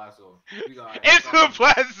fucking blast zone. We got Into a fucking-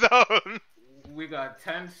 blast zone. We got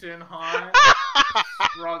Tenshin Han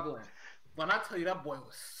struggling. When I tell you that boy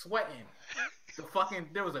was sweating,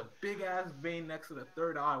 there was a big ass vein next to the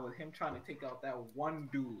third eye with him trying to take out that one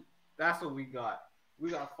dude. That's what we got. We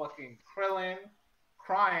got fucking Krillin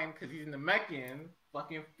crying because he's Namekian,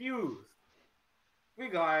 fucking fused. We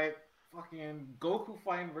got fucking Goku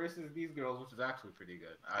fighting versus these girls, which is actually pretty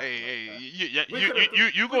good. Hey, We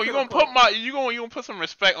you could've gonna put- gonna put some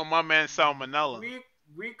respect on my man Salmonella.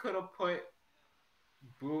 We could have put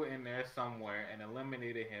Boo in there somewhere and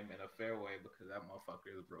eliminated him in a fair way because that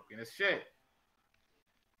motherfucker is broken as shit.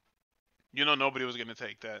 You know nobody was gonna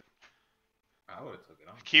take that. I would have took it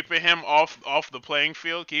on. Keeping him off the playing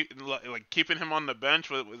field, keeping him on the bench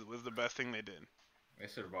was the best thing they did. They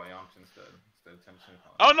should have brought Yamcha instead of Tenshin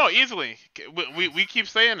Han. Oh no, easily. We keep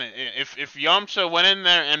saying it. If Yamcha went in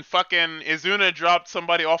there and fucking Izuna dropped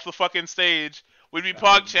somebody off the fucking stage, we'd be That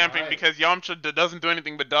Pog was champion right. because Yamcha doesn't do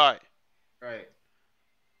anything but die. Right.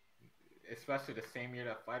 Especially the same year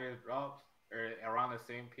that Fighter drops, or around the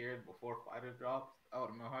same period before Fighter drops. I would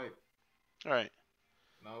have been hype. All right.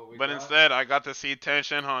 No, we But got- instead, I got to see Ten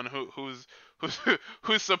Shinhan, who's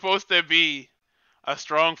supposed to be a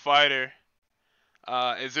strong fighter.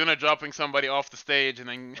 Izuna dropping somebody off the stage, and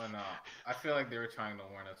then Oh, no. I feel like they were trying to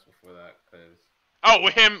warn us before that, because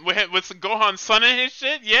with Gohan's son and his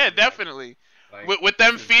shit. Yeah, definitely. like, With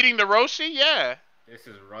them this is- feeding the Roshi, yeah. This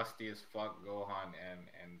is rusty as fuck Gohan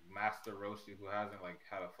and Master Roshi, who hasn't like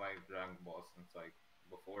had a fight in Dragon Ball since like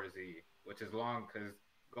before Z, which is long because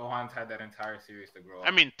Gohan's had that entire series to grow up.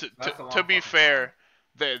 I mean, That's a long to be fucking fair,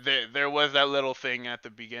 there was that little thing at the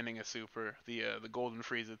beginning of Super, the Golden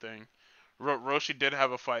Frieza thing. Roshi did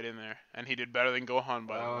have a fight in there, and he did better than Gohan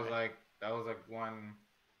by that the was way. like one.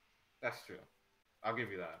 That's true. I'll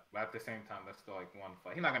give you that. But at the same time, that's still like one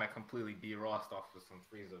fight. He's not gonna completely de-Rost off with some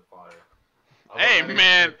Frieza fodder. Hey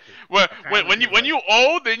man, when you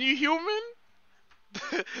old and you human,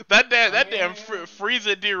 that damn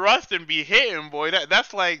Frieza D-Rust and be hitting, boy.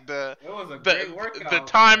 That's like It was a great workout. the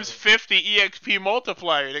times 50 EXP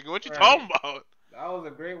multiplier, nigga. What you Right. talking about? That was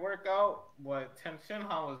a great workout, but Ten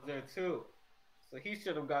Shinhan was there too. So he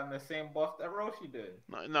should have gotten the same buff that Roshi did.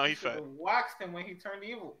 No, he He should fat. have waxed him when he turned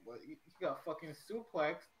evil. But he got fucking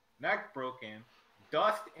suplexed, neck broken,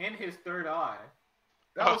 dust in his third eye.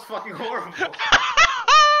 That was fucking horrible.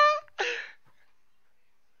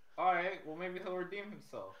 Alright, well maybe he'll redeem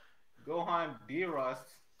himself. Gohan D-Rust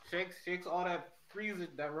shakes all that Frieza,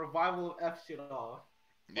 that revival of F shit off.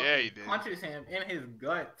 Yeah, he fucking did. Punches him in his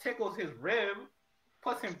gut, tickles his rib,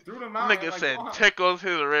 puts him through the mountain. Nigga like said Gohan. tickles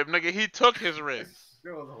his rib. Nigga, he took his rib. It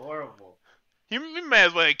was horrible. He may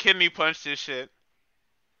as well have kidney punched his shit.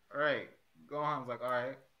 Alright, Gohan's like,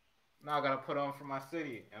 alright, now I gotta put on for my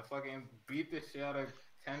city and fucking beat the shit out of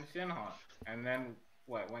Ten Shinhan. And then,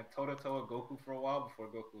 went toe to toe with Goku for a while before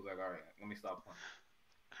Goku was like, alright, let me stop playing.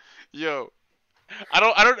 Yo, I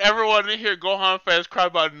don't ever want to hear Gohan fans cry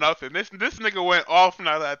about nothing. This nigga went off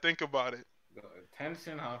now that I think about it. Ten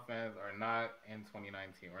Shinhan fans are not in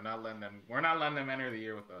 2019. We're not letting them enter the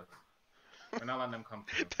year with us. We're not letting them come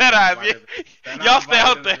to us. That ass, They're not y'all stay invited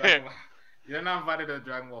out to the Dragon there. Ball- You're not invited to the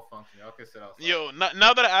Dragon Ball function. Y'all can sit outside. Yo,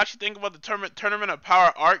 now that I actually think about the tournament of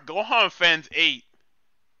power arc, Gohan fans ate.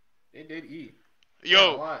 They did eat.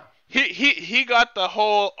 Yo, What? he got the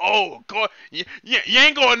whole you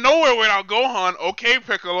ain't going nowhere without Gohan. Okay,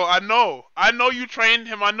 Piccolo, I know you trained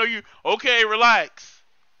him. I know you. Okay, relax.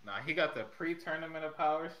 Nah, he got the pre-tournament of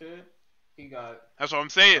power shit. He got That's what I'm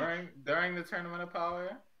saying. during the tournament of power.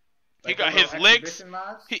 He Like got a little his licks. exhibition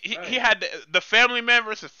match. He Right. had the Family Man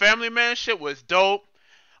versus Family Man shit was dope.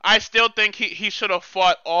 I still think he should have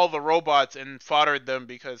fought all the robots and foddered them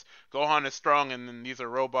because Gohan is strong and then these are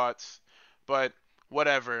robots. But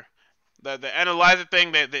whatever. The analyzer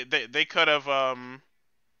thing they could have Oh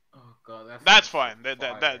god, that's fine.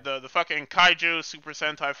 fire. The fucking Kaiju Super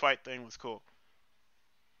Sentai fight thing was cool.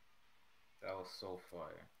 That was so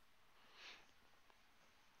fire.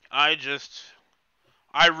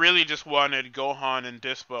 I really just wanted Gohan and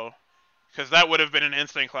Dispo, because that would have been an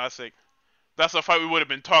instant classic. That's a fight we would have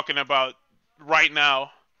been talking about right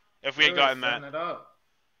now if we had gotten that.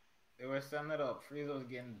 They were setting it up. Frieza was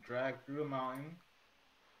getting dragged through the mountain.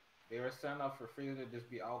 They were setting up for Frieza to just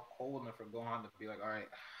be out cold and for Gohan to be like, alright,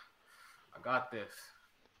 I got this.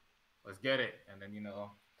 Let's get it. And then,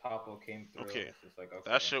 Toppo came through. Okay. It's just like,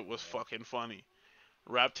 okay. That shit was fucking funny.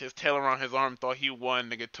 Wrapped his tail around his arm, thought he won,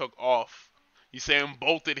 nigga took off. You say him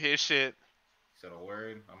bolted his shit. Said a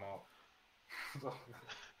word, I'm out.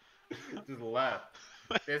 Just left.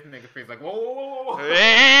 This nigga face like, whoa, whoa, whoa, whoa.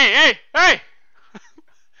 Hey!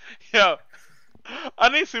 Yo, I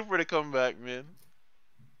need Super to come back, man.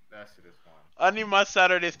 That shit is fun. I need my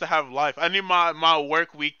Saturdays to have life. I need my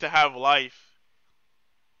work week to have life.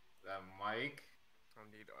 That mic. I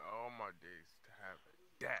need all my days to have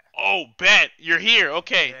that. Oh, bet. You're here.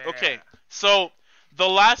 Okay, Yeah. okay. So, the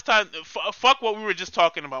last time... fuck what we were just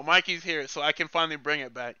talking about. Mikey's here, so I can finally bring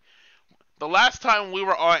it back. The last time we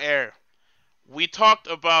were on air, we talked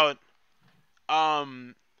about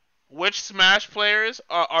which Smash players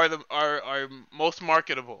are most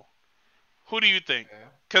marketable. Who do you think? Yeah.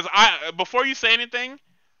 Because before you say anything,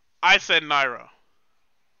 I said Nairo.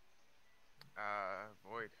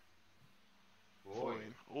 Void. Boy,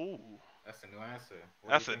 Ooh, that's a new answer.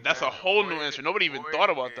 What that's do you a think that's a that- whole new answer. Nobody even Void thought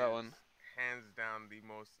about that is one. Hands down the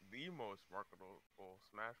most marketable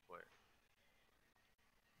Smash player.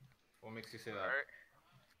 What makes you say that? Right?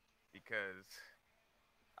 Because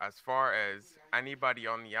as far as anybody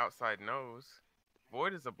on the outside knows,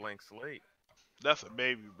 Void is a blank slate. That's a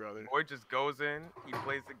baby, brother. Void just goes in, he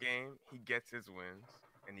plays the game, he gets his wins,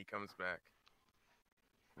 and he comes back.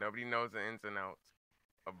 Nobody knows the ins and outs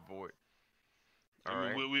of Void. I All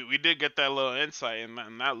mean, right. we did get that little insight and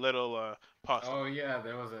that little Oh yeah,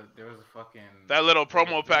 there was a fucking that little promo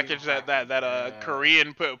video package that yeah.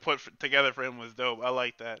 Korean put together for him was dope. I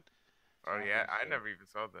like that. Oh yeah, I never even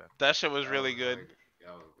saw that. That shit was That really good.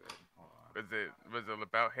 That was good. Hold on. Was it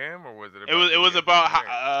about him or was it? It About was him about getting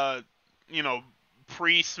there? you know,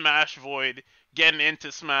 pre-Smash Void getting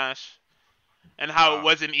into Smash and how it Wow.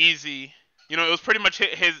 wasn't easy. You know, it was pretty much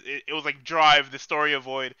it was like Drive, the story of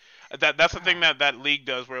Void. That's the thing that League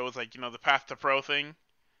does, where it was like, you know, the Path to Pro thing.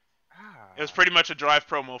 It was pretty much a Drive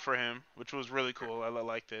promo for him, which was really cool. I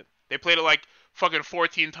liked it. They played it like fucking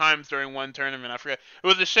 14 times during one tournament. I forget. It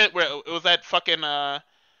was the shit where it was that fucking that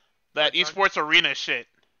What time? esports arena shit.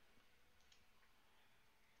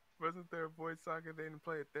 Wasn't there a Void Saga? They didn't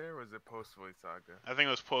play it there. Or was it post Void Saga? I think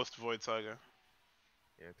it was post Void Saga.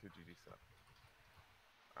 Yeah, 2GD stuff.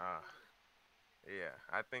 Yeah,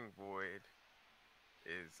 I think Void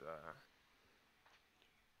is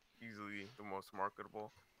easily the most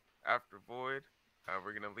marketable. After Void,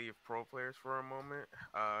 we're gonna leave pro players for a moment.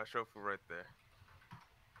 Shofu right there.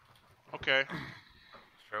 Okay.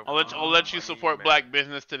 Shofu, I'll let you money support man. black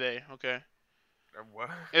business today. Okay. What?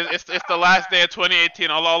 It's the last day of 2018.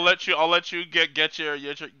 I'll let you get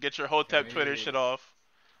your Hotep Twitter shit off.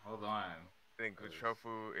 Hold on. I think with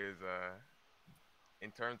Shofu is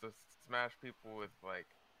in terms of Smash people with like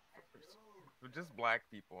just black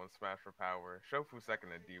people in Smash for Power. Shofu second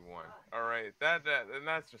to D1. All right, and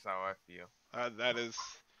that's just how I feel.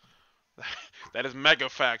 That is mega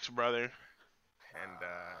facts, brother. And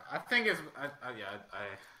I think it's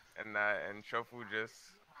and Shofu just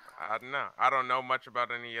I don't know. I don't know much about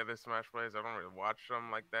any other Smash players. I don't really watch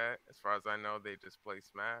them like that. As far as I know, they just play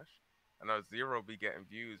Smash. I know Zero be getting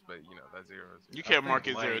views, but you know that Zero. You can't think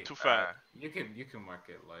market Zero light, too fat. you can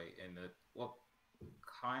market light in the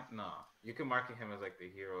you can market him as like the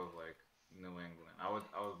hero of like New England. I was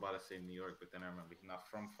about to say New York, but then I remember he's not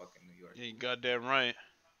from fucking New York. Yeah, you goddamn right.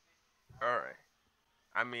 All right.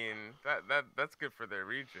 I mean that's good for their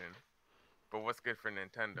region, but what's good for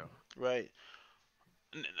Nintendo? Right.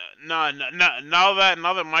 Now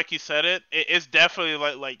that Mikey said it's definitely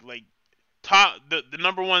like top the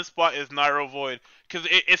number one spot is Nairo Void because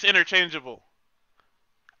it's interchangeable.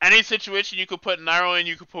 Any situation you could put Nairo in,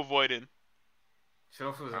 you could put Void in.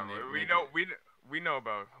 Shofu's We know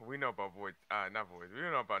about Void, not Void. We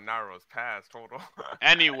know about Nairo's past. Hold on.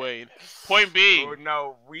 Anyway, point being, Oh,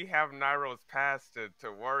 no, we have Nairo's past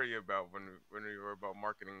to worry about when we were about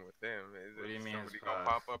marketing with him. What do you mean somebody his gonna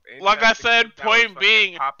past? pop up? Ain't like that I the said, kid that was point fucking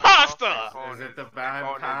being, popping off pasta. and calling Is it his- the and bad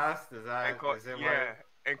calling his- past? Is that and call- is it yeah,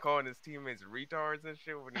 and calling his teammates retards and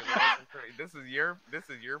shit when he lost. And crazy. This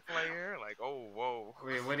is your player. Like, oh, whoa.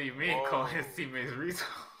 Wait, what do you mean? Whoa. Call his teammates retard?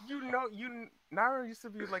 Nairo used to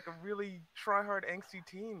be like a really try-hard, angsty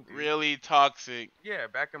team, dude. Really toxic. Yeah,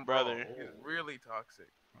 back in Brother. Brawl, he was really toxic.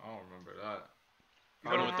 I don't remember that.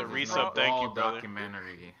 You Hit him don't with the remember resub, Brawl? thank you, Brawl brother.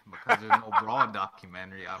 documentary because there's no Brawl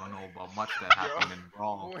documentary. I don't know about much that happened in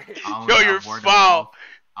Brawl. Wait. I only Yo, have you're word of foul. mouth-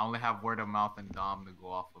 I only have word of mouth and Dom to go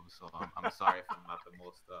off of, so I'm sorry if I'm not the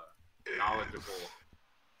most knowledgeable.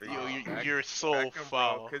 But Yo, you're so back in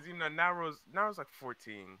foul. Because Nairo's like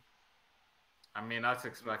 14. I mean, that's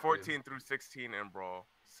expected. 14 through 16 in Brawl.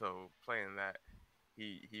 So playing that,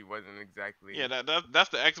 he wasn't exactly. Yeah, that's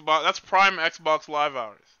the Xbox. That's prime Xbox Live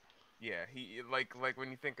hours. Yeah, he like when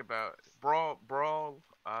you think about Brawl,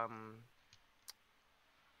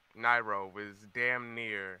 Nairo was damn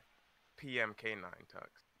near PMK9 Tux.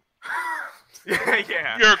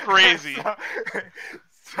 Yeah. You're crazy.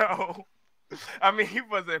 So, I mean, he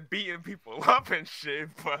wasn't beating people up and shit,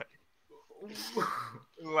 but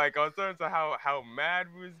like on terms of how mad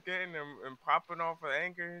we was getting and popping off of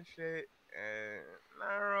anger and shit,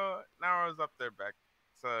 and Naruto's up there back.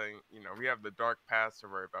 So we have the dark past to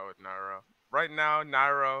worry about with Naruto. Right now,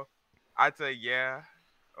 Naruto, I'd say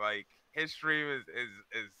like his stream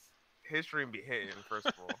is his stream be hitting first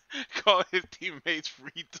of all. Call his teammates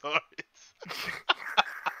retards.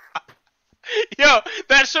 Yo,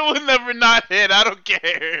 that shit will never not hit. I don't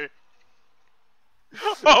care.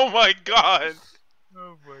 Oh my god.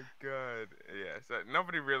 Oh my god. Yeah, so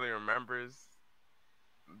nobody really remembers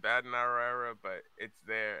Bad Naruto era, but it's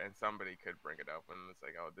there and somebody could bring it up and it's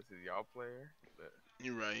like, oh, this is y'all player?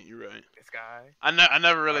 You're right. This guy? I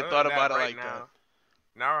never really Other thought than about it right like that.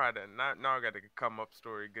 Naruto got a come up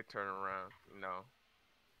story, good turnaround,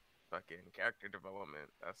 fucking character development.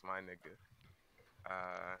 That's my nigga.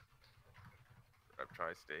 Rep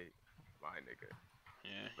Tri-State, my nigga.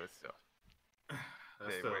 Yeah. But still.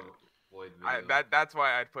 That's Hey, still wait. Void video. That's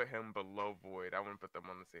why I'd put him below Void. I wouldn't put them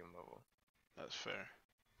on the same level. That's fair.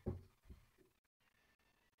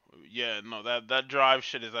 Yeah, no, that drive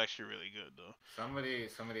shit is actually really good though.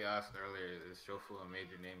 Somebody asked earlier, is Shofu a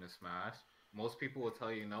major name in Smash? Most people will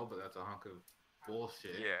tell you no, but that's a hunk of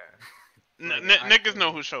bullshit. Yeah. Niggas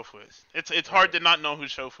know who Shofu is. It's hard to not know who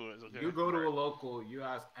Shofu is. Okay? You go to a local, you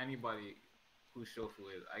ask anybody who Shofu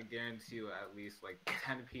is. I guarantee you at least like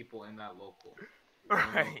 10 people in that local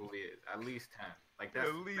don't know who he is. At least 10. Like that's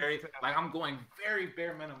At least very 10. like I'm going very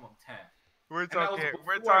bare minimum 10. We're And that was talking before-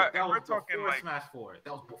 we're talking before like Smash 4.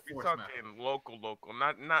 That was we're before Smash. talking local,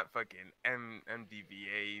 not fucking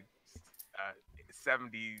MDVA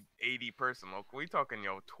 70, 80 person local. We talking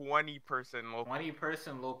 20 person local. 20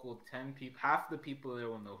 person local, 10 people. Half the people there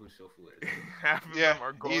will know who Shofu is. Half of Yeah, them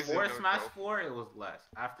are going to Before know Smash Shofu. 4, it was less.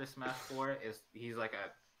 After Smash 4, he's like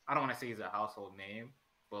I don't want to say he's a household name,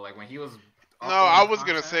 but like when he was No, I was uploading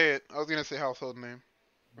gonna content- say it. I was gonna say household name.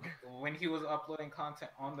 when he was uploading content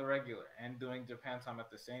on the regular and doing Japan Time at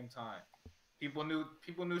the same time, people knew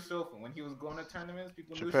Shofu. When he was going to tournaments,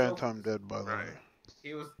 people knew Japan Shofu. time dead by the Right. way.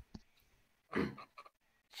 He was.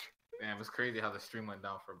 Damn, it's crazy how the stream went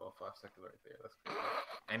down for about 5 seconds right there. That's crazy.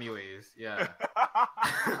 Anyways, yeah.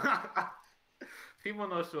 People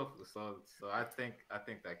know Shofu, so I think that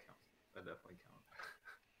counts. That definitely counts.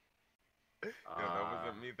 Yo, that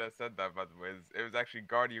wasn't me that said that, by the way. It was actually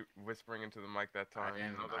Guardy whispering into the mic that time. I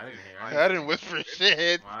didn't hear. I didn't whisper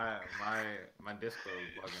shit. My Discord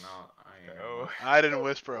was bugging out. I ain't hear Oh. much. I didn't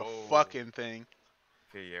whisper a Oh. fucking thing.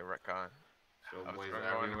 Okay, yeah, retcon. Show I was boys trying to-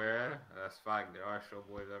 everywhere. That's fact. There are show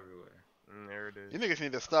boys everywhere. There it is. You niggas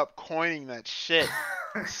need to stop coining that shit.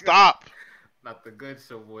 Stop. Not the good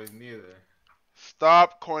show boys neither.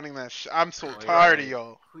 Stop coining that shit. I'm so Oh, yeah. tired of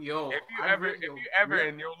y'all. Yo, If you I ever really-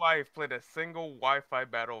 in your life played a single Wi-Fi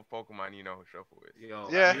battle of Pokemon, you know who Shofu is. Yo,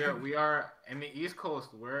 Yeah. we are in the East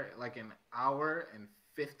Coast. We're like an hour and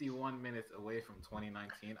 51 minutes away from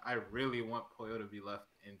 2019. I really want Poyo to be left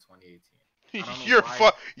in 2018. I don't know You're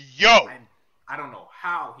why. Yo. I don't know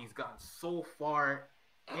how he's gotten so far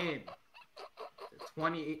in.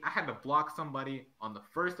 28. I had to block somebody on the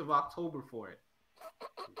 1st of October for it.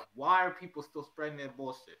 Why are people still spreading that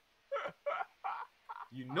bullshit?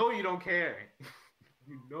 You know you don't care.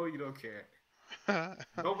 You know you don't care.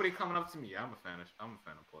 Nobody coming up to me. I'm a fan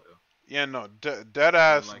of Poyo. Yeah, no. Dead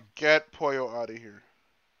ass. Like- Get Poyo out of here.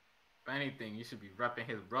 If anything, you should be repping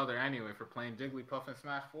his brother anyway for playing Jigglypuff in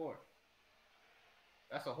Smash 4.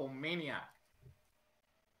 That's a whole maniac.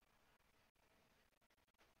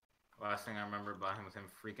 Last thing I remember about him was him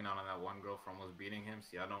freaking out on that one girl for almost beating him.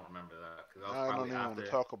 See, I don't remember that because that was I don't probably even want after. to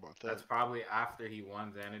talk about That's that. probably after he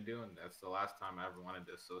won Xanadu, and that's the last time I ever wanted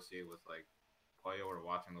to associate with like Poyo or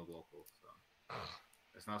watching the locals. So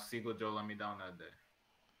there's no Seagull Joe let me down that day.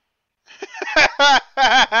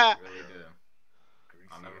 He really did.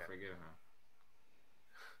 I'll never forgive him.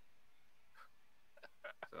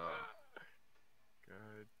 So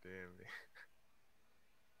God damn it.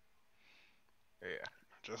 Yeah.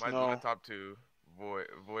 Just My know. top two, Void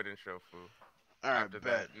and Shofu. Alright, After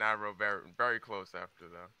bet. that, Naruto very close after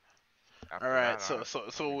though. After All right, that,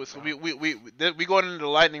 so we going into the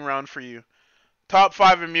lightning round for you. Top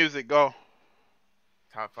 5 in music, go.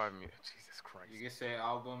 top 5 music. Jesus Christ. you can say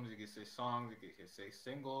albums, you can say songs, you can say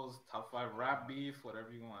singles, top 5 rap beef,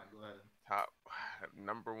 whatever you want. Go ahead. Top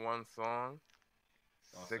number 1 song.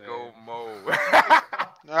 Don't say Sicko it. Mode.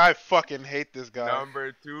 I fucking hate this guy.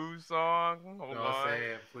 Number 2 song. Hold Don't on. say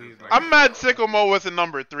it, please. I'm mad Sicko Mo wasn't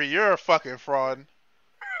number 3. You're a fucking fraud.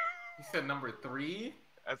 He said number 3.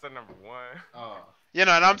 I said number 1. Oh. You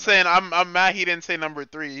know, and I'm saying I'm mad he didn't say number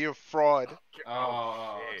 3. You're a fraud.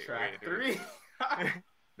 Oh, shit, track wait, 3.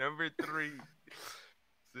 Number 3.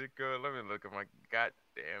 Sicko. Let me look at my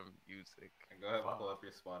goddamn music. Go ahead and pull up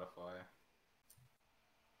your Spotify.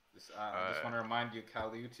 I just want to remind you,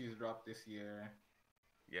 Kali Uchis dropped this year.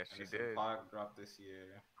 Yes, she Anderson did. Paak dropped this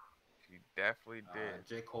year. She definitely did.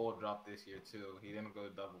 J. Cole dropped this year too. He didn't go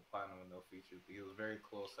double platinum with no features, but he was very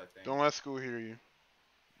close, I think. Don't let school hear you.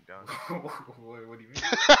 Done. What do you mean?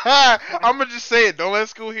 I'm gonna just say it. Don't let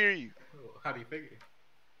school hear you. How do you figure?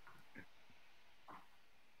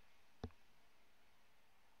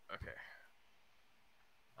 Okay.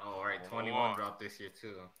 Oh, right. 21 dropped this year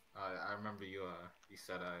too. I remember you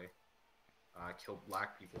said I killed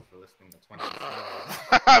black people for listening to 21.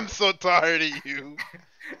 I'm so tired of you.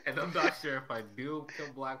 And I'm not sure if I do kill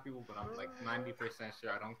black people, but I'm like 90%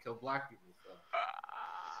 sure I don't kill black people. So.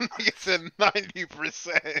 He said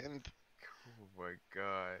 90%. Oh my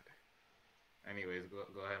god. Anyways,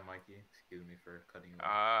 go ahead, Mikey. Excuse me for cutting you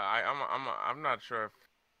off. I'm not sure if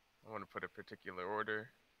I want to put a particular order.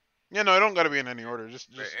 Yeah, no, it don't gotta be in any order. Just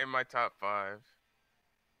In my top 5,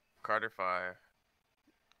 Carter 5.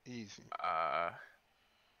 Easy.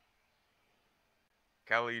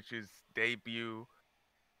 Kali Uchis's debut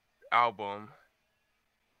album,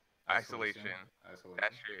 Isolation.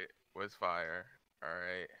 That shit was fire.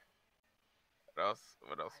 Alright.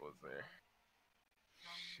 What else was there?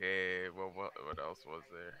 Shit, what else was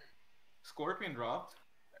there? Scorpion dropped.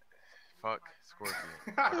 Fuck Scorpion.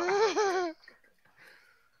 What else was there?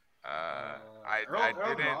 I Earl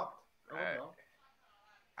didn't. dropped. Earl dropped.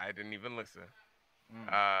 I didn't even listen.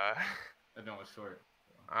 That one was short.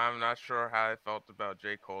 I'm not sure how I felt about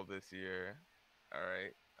J. Cole this year.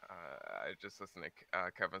 Alright. I just listened to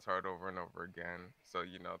Kevin's Heart over and over again. So,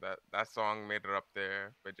 you know, that song made it up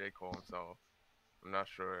there by J. Cole himself. I'm not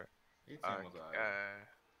sure. What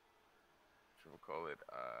we'll call it?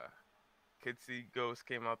 Kids See Ghost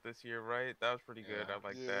came out this year, right? That was pretty good. I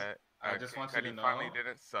like that. I just want you to know. Finally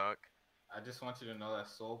didn't suck. I just want you to know that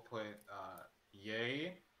Soul put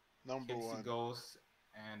Ye, Number Kids See 1. Ghost,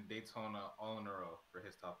 and Daytona all in a row for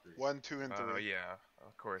his top 3. 1, 2, and 3. Oh yeah,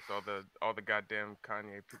 of course. All the goddamn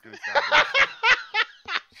Kanye produced.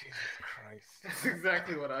 Jesus Christ. That's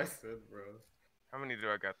exactly what I said, bro. How many do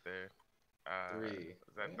I got there? 3.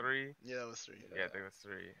 Was that 3? Yeah, that was 3. Yeah, I think it was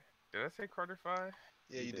 3. Did I say Carter 5?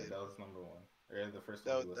 Yeah, you did. That was number 1. Or the first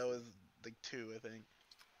That one. was like 2, I think.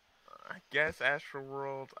 I guess Astro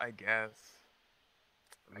World. I guess.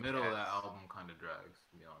 The middle of that album kind of drags,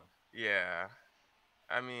 to be honest. Yeah.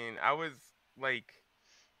 I mean, I was like,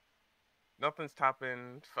 nothing's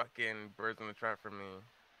topping fucking Birds in the Trap for me.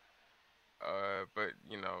 But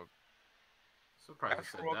you know, Surprised you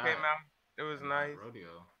Astro said World that. came out. It was And nice.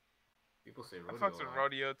 Rodeo. People say Rodeo. I fucks with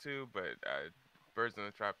Rodeo too, but Birds in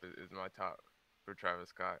the Trap is my top for Travis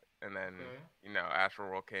Scott. And then you know, Astro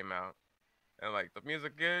World came out, and like the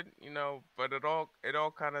music good, you know, but it all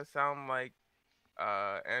kind of sound like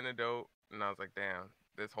Antidote, and I was like, damn,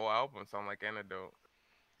 this whole album sound like Antidote.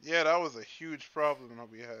 Yeah, that was a huge problem that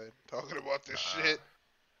we had talking about this shit.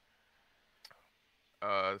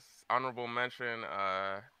 Honorable mention,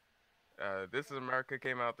 This Is America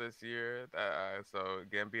came out this year. So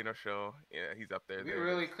Gambino show, yeah, he's up there. We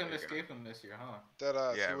really couldn't escape him this year, huh? That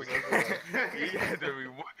yeah, he was we-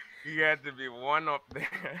 everywhere. he had to be one up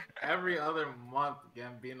there. Every other month,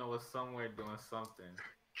 Gambino was somewhere doing something.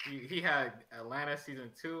 He had Atlanta season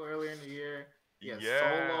 2 earlier in the year. He had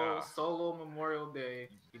solo Memorial Day.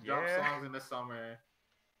 He dropped songs in the summer.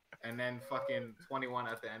 And then fucking 21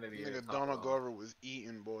 at the end of the year. Nigga, Donald Glover was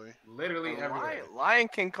eating, boy. Literally everywhere. Lion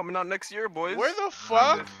King coming out next year, boys. Where the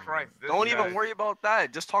fuck? Jesus Christ, Don't even worry about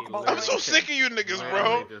that. Just talk about I'm Lion so King. sick of you niggas, bro.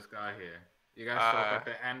 Literally just got here. You guys show up at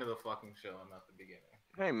the end of the fucking show, not the beginning.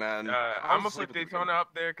 Hey, man. I'm gonna put Daytona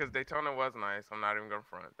up there because Daytona was nice. I'm not even gonna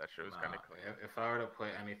front. That shit was kind of clean. If I were to put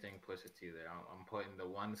anything Pusha T there, I'm putting the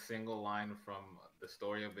one single line from the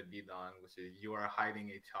story of Adidas, which is "You are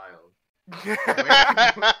hiding a child." The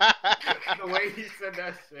way he said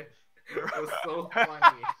that shit was so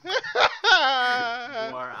funny.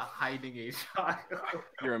 You are hiding a child.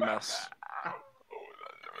 You're a mess.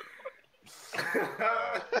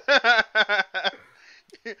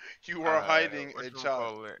 You are hiding a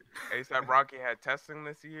child. ASAP Rocky had testing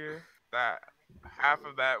this year. That half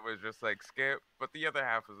of that was just like skip, but the other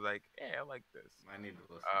half was like, yeah, I like this. I need to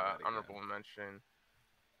listen to that again.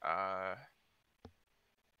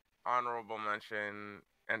 Honorable mention,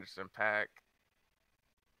 Anderson .Paak.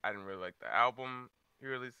 I didn't really like the album he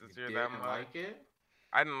released this year that much. Like it?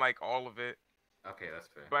 I didn't like all of it. Okay, that's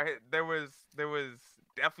fair. But there was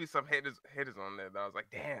definitely some hitters on there that I was like,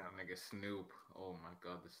 damn. Nigga Snoop. Oh my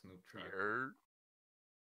god, the Snoop You track. heard?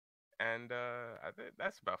 And I think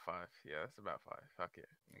that's about 5. Yeah, that's about 5. Fuck it.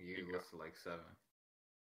 You listed like 7.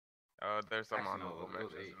 There's some Actually, no, honorable it was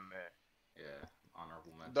mentions 8. in there. Yeah,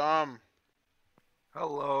 honorable mention. Dom,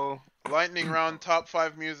 Hello. lightning round, top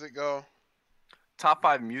 5 music, go. Top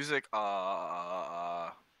 5 music.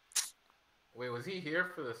 Wait, was he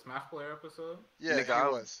here for the Smash Player episode? Yeah, Nigga, he I-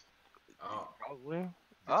 was. Oh, Probably.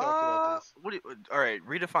 We talked about this. What? All right.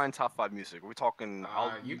 Redefine top 5 music. Are we talking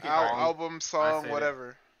you can- Album, song, said it.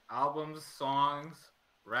 whatever. albums, songs,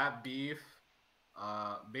 rap beef,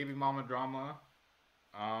 baby mama drama.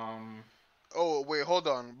 Oh wait, hold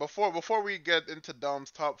on. Before we get into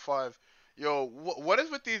Dom's top 5, yo, what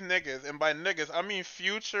is with these niggas? And by niggas, I mean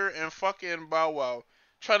Future and fucking Bow Wow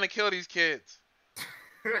trying to kill these kids.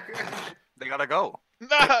 They gotta go.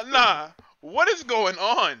 Nah. What is going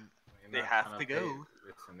on? They're They not have tryna to pay- go.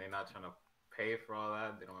 Listen, they're not trying to pay for all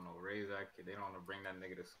that. They don't want to raise that kid. They don't want to bring that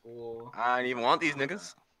nigga to school. I don't even want these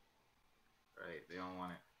niggas. Right, they don't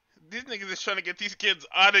want it. These niggas is trying to get these kids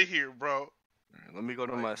out of here, bro. Let me go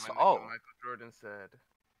to Like my. nigga Oh, Michael Jordan said,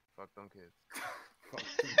 "Fuck them kids."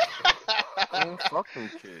 oh, fuck them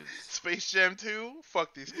kids. Space Jam 2?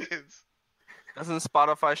 Fuck these kids. Doesn't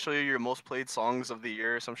Spotify show you your most played songs of the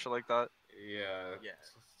year or some shit like that? Yeah. Yeah.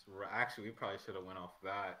 Actually, we probably should have went off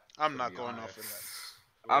that. I'm to not be going honest. off of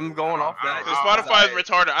that. I'm going off that. Cause Ah, Spotify is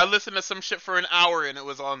retarded. I listened to some shit for an hour and it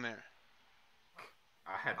was on there.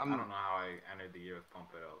 I don't know how I entered the year with Pump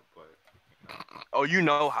It Up, but Oh, you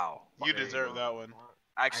know how. You There you deserve go. that one.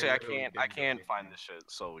 Actually, I I literally can't. didn't I do can't anything. find this shit.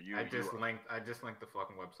 So you. I just linked the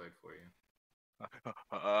fucking website for you.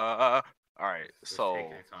 All right. Just So. take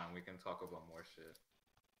your time. We can talk about more shit.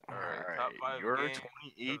 Alright, top 5 Your games of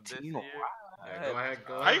this 2018. year. Yeah, go ahead.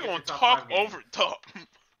 Go How ahead, you get gonna your top talk 5 games. over top?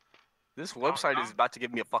 This website is about to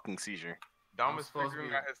give me a fucking seizure. Dom I'm is supposed to figuring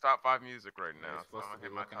be- out his top 5 music right Yeah, now. you're So supposed I'm to gonna be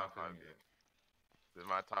hit my looking top out for 5 me. games. This is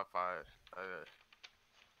my top 5.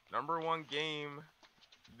 Number 1 game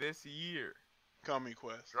this year. Commie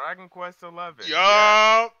Quest. Dragon Quest 11.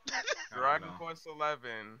 Yup. Dragon know. Quest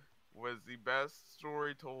 11 was the best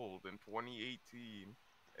story told in 2018,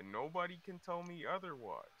 and nobody can tell me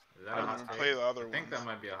otherwise. Is that I a hot didn't take? play the other I think ones. that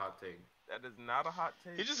might be a hot take. That is not a hot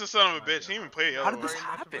take. He's just a son of a bitch. He didn't even play the How other did ones. this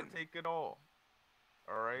Very much of a happen? take it all.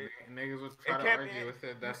 All right. Niggas would try to can't be- argue with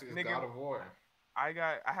it. That's nigga- God of War.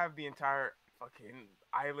 I have the entire fucking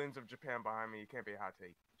islands of Japan behind me. You can't be a hot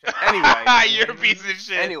take. Anyway. You're a piece of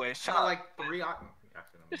shit. Anyway, shut Kind of up. like 3. Actually,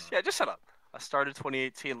 no, Yeah, just shut up. I started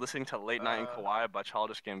 2018 listening to Late Night in Kauai by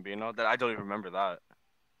Childish Gambino. That I don't even remember that.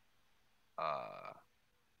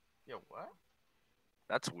 Yo, what?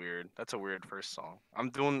 That's weird. That's a weird first song. I'm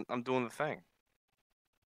doing the thing.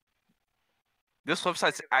 This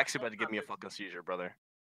website's actually about to give me a fucking seizure, brother.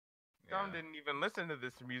 Dom Yeah. didn't even listen to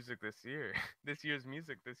this music this year. This year's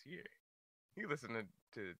music this year. He listened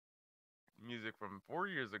to music from 4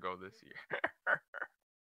 years ago this year.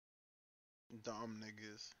 Dumb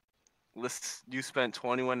niggas. You spent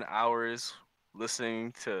 21 hours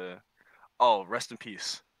listening to. Oh, rest in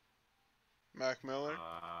peace. Mac Miller.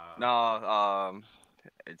 No,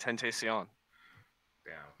 Tentacion.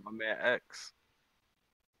 Damn. My man X.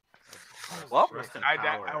 Well, Rest in I-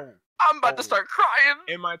 power. I'm about to Oh. start crying.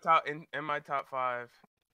 in my top 5.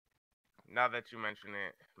 Now that you mention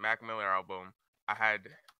it, Mac Miller album. I had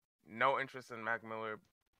no interest in Mac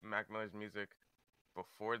Miller's music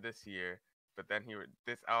before this year, but then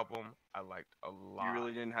this album I liked a lot. You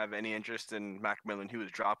really didn't have any interest in Mac Miller. He was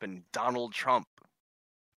dropping Donald Trump.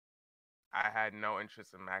 I had no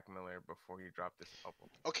interest in Mac Miller before he dropped this album.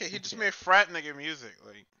 Okay, he just made frat nigga music.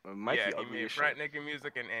 Like, Mikey Yeah, he ugly made as frat shit. nigga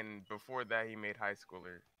music, and before that he made high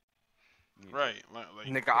schooler music. right. Like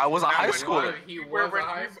Nigga, I was a Now, high when schooler. He We was were a in-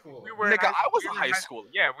 high we- school. we were in Nigga, I was we a were in high school.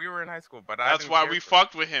 Yeah, we were in high school, but I that's didn't why care we for-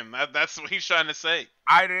 fucked with him. That's what he's trying to say.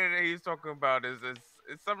 I didn't. He's talking about is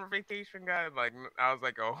summer vacation guy. Like I was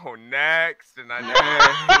like, oh, next, and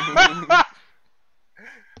I.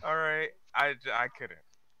 All right, I couldn't.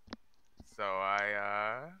 So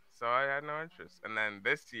I had no interest. And then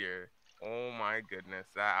this year, oh my goodness,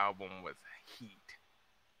 that album was heat.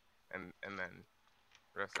 And then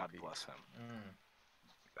rest God in peace. bless him.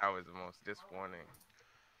 That was the most disappointing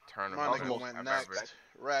turn of My events nigga went I've next. ever.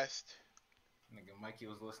 Rest. Nigga, Mikey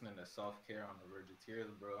was listening to Self Care on the verge of tears,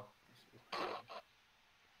 bro.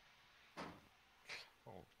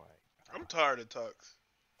 Oh my. I'm tired of Tux.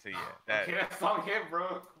 So yeah, that Okay, that song hit, bro.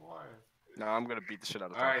 Come on. Nah, I'm gonna beat the shit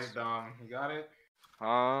out of All right, Tux. Dom, you got it.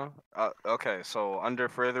 Okay, so under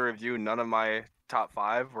further review, none of my top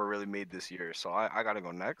 5 were really made this year, so I gotta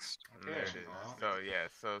go next. Okay. There it is. Well, So yeah,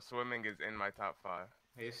 so swimming is in my top 5.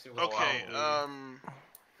 this shit was Okay. probably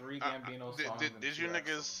 3 Gambino songs. and Did 2 you X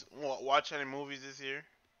niggas songs. watch any movies this year?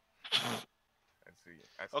 Let's see.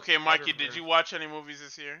 I see Okay, Mikey, did Spider-Verse. you watch any movies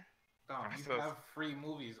this year? Dom, you So- have free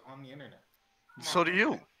movies on the internet. Come So on. do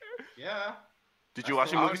you. Yeah. Did you watch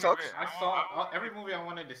saw- any movies, Tux? I saw every movie I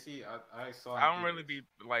wanted to see. I saw. in I don't really theaters.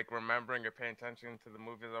 be like remembering or paying attention to the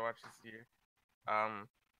movies I watched this year. Go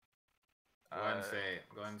ahead and say.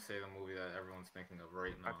 Go ahead and say the movie that everyone's thinking of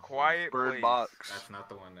right now. A Quiet Bird Place Box. That's not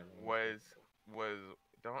the one that everyone was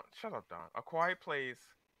don't shut up, Don. A Quiet Place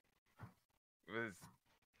was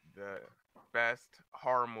the best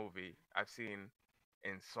horror movie I've seen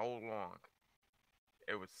in so long.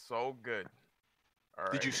 It was so good. All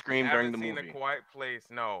Did right. you If scream haven't during the seen movie? A Quiet Place?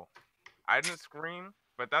 No, I didn't scream,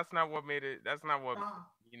 but that's not what made it. That's not what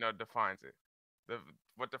defines it.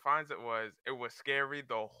 What defines it was scary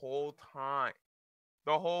the whole time.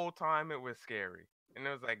 The whole time it was scary, and it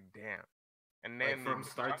was like, damn. And Like then from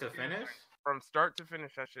start to finish. from start to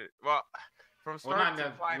finish, that shit. Well, from Well, start not to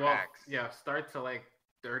that. climax. Well, yeah. Start to like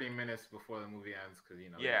 30 minutes before the movie ends, because you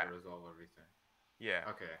know Yeah. they gotta resolve everything. Yeah.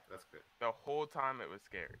 Okay, that's good. The whole time it was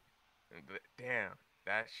scary. And damn,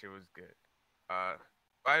 that shit was good.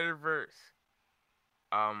 Spider-Verse.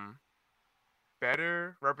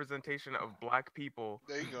 Better representation of black people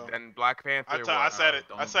There you go. than Black Panther. I was. said it.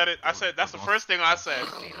 I said it. I said that's the first thing I said.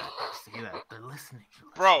 Say that. They're listening.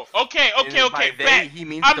 Bro, okay, And by they, bet. he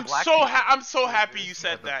means the black people. I'm so happy you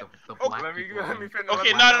said that. The Okay. black Let me people finish.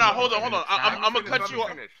 Okay, Let no, me hold finish. on. I'm gonna cut you off.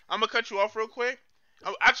 Finish. I'm gonna cut you off real quick.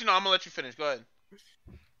 Actually, no, I'm gonna let you finish. Go ahead.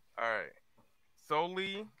 All right.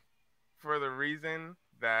 Solely for the reason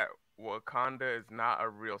that Wakanda is not a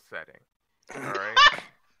real setting. All right.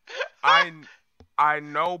 I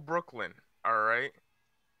know Brooklyn. All right.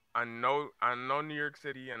 I know New York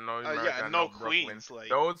City. I know America. Yeah, I no know Brooklyn. Queens. Like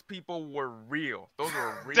Those people were real. Those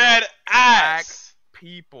were real dead black ass.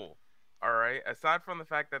 people. All right. Aside from the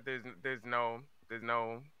fact that there's no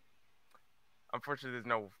unfortunately there's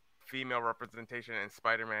no female representation in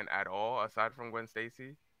Spider-Man at all, aside from Gwen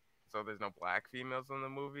Stacy. So there's no black females in the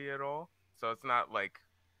movie at all. So it's not like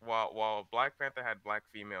while Black Panther had black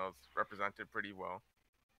females represented pretty well,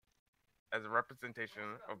 as a representation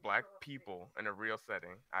of black people in a real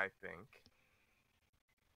setting, I think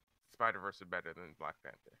Spider-Verse is better than Black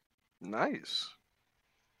Panther. Nice.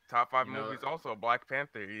 Top 5 You know- movies also Black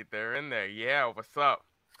Panther. They're in there. Yeah, what's up?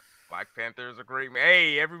 Black Panther is a great.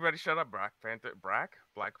 Hey, everybody, shut up. Black Panther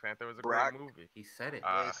was a Brack. great movie. He said it.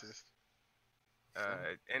 Racist.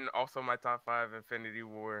 And also my top 5, Infinity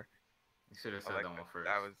War. You should have said Like that one first.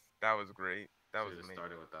 that was great. That was Should've amazing.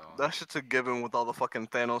 started with that one. That shit's a given with all the fucking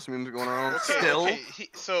Thanos memes going around. Okay, Still. okay.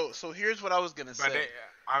 So here's what I was gonna But say.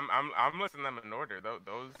 I'm listing them in order.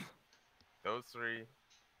 Those three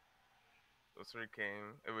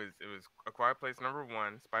came. It was A Quiet Place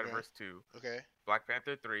 #1, Spider-Verse 2, Okay. Black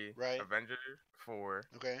Panther 3, Right. Avengers 4,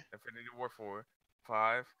 Okay. Infinity War 4,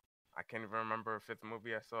 5. I can't even remember a 5th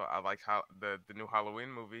movie I saw. I liked how the new Halloween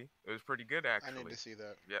movie. It was pretty good I actually. need to see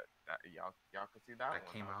that. Yeah, y'all can see that That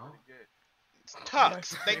one. came was out? pretty good.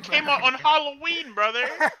 Tux. They came out on Halloween, brother.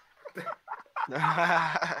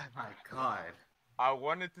 My God. I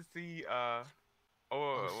wanted to see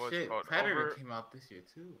what's it shit, called? Predator came out this year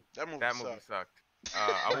too. That movie That movie sucked. sucked.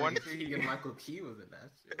 I wanted to see. Keegan Michael Key was in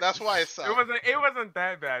that shit. That's why it sucked. It wasn't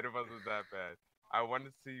that bad. It wasn't that bad. I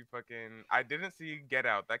wanted to see fucking. I didn't see Get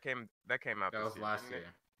Out. That came out. That this was year, last didn't it?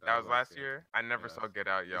 year. That was last year. I never Yes. saw Get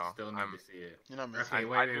Out, You y'all. still need I'm, to see it. You know what Okay, I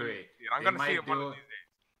wait. do need to see it. I'm They gonna see might it one do- of these days.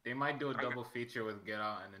 They might do a I'm double feature with Get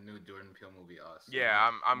Out and the new Jordan Peele movie Us. Yeah,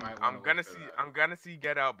 You might wanna I'm wait gonna for see that. I'm gonna see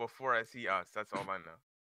Get Out before I see Us. That's all I know.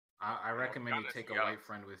 I recommend you gonna take see a white Us.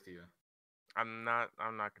 friend with you. I'm not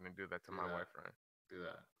gonna do that to Do my that. wife friend. Do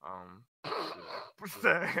that. So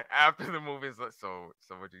after the movie's like, so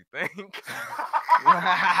what do you think?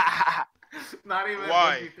 Not even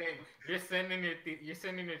Why? what you think. You're sending your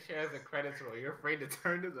chairs and credits roll. You're afraid to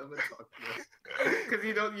turn to them and talk to them because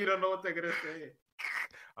you don't know what they're gonna say.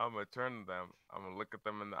 I'm gonna turn to them. I'm gonna look at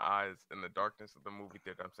them in the eyes in the darkness of the movie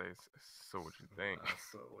theater. I'm saying, so what you think?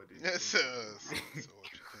 So what do you Yes, think? so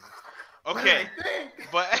what you think? What do Okay, I think?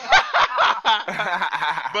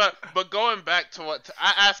 but going back to what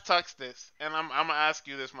I asked Tux this, and I'm gonna ask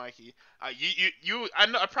you this, Mikey. I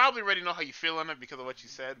probably already know how you feel on it because of what you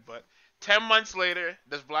said, but 10 months later,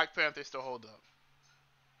 does Black Panther still hold up?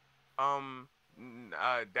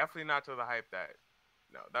 Definitely not to the hype that.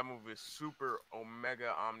 No, that movie is super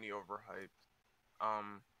omega omni overhyped.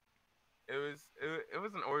 it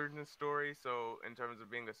was an origin story. So in terms of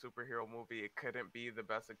being a superhero movie, it couldn't be the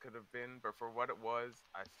best it could have been. But for what it was,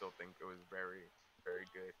 I still think it was very very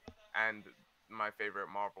good. And my favorite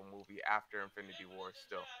Marvel movie after Infinity War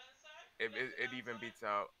still. It even beats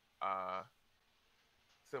out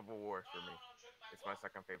Civil War for me. It's my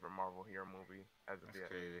second favorite Marvel hero movie as of That's yet.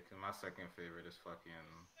 crazy. Cause my second favorite is fucking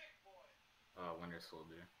Winter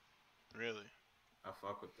Soldier. Really? I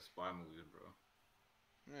fuck with the spy movies, bro.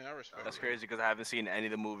 Yeah, I respect. That's it. crazy because I haven't seen any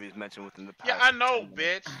of the movies mentioned within the past. Yeah, I know, 10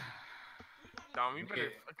 minutes. bitch. Dom, you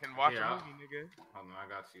better Okay, fucking watch here, a I'll- movie, nigga. Hold on, I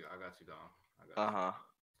got you, Dom. I got you. Uh-huh.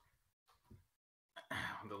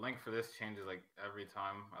 The link for this changes like every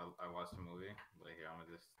time I watch the movie. But here, I'm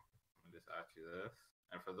gonna just ask you this.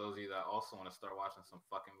 And for those of you that also want to start watching some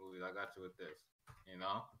fucking movies, I got you with this. You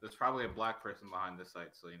know, there's probably a black person behind this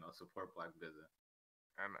site, so support black business.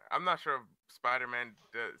 And I'm not sure if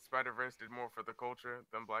Spider-Verse did more for the culture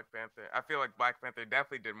than Black Panther. I feel like Black Panther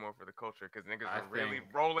definitely did more for the culture because niggas I were really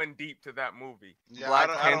think- rolling deep to that movie. Yeah, Black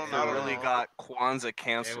I don't Panther know. really got Kwanzaa It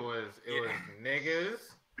canceled. was niggas.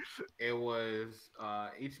 It was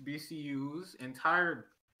HBCUs, entire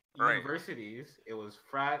Right. universities. It was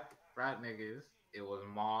frat niggas. It was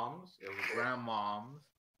moms. It was grandmoms.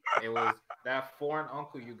 It was that foreign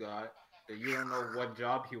uncle you got that you don't know what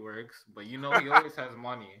job he works, but you know he always has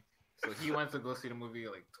money. So he went to go see the movie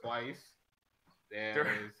like twice.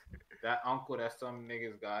 There's that uncle that some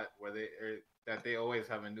niggas got that they always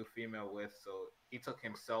have a new female with. So he took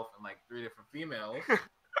himself and like 3 different females.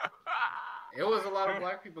 It was a lot of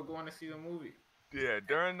black people going to see the movie. Yeah,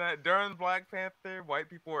 during Black Panther, white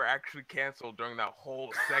people were actually canceled during that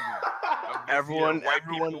whole segment. of this Everyone year. White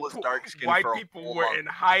everyone people- was dark skinned. White for a people whole were month. in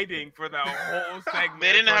hiding for that whole segment.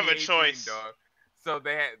 They didn't of have a 2018, choice. dog. So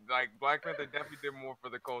they had Black Panther definitely did more for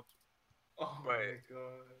the culture. Oh But- my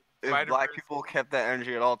god. If Spider-Verse- black people kept that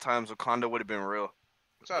energy at all times, Wakanda would have been real.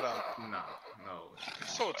 Shut up. No. I'm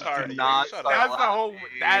so tired. of you. not Shut stop. up. That's the whole.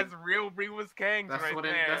 That's real. We was Kangs That's right what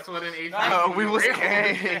there. that's what an HBCU. No, we was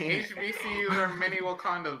HBCUs are mini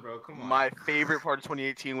Wakandas, bro. Come on. My favorite part of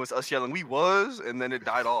 2018 was us yelling, "We was," and then it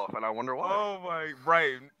died off, and I wonder why. Oh my,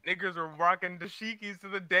 right. Niggas were rocking dashikis to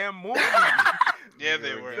the damn movie. Yeah,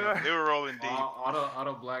 they were. They were rolling deep. All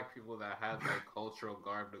the black people that had like cultural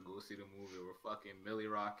garb to go see the movie were fucking Millie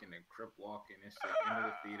rocking and crip walking and shit into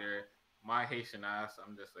the theater. My Haitian ass,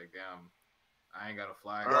 I'm just like, damn, I ain't got a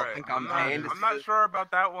flag. Bro, I Right. think I'm I'm not, I'm not sure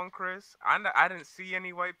about that one, Chris. I didn't see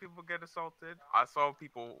any white people get assaulted. I saw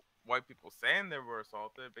white people saying they were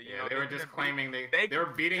assaulted, but you Yeah, know they were just could've claiming beat- they were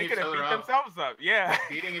beating they each could have other beat up. themselves up. Yeah.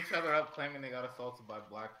 Beating each other up, claiming they got assaulted by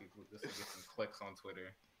black people just to get some clicks on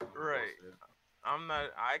Twitter. Right. Bullshit.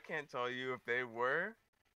 I can't tell you if they were.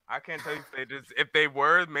 I can't tell you if they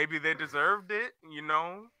were. Maybe they deserved it. You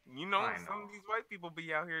know. I Some know. of these white people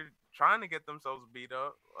be out here trying to get themselves beat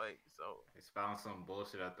up. Like so. They spouting some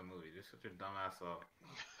bullshit at the movie. Just shut your dumb ass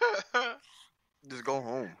up. Just go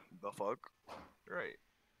home. The fuck? Right.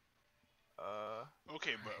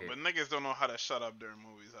 Okay, but niggas don't know how to shut up during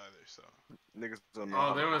movies either. So Niggas don't know. Oh,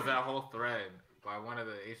 how there to- was that whole thread by one of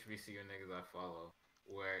the HBCU niggas I follow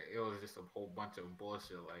where it was just a whole bunch of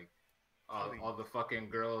bullshit. Like, all the fucking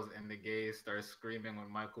girls and the gays start screaming when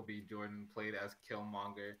Michael B. Jordan played as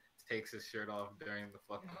Killmonger, takes his shirt off during the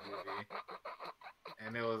fucking movie.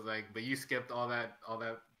 And it was like, but you skipped all that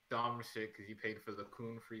dumb shit because you paid for the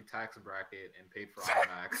coon-free tax bracket and paid for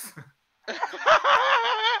IMAX.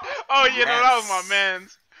 oh, you know that was my Yes.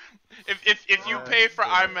 man's. If you pay for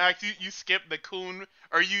IMAX, you skip the coon,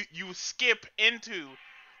 or you skip into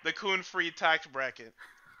the coon free tax bracket.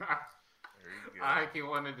 There you go. I actually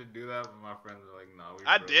wanted to do that, but my friends were like, "No, we."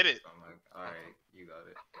 I broke." did it. So I'm like, "All right, you got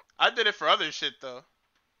it." I did it for other shit though.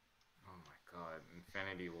 Oh my god,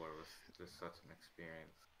 Infinity War was just such an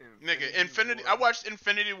experience. Nigga, Infinity. I watched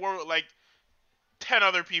Infinity War with like 10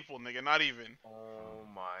 other people, nigga. Not even. Oh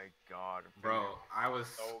my god, Bro, I was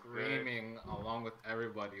So good. screaming along with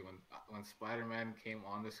everybody when Spider-Man came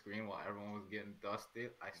on the screen while everyone was getting dusted.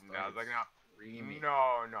 I started I was like, no, screaming.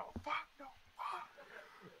 no, fuck no, fuck.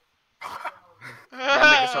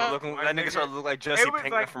 That nigga started looking. My That nigga nigga- started looking like Jesse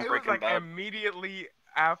Pinkman from Breaking Bad. Immediately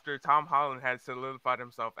after Tom Holland had solidified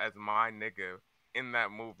himself as my nigga in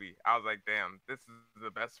that movie. I was like, damn, this is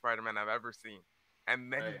the best Spider-Man I've ever seen.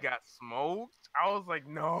 And then he Right. got smoked. I was like,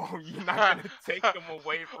 no, you're not gonna take him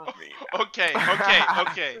away from me. Okay.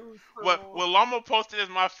 It was What Lamo posted is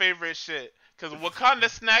my favorite shit. Cause Wakanda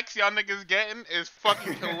snacks y'all niggas getting is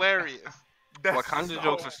fucking hilarious. That's Wakanda so-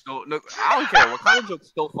 jokes are still. No, I don't care. Wakanda jokes are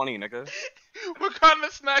still funny, nigga.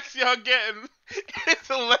 Wakanda snacks y'all getting is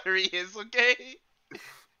hilarious. Okay.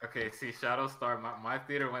 Okay, see, Shadow Star, my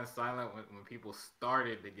theater went silent when people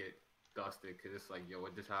started to get dusted because it's like, yo,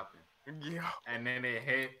 what just happened? Yeah. And then it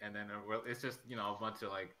hit, and then it's just a bunch of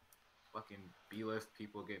like fucking B-list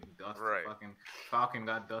people getting dusted. Right. Fucking Falcon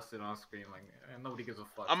got dusted on screen. Like, nobody gives a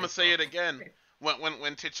fuck. I'm gonna say it again. When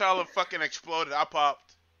T'Challa fucking exploded, I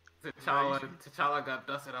popped. T'Challa got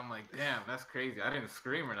dusted. I'm like, damn, that's crazy. I didn't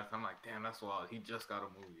scream or nothing. I'm like, damn, that's wild. He just got a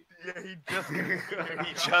movie. Yeah, he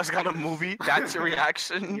He just got a movie. That's your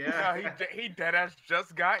reaction. Yeah, he dead ass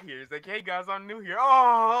just got here. He's like, hey guys, I'm new here.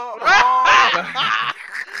 Oh.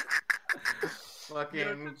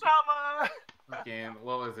 Fucking, T'Challa.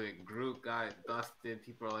 what was it? Groot got dusted.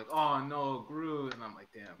 People are like, oh no, Groot, and I'm like,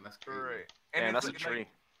 damn, that's crazy. Right. And that's a it's tree.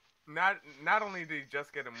 Not only did he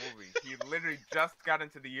just get a movie, he literally just got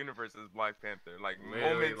into the universe as Black Panther, like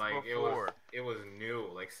Literally, moments like before. it was new.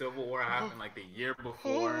 Like Civil War happened like the year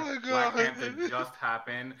before. my Black God. Panther just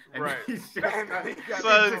happened, and Right. he's just And he got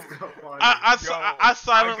So, just got party. I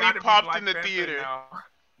silently gotta be popped Black in the Panther theater. now.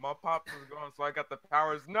 My pops was going, so I got the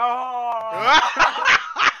powers. No,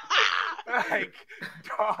 like,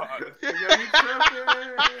 dog. Yo, you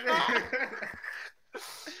tripping?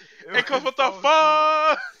 Hey, cuz, what the so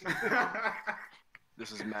fuck?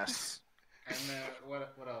 This is mess. And then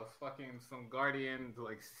what else? Fucking some Guardians,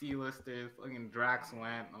 like C-listers. Fucking Drax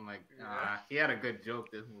went. I'm like, he had a good joke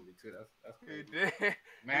this movie too. That's He crazy. did.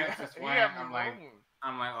 Man, just He went. had me I'm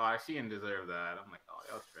like, wrong. oh, she didn't deserve that. I'm like, oh,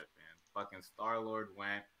 y'all tripping. Fucking Star-Lord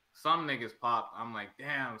went. Some niggas popped. I'm like,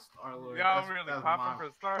 damn, Star-Lord. Y'all that's really my- popping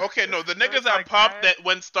for Star? Okay, no, the niggas It's that like popped that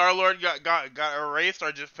when Star-Lord got erased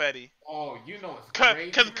are just petty. Oh, you know it's Cause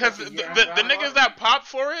crazy. the niggas that pop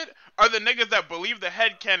for it are the niggas that believe the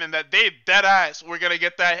headcanon that they dead ass were gonna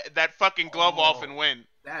get that fucking glove off and win.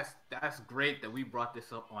 That's great that we brought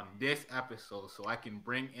this up on this episode, so I can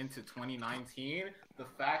bring into 2019 the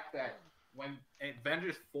fact that when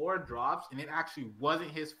Avengers 4 drops and it actually wasn't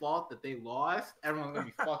his fault that they lost, everyone's gonna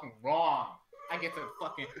be fucking wrong. I get to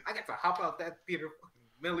hop out that theater fucking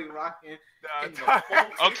Millie rocking.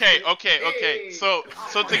 Okay. So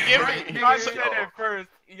to give Y'all said it first.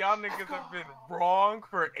 Y'all niggas have been wrong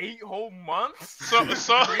for 8 whole months.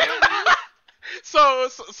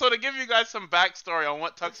 so to give you guys some backstory on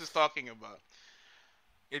what Tux is talking about.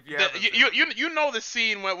 If you You know the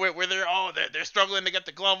scene where they're struggling to get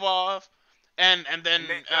the glove off, and then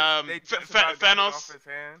they just about got it off his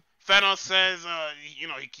hand. Thanos says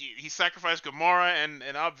he sacrificed Gamora, and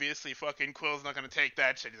obviously fucking Quill's not gonna take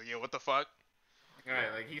that shit. He's like, yo, what the fuck?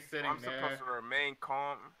 Right, like he's sitting I'm there. supposed to remain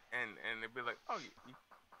calm, and it'd be like, oh,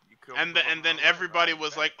 you killed. And Gamora. then everybody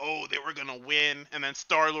was like, oh, they were gonna win, and then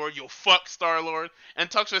Star-Lord, yo, fuck Star-Lord, and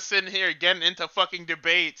Tux was sitting here getting into fucking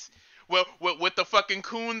debates with the fucking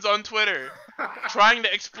coons on Twitter, trying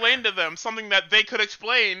to explain to them something that they could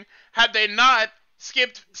explain had they not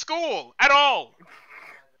skipped school at all.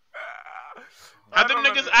 Had the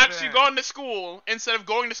niggas actually gone to school instead of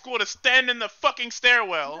going to school to stand in the fucking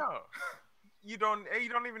stairwell. No, you don't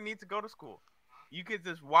even need to go to school. You could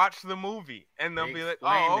just watch the movie, and they'll be like,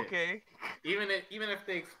 oh, okay. Even if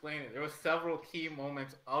they explain it, there were several key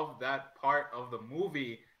moments of that part of the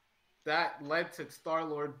movie that led to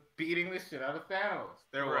Star-Lord beating the shit out of Thanos.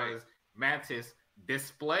 There was Mantis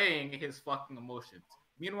displaying his fucking emotions.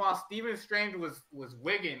 Meanwhile, Stephen Strange was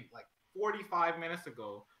wigging like 45 minutes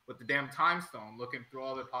ago with the damn time stone looking through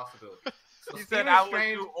all the possibilities. So He Stephen said I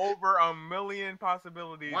Strange, went through over 1,000,000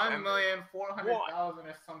 possibilities. 1,400,000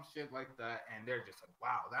 or some shit like that, and they're just like,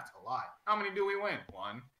 wow, that's a lot. How many do we win?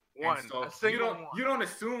 One. One. And so A single one. you don't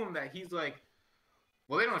assume that he's like,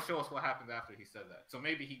 well, they don't show us what happens after he said that, so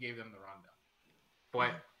maybe he gave them the rundown.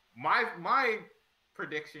 But my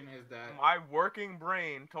prediction is that My working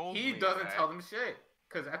brain told me he doesn't that. tell them shit,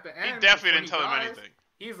 because at the He end, definitely when didn't tell them dies, anything.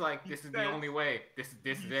 He's like, this is the said- only way. This is He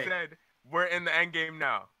it. said, we're in the end game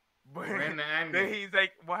now. But We're in the end then game. he's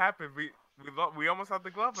like, what happened? We almost had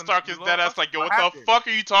the glove. and Stark we is lost. dead ass like, yo, what the happened? fuck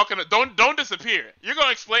are you talking about? Don't disappear. You're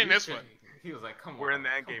gonna explain You this should- one. He was like, come on. We're in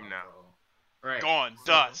the end come game on, now. bro. Right. Gone,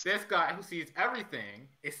 So dust. This guy who sees everything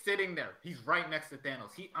is sitting there. He's right next to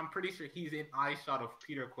Thanos. I'm pretty sure he's in eye shot of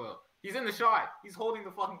Peter Quill. He's in the shot. He's holding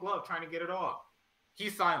the fucking glove, trying to get it off.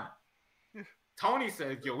 He's silent. Tony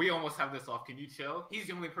says, yo, we almost have this off. Can you chill? He's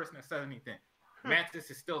the only person that says anything. Mantis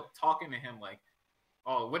is still talking to him like,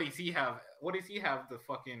 oh, what does he have? What does he have to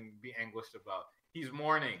fucking be anguished about? He's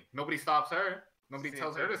mourning. Nobody stops her. Nobody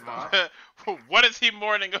tells her to stop. What is he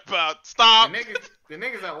mourning about? Stop. The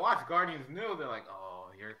niggas that watch Guardians knew. They're like, oh,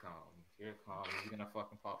 here it comes. Here it comes. He's gonna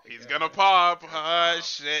fucking pop. He's again. gonna pop. Oh,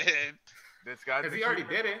 shit. This guy's Because a he already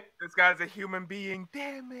human- did it. This guy's a human being.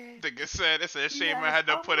 Damn it. Nigga said it's a shame I has had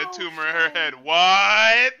to put a tumor in her head.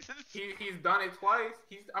 What? He's done it twice.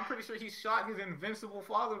 I'm pretty sure he shot his invincible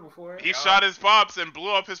father before. He shot his pops and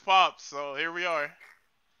blew up his pops. So here we are.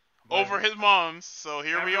 But Over his mom's. So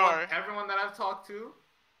here we are. Everyone that I've talked to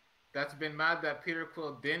that's been mad that Peter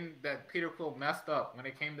Quill messed up when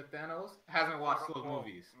it came to Thanos hasn't watched those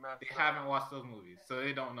movies. They haven't watched those movies, so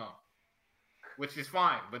they don't know. Which is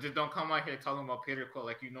fine, but just don't come out here talking about Peter Quill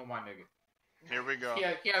like you know my nigga. Here we go.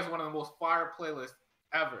 He has one of the most fire playlists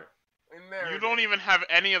ever. You don't even have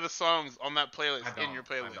any of the songs on that playlist I don't, in your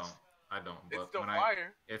playlist. I don't. But It's still when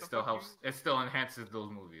fire. it The still fuck helps. It still enhances those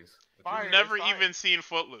movies. which Fire. is- Never It's fire. even seen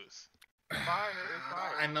Footloose. Fire is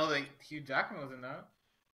fire. I know that Hugh Jackman was in that.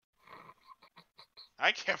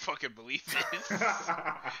 I can't fucking believe this.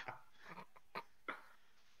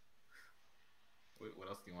 Wait, what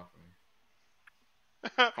else do you want from me?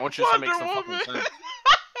 I want you to make Wonder some fucking Woman. sense.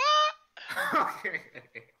 Okay.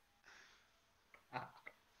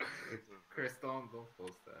 Chris, don't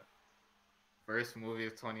post that. First movie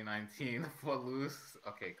of 2019, Footloose.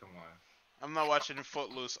 Okay, come on. I'm not watching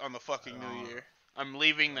Footloose on the fucking New Year. I'm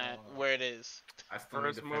leaving that where it is. I still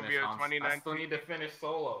First need to movie finish of I 2019. still need to finish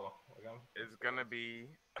Solo. Like, It's gonna be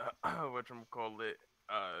whatchamacallit,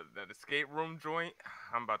 that escape room joint.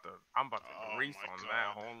 I'm about to Oh grease my on God. that.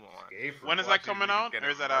 Hold on. Escape Room. When is that Watch these coming niggas out? get Or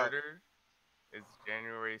is that out? murdered. It's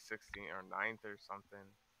January 16th or 9th or something.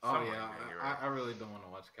 Oh Somewhere yeah, in January. I really don't want to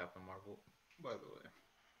watch Captain Marvel. By the way.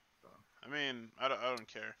 I mean, I don't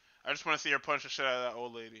care. I just want to see her punch the shit out of that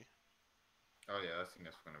old lady. Oh yeah, I think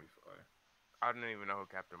that's gonna be fire. I don't even know who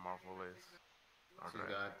Captain Marvel is. She's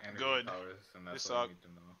Okay. got energy Good. powers, and that's This all suck. you need to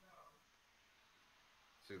know.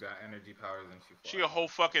 She's got energy powers, and she. She a whole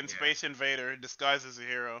fucking Yeah. space invader disguised as a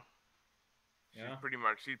hero. Yeah,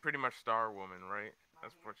 She's pretty much Star Woman, right?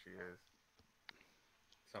 That's what she is.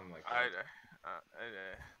 something like I that.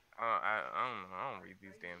 don't know. I don't read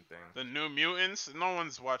these damn things. The New Mutants. No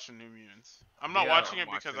one's watching New Mutants. I'm not Yeah, watching I'm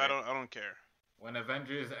it because watching I don't care. When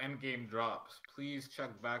Avengers Endgame drops, please check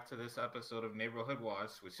back to this episode of Neighborhood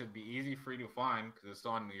Watch, which should be easy for you to find because it's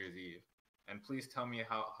on New Year's Eve. And please tell me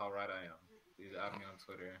how right I am. Please add me on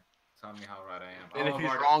Twitter. Tell me how right I am. And if he's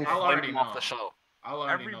already- wrong, I'll flame already him know. off the show. I'll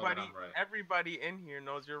already know that I'm right. Everybody in here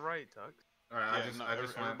knows you're right, Tux. All right, Yeah, I just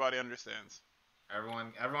want everybody understands.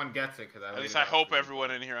 everyone gets it because At least I hope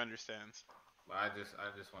everyone in here understands. But I just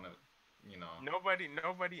want to, Nobody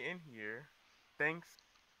in here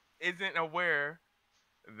isn't aware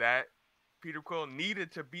that Peter Quill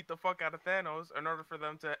needed to beat the fuck out of Thanos in order for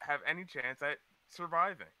them to have any chance at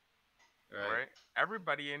surviving. Right?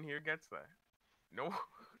 Everybody in here gets that. No,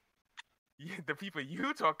 the people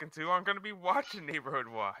you talking to aren't gonna be watching Neighborhood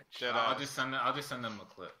Watch. Shut I'll up. just send them a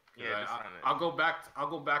clip. Yeah, just send it. I'll go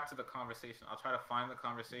back to the conversation. I'll try to find the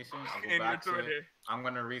conversation. I'll go In your back to it. Twitter. I'm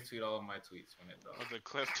gonna retweet all of my tweets when it does. Oh, the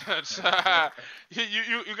clip touch.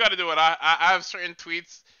 you got to do it. I have certain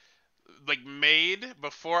tweets like made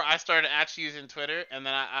before I started actually using Twitter, and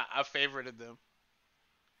then I favorited them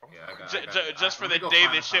Yeah, I just for let the me go day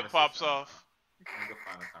find this the shit pops conversation right off. now. Let me go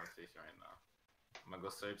find the conversation right now. I'm gonna go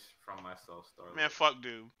search from myself. Star Man, fuck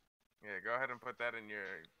dude. Yeah, go ahead and put that in your.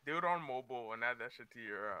 Do it on mobile and add that shit to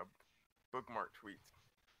your bookmark tweets.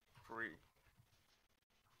 Free.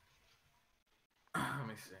 Let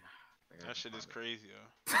me see. I think I That can shit is find crazy,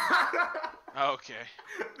 yo. it. Okay.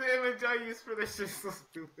 The image I used for this shit is so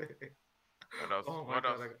stupid. What else? Oh my what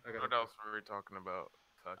God, else? I gotta- What else were we talking about?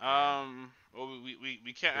 Well,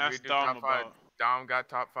 we can't Did we ask do Dom top five? about. Dom got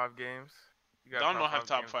top 5 games. You got Dom don't have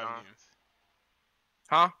top games, 5 Dom? games.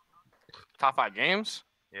 Huh? Top 5 games?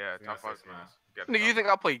 Yeah, Yeah, top 5 Smash. games. You got Nigga, you top think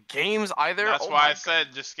I play games either? That's Oh why my I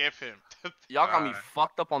said just skip him. Y'all got me Alright.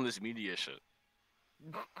 fucked up on this media shit.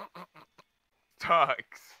 Tux.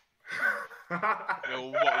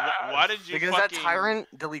 Yo, why did you Because fucking... that tyrant,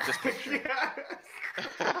 delete this picture. Yes.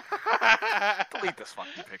 Delete this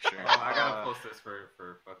fucking picture. Oh, I gotta post this for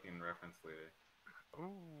fucking reference later.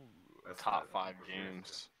 Ooh. That's Top what- 5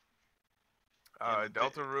 games.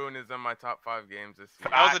 Deltarune is in my top 5 games this year.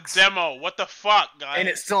 That was a demo. What the fuck, guys? And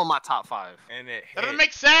it's still in my top 5. And it That doesn't hit.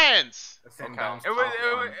 make sense. That's in Okay. Dom's It was. top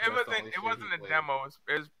It, one, was, that's it the wasn't. only It shit wasn't he a played. demo.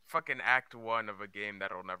 It was fucking Act 1 of a game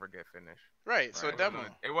that'll never get finished. Right, so a Right. demo.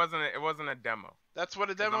 It wasn't a demo. That's what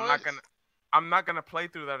a 'Cause demo I'm is. not gonna. I'm not gonna play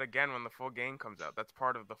through that again when the full game comes out. That's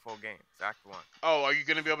part of the full game. It's Act 1. Oh, are you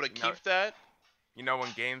gonna be able to No. keep that? You know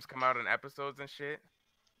when games come out in episodes and shit.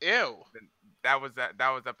 Ew. That was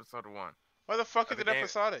episode 1. Why the fuck Of is the it game.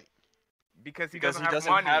 episodic? Because he Because doesn't he have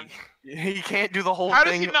doesn't money. He can't do the whole How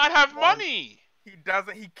does thing. he not have money? He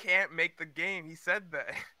doesn't. He can't make the game. He said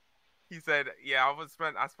that. He said, "Yeah, I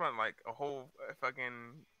spent like a whole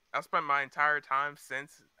fucking. I spent my entire time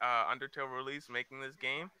since Undertale release making this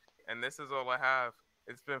game, and this is all I have.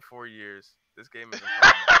 It's been 4 years. This game isn't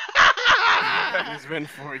coming out. It's been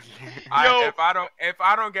 4 years. Yo. If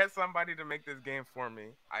I don't get somebody to make this game for me,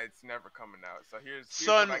 it's never coming out. So here's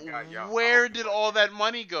Son, what I got, y'all. where did all that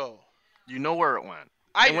money go? You know where it went.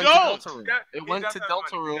 I It went don't. to Deltarune. He It went does to have money. He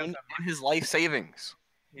does Deltarune have money. and his life savings.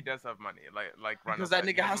 He does have money, like Because Run that said.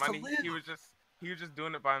 nigga He has to money. live. He was just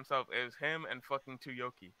doing it by himself. It was him and fucking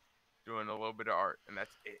Tuyoki doing a little bit of art, and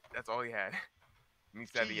that's it. That's all he had. And he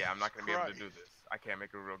said, "Yeah, I'm not gonna be able to do this. I can't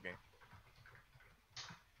make a real game."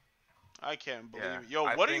 I can't believe Yeah, it. Yo,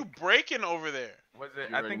 I what are you think- breaking over there? Was it?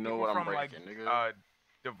 You I already think know people what I'm from breaking, like nigga.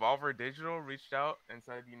 Devolver Digital reached out and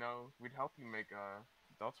said, we'd help you make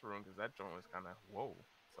Deltarune because that joint was kind of whoa.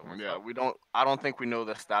 So what's Yeah, up? I don't think we know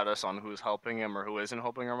the status on who's helping him or who isn't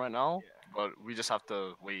helping him right now. Yeah. But we just have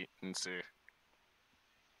to wait and see.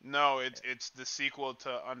 No, it's the sequel to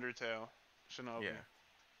Undertale. Shinobi. Yeah.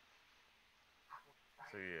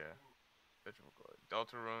 So yeah,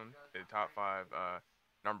 Deltarune, the top 5,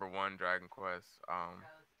 number 1 Dragon Quest.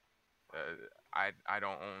 I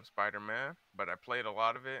don't own Spider-Man, but I played a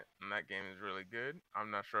lot of it, and that game is really good.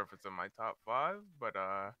 I'm not sure if it's in my top 5, but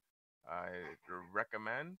I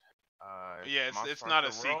recommend. Yeah, it's Monster not a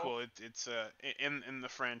Hunter World. sequel. It's in the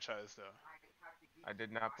franchise though. I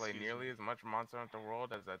did not play Excuse nearly as much Monster Hunter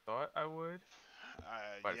World as I thought I would.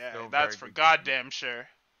 But Yeah, still that's very for good goddamn sure.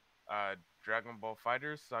 Dragon Ball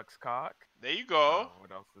FighterZ sucks cock. There you go.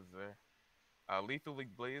 What else is there? Lethal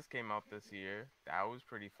League Blaze came out this year. That was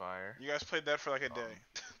pretty fire. You guys played that for like a day.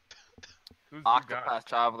 Who's you Octopath got?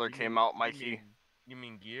 Traveler You came mean- out, you Mikey. mean- You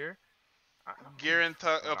mean Gear? I don't Gear give a and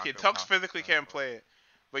fuck Tux. about Okay, Octopath Tux physically can't Traveler. play it,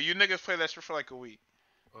 but you niggas play that shit for like a week.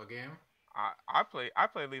 What game? I play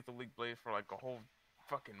Lethal League Blaze for like a whole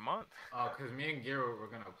fucking month. Oh, cause me and Gear were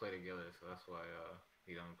gonna play together, so that's why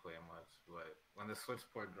he doesn't play much. But when the Switch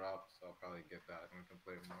port drops, I'll probably get that and we can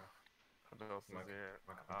play more. What else is there?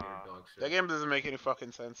 My computer dog shit. That game doesn't make any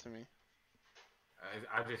fucking sense to me.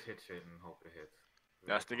 I just hit shit and hope it hits.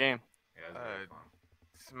 That's the game. Yeah, it's very fun.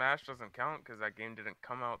 Smash doesn't count because that game didn't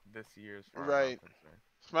come out this year. As far Right. As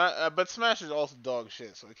I'm concerned. But Smash is also dog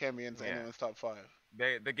shit, so it can't be into Yeah. anyone's top 5.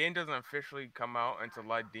 The game doesn't officially come out until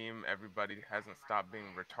I deem everybody hasn't stopped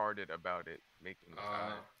being retarded about it, making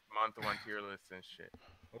month 1 tier lists and shit.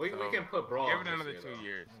 We So, can put Brawl. give on it this another year, 2 though.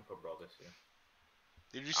 years. We can put Brawl this year.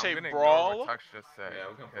 Did you I'm say gonna ignore Brawl? what Tux just said Yeah,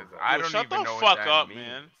 we can put because Brawl. I Yo, don't shut even the know fuck what that up, means.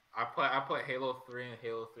 man. I play Halo 3 and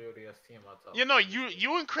Halo 3 ODST in my top. You know, 5 this year.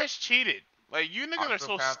 you and Chris cheated. Like, you niggas are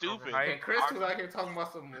so Octopath stupid. Overhyped. Okay, Chris was out here talking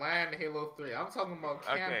about some land Halo 3. I'm talking about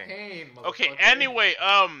Okay. campaign. Okay, motherfucker. anyway,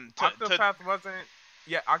 Octopath wasn't.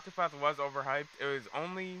 Yeah, Octopath was overhyped. It was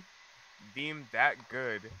only deemed that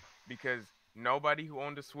good because nobody who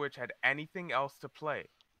owned a Switch had anything else to play.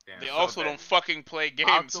 Damn. they so also that- don't fucking play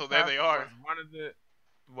games, so there they Octopath are. was one of the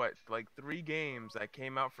 3 games that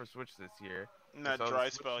came out for Switch this year. That So the dry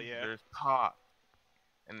Switch spell, yeah. users popped,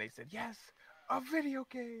 and they said, "Yes, a video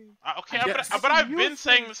game." Okay, Yes. but I've been Useless.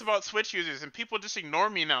 saying this about Switch users, and people just ignore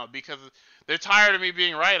me now because they're tired of me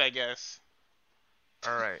being right, I guess.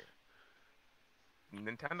 All right.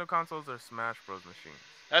 Nintendo consoles are Smash Bros. Machines.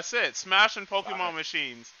 That's it. Smash and Pokemon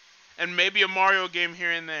machines. And maybe a Mario game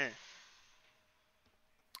here and there.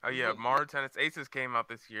 Oh yeah, Mario Tennis Aces came out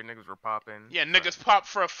this year. Niggas were popping. Yeah, niggas popped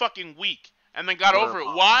for a fucking week and then got Word over it.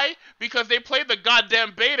 pop. Why? Because they played the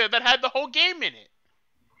goddamn beta that had the whole game in it.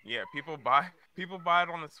 Yeah, people buy it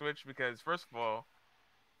on the Switch because first of all,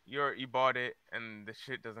 you bought it and the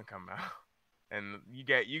shit doesn't come out, and you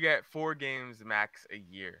get 4 games max a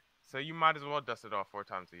year, so you might as well dust it off 4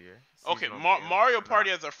 times a year. Okay, Seasonal games, Mario why not? Party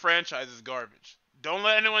as a franchise is garbage. Don't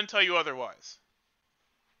let anyone tell you otherwise.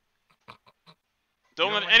 Don't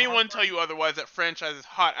You let don't like anyone Mario tell you otherwise. That franchise is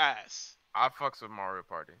hot ass. I fucks with Mario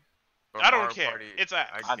Party. But I don't Mario care. Party, It's ass.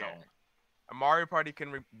 I can't. don't. A Mario Party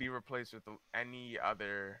can be replaced with any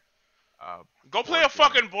other. Go play board a game.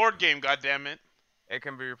 fucking board game, goddammit. It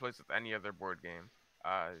can be replaced with any other board game.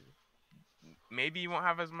 Maybe you won't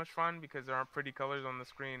have as much fun because there aren't pretty colors on the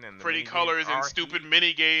screen and the Pretty mini games colors and are stupid heat.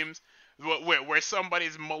 mini games where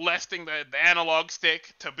somebody's molesting the analog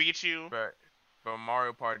stick to beat you. But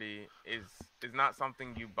Mario Party is not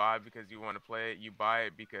something you buy because you want to play it. You buy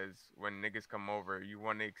it because when niggas come over,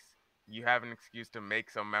 you have an excuse to make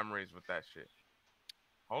some memories with that shit.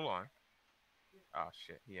 Hold on. Oh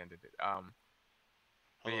shit, he ended it. But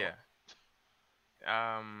Hello? yeah.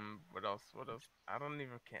 What else? I can't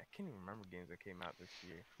even remember games that came out this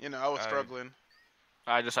year. You know, I was Uh, struggling.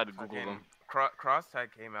 I just had to Google Fucking them. Cross Tag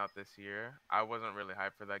came out this year. I wasn't really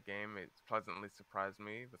hyped for that game. It pleasantly surprised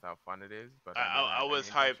me with how fun it is, but I never I had was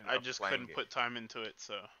any hyped. intention I of just playing couldn't it. put time into it.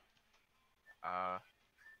 So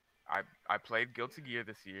I played Guilty Gear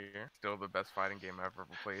this year. Still the best fighting game I've ever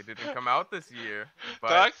played. It didn't come out this year, but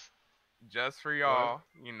Tux? just for y'all,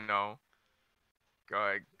 you know, go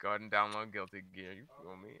ahead and download Guilty Gear. You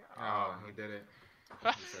feel me? Oh, he did it.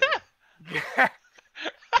 Yeah.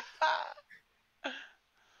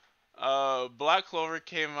 Black Clover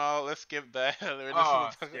came out. Let's skip that. Oh,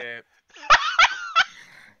 shit.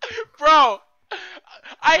 Bro,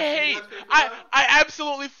 I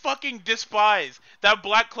absolutely fucking despise that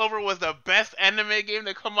Black Clover was the best anime game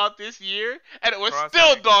to come out this year, and it was Cross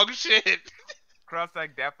still Tag. dog shit. Cross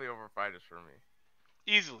Tag definitely over Fighters for me.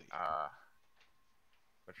 Easily.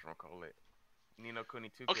 Whatchamacallit? Ni no Kuni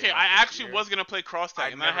 2. Okay, came out I this actually year. was gonna play Cross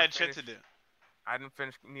Tag, and I never had shit to finished- do. I didn't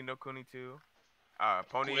finish Ni no Kuni 2.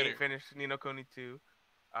 Pony Quitter. ain't finished Ni no Kuni 2.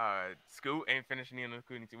 Scoot ain't finished Ni no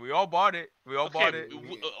Kuni 2. We all bought it. Bought it.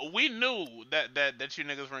 We knew that you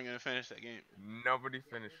niggas weren't gonna finish that game. Nobody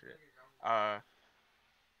finished it.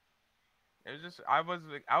 It was just I was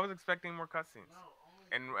expecting more cutscenes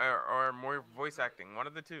and or more voice acting, one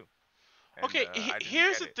of the two. And, Okay, I didn't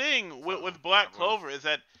here's get the it. thing with So, Black I was- Clover is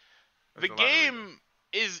that the there's a lot of reasons. game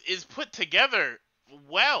is put together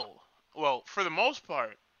well, for the most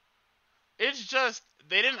part. It's just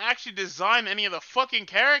they didn't actually design any of the fucking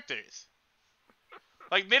characters.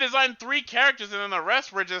 Like they designed 3 characters and then the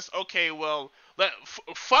rest were just okay. Well,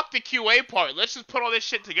 fuck the QA part. Let's just put all this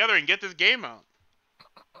shit together and get this game out.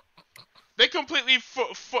 They completely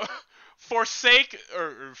forsake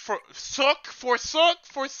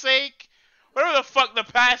whatever the fuck the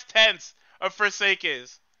past tense of forsake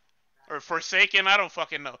is. Or forsaken, I don't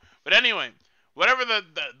fucking know. But anyway, whatever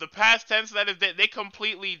the past tense that is, they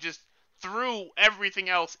completely just threw everything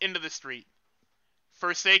else into the street.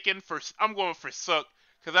 Forsaken, I'm going forsook,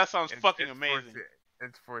 because that sounds fucking amazing.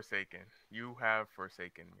 It's Forsaken. You have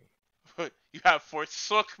forsaken me. You have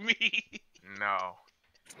forsook me. No.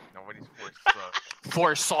 Nobody's forsook.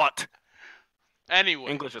 Forsought.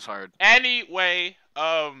 Anyway. English is hard. Anyway,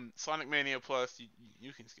 Sonic Mania Plus,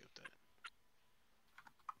 you can skip that.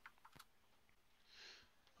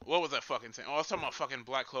 What was I fucking saying? Oh, I was talking about fucking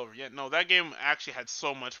Black Clover. Yeah, no, that game actually had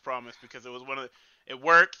so much promise because it was it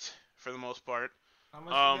worked for the most part. How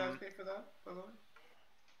much did you guys pay for that, by the way?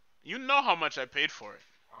 You know how much I paid for it.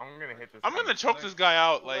 I'm gonna hit this. I'm gonna choke this guy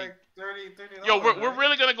out, like $30. yo, we're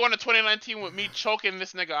really gonna go into 2019 with me choking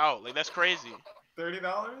this nigga out, like that's crazy. $30,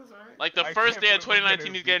 right? Like the I first can't day of believe we're 2019,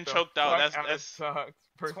 gonna he's getting beat the choked out. fuck That's sucks.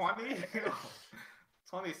 20.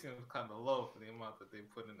 20 seems kind of low for the amount that they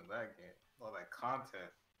put into that game. All that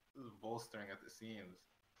content. This is bolstering at the seams.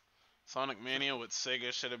 Sonic Mania, what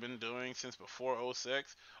Sega should have been doing since before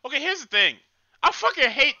 06. Okay, here's the thing. I fucking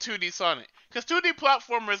hate 2D Sonic, because 2D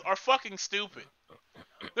platformers are fucking stupid.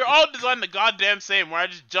 They're all designed the goddamn same, where I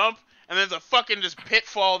just jump, and there's a fucking just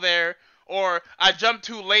pitfall there, or I jump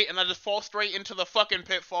too late, and I just fall straight into the fucking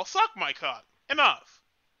pitfall. Suck my cock. Enough.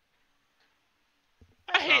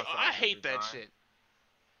 I hate that shit.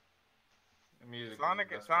 The music Sonic,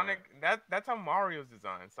 is the best part. that's how Mario's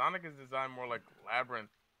designed. Sonic is designed more like labyrinth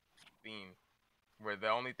theme, where the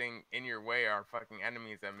only thing in your way are fucking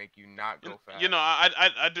enemies that make you not go fast. You know,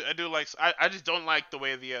 I do like, I just don't like the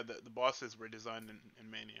way the bosses were designed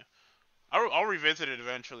in Mania. I'll revisit it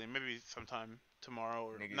eventually, maybe sometime tomorrow,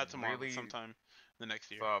 or Niggas not tomorrow, really but sometime the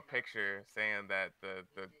next year. saw a picture saying that the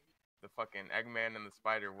fucking Eggman and the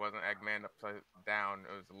spider wasn't Eggman upside down.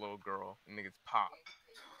 It was a little girl. And niggas popped.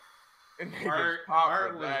 And niggas popped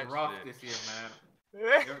Art for was that rough shit. this year, man.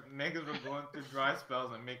 Niggas were going through dry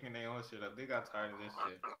spells and making their own shit up. They got tired of this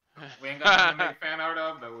shit. We ain't got nothing to make fan art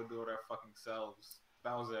of, but we'll do it our fucking selves.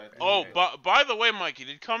 That was it. Oh, by the way, Mikey,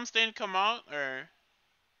 did Come Stain come out, or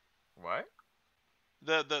What?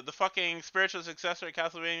 the fucking spiritual successor of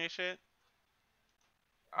Castlevania shit?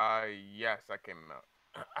 Yes, that came out.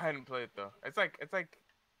 I hadn't played it though. It's like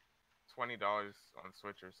 $20 on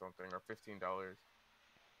Switch or something, or $15.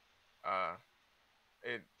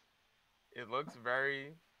 It looks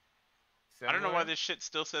very similar I don't know why this shit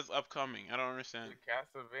still says upcoming. I don't understand.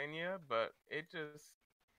 to Castlevania, but it just.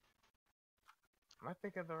 Am I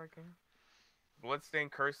thinking of the right game?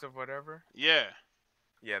 Bloodstained Curse of whatever? Yeah.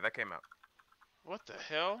 Yeah, that came out. What the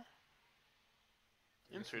hell?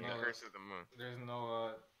 There's Interesting. no- Curse of the Moon. There's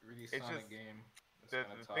no really It's Sonic just- game. that's The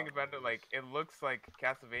gonna thing top about it, this. like, it looks like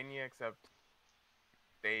Castlevania, except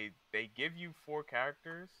they give you 4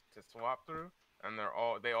 characters to swap through, and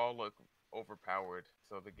they all look overpowered.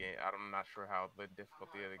 So the game, I'm not sure how the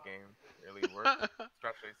difficulty of the game really works,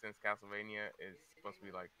 especially since Castlevania is supposed to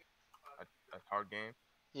be like a hard game.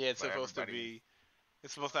 Yeah, it's But supposed to everybody- be.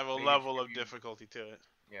 It's supposed to have a They just level give of you- difficulty to it.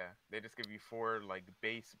 Yeah, they just give you 4 like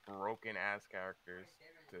base broken ass characters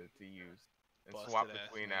to use and swap Busted ass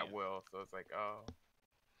between at name. will. So it's like, oh.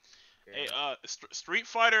 Hey, yeah. Street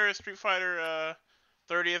Fighter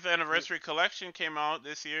 30th anniversary collection came out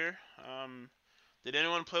this year. Did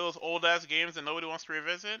anyone play those old ass games that nobody wants to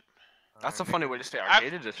revisit? That's a Uh, funny way to say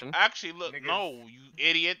arcade edition. Actually, look, Niggas- no, you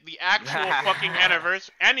idiot. The actual fucking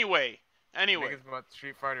anniversary. Anyway. Niggas bought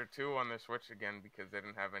Street Fighter 2 on their Switch again because they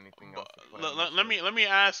didn't have anything else to play. on their Switch. Let me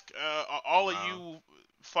ask all of Wow. you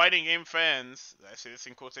fighting game fans. I say this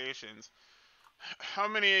in quotations. How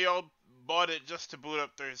many of y'all bought it just to boot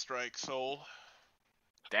up Third Strike Soul?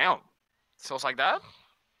 Damn. So it's like that?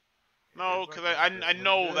 No, because I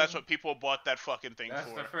know that's what people bought that fucking thing That's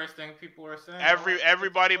for. the first thing people were saying.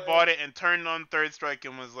 Everybody bought it and turned on Third Strike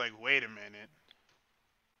and was like, wait a minute.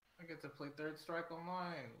 I get to play Third Strike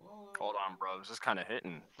Online. Whoa. Hold on, bro. This is kind of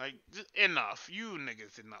hitting. Like, just enough. You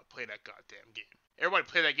niggas did not play that goddamn game. Everybody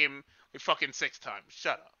played that game like fucking 6 times.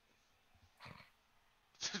 Shut up.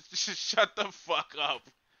 Just shut the fuck up.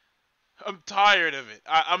 I'm tired of it.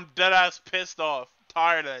 I'm dead ass pissed off.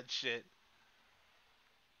 Tired of that shit.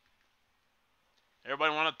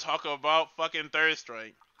 Everybody want to talk about fucking Third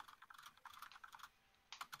Strike.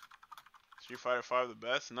 Street Fighter 5 the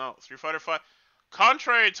best? No. Street Fighter 5.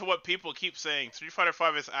 Contrary to what people keep saying, Street Fighter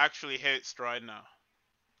 5 has actually hit stride now.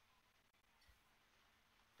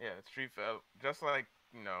 Yeah, Street Fighter, just like,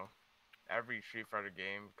 every Street Fighter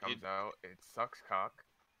game comes out, it sucks cock.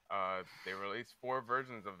 They released 4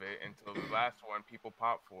 versions of it until the last one people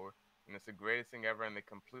pop for, and it's the greatest thing ever, and they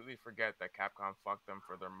completely forget that Capcom fucked them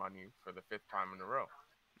for their money for the 5th time in a row.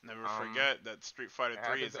 Never forget that Street Fighter it 3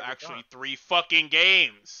 happens is every actually time. 3 fucking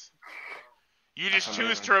games. You just That's choose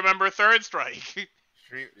amazing. to remember Third Strike. Street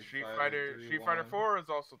Fighter Street 3 Fighter won. 4 is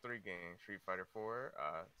also 3 games. Street Fighter 4,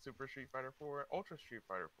 Super Street Fighter 4, Ultra Street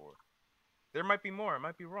Fighter 4. There might be more. I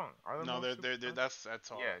might be wrong. Are there No, more they're Super Street-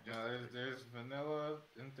 that's all. Yeah, just No, there's vanilla,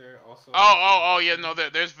 isn't there also? Oh, yeah, no,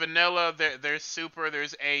 there's Vanilla, there's Super,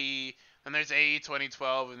 there's AE, and there's AE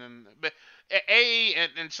 2012, and then but AE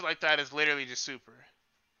and shit like that is literally just Super.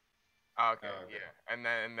 okay, Oh, okay. yeah, and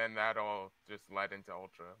then that all just led into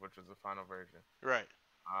Ultra, which was the final version. Right.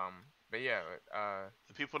 But yeah,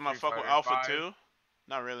 The people not Street fuck with Fighter Alpha 5. 2?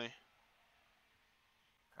 Not really.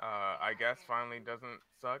 I guess finally doesn't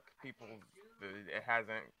suck. It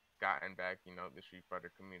hasn't gotten back, the Street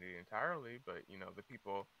Fighter community entirely, but the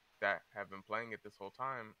people that have been playing it this whole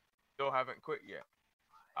time still haven't quit yet.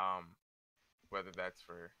 Whether that's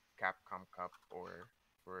for Capcom Cup or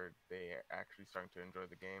for they actually starting to enjoy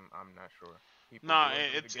the game, I'm not sure. People Nah, do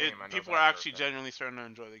enjoy the it's game, I know people that are for a actually fact. genuinely starting to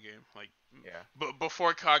enjoy the game. Like, Yeah.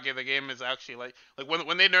 before Kage, the game is actually like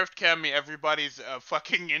when they nerfed Cammy, everybody's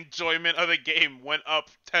fucking enjoyment of the game went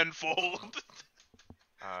up tenfold.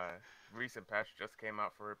 Recent patch just came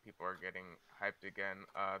out for it. People are getting hyped again.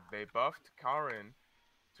 They buffed Karin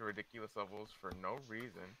to ridiculous levels for no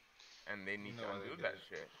reason, and they need No, to they undo that didn't.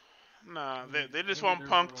 shit. Nah, they just Maybe want they're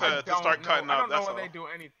Punk doing- to start cutting I out. don't know That's why all. they do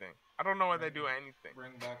anything. I don't know why they do anything.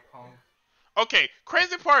 Bring back Punk. Okay,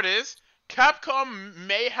 crazy part is Capcom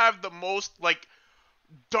may have the most like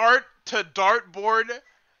dart to dartboard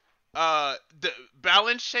the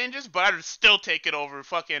balance changes, but I'd still take it over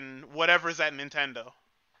fucking whatever's at Nintendo.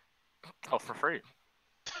 Oh, for free.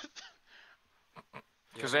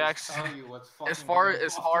 Because Yeah, they just actually, tell you what's as fucking far going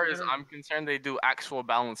as off far the as internet. I'm concerned, they do actual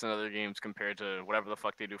balance in other games compared to whatever the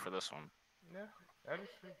fuck they do for this one. Yeah, that is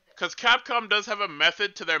true. Because Capcom does have a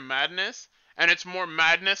method to their madness, and it's more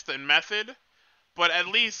madness than method, but at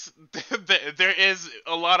least there is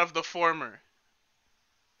a lot of the former.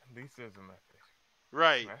 At least there's a method.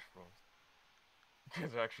 Right. Smash Bros.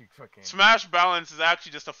 It's actually fucking Smash Balance is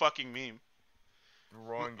actually just a fucking meme.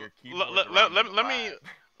 rolling your keyboard.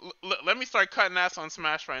 Let me start cutting ass on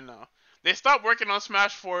Smash right now. They stopped working on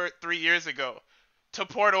Smash 4 3 years ago to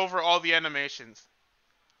port over all the animations.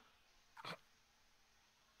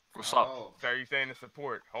 What's up? Oh, So are you saying the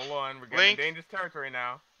support? Hold on, we're getting Link. dangerous territory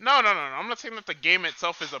now. No. I'm not saying that the game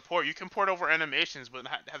itself is a port. You can port over animations, but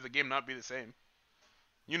have the game not be the same.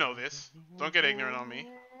 You know this. Don't get ignorant on me.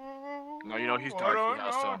 No, you know he's I dark. don't He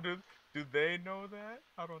has know. to. Do they know that?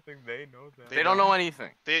 I don't think they know that. They don't know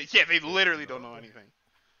anything. They literally don't know anything.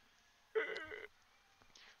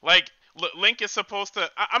 Like, Link is supposed to...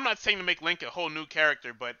 I'm not saying to make Link a whole new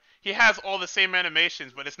character, but he has all the same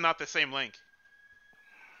animations, but it's not the same Link.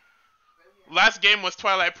 Last game was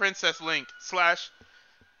Twilight Princess Link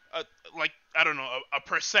 / like I don't know, a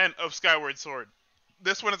percent of Skyward Sword.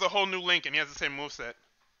 This one is a whole new Link, and he has the same moveset.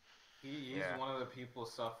 He's Yeah. one of the people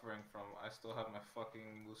suffering from. I still have my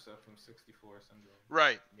fucking moveset from 64 syndrome.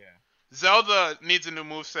 Right. Yeah. Zelda needs a new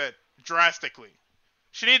moveset drastically.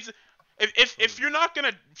 She needs. If you're not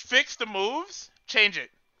gonna fix the moves, change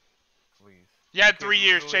it. Please. You had Okay, 3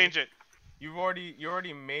 years, literally- change it. You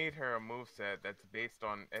already made her a moveset that's based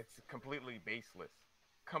on it's completely baseless.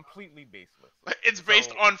 Completely baseless. It's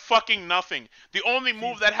based So- on fucking nothing. The only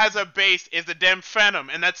move that has a base is the damn Phantom,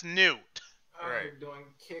 and that's new. Right. You're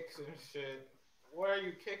doing kicks and shit. Why are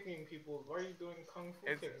you kicking people? Why are you doing kung fu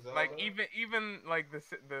It's kicks? like Zelda? even like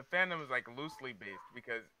the Phantom is like loosely based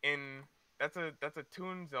because that's a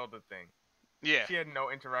Toon Zelda thing. Yeah. She had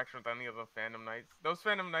no interaction with any of the Phantom Knights. Those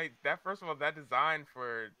Phantom Knights, that first of all, that design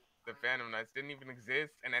for the Phantom Knights didn't even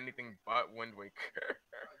exist in anything but Wind Waker.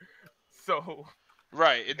 So,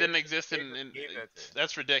 Right. It didn't exist They in. just gave that to her.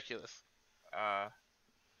 That's ridiculous. but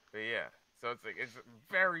yeah, so it's like it's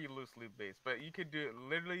very loosely based, but you could do it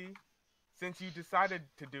literally since you decided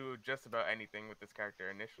to do just about anything with this character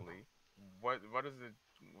initially. What's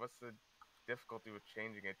the difficulty with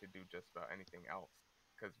changing it to do just about anything else?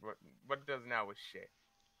 Because what it does now is shit.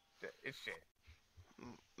 It's shit.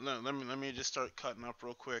 No, let me just start cutting up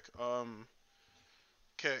real quick.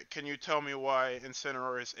 Can you tell me why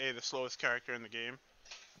Incineroar is the slowest character in the game?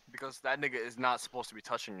 Because that nigga is not supposed to be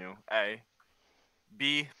touching you. A.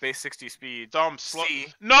 B. Base 60 speed. Dumb slow.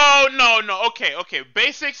 C. No. Okay.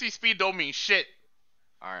 Base 60 speed don't mean shit.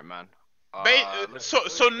 All right, man. So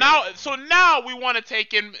now we want to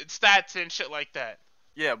take in stats and shit like that.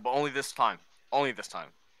 Yeah, but only this time. Only this time.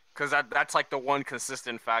 Because that's like the one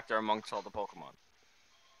consistent factor amongst all the Pokemon.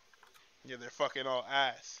 Yeah, they're fucking all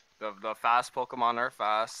ass. The fast Pokemon are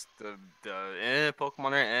fast. The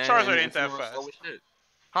Pokemon are Charizard ain't and that Incineroar's fast. slow as shit.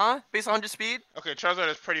 Huh? Base 100 speed? Okay, Charizard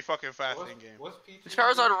is pretty fucking fast What's, in game. what's Pichu's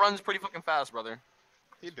Charizard base- runs pretty fucking fast, brother.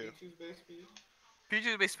 He do. Pichu's base speed?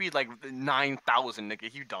 Pichu's base speed like 9,000,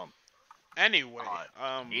 nigga. You dumb. Anyway,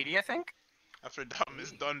 80, I think? after Dumb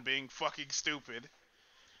is done being fucking stupid.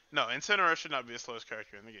 No, Incineroar should not be the slowest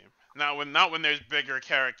character in the game. Not when there's bigger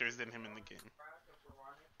characters than him in the game.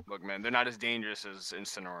 Look, man, they're not as dangerous as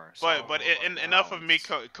Incineroar. So. But enough of me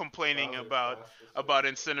complaining about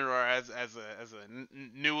Incineroar as a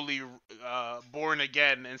newly born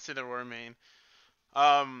again Incineroar main.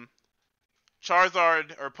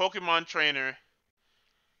 Charizard or Pokemon Trainer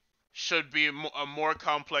should be a more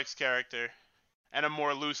complex character and a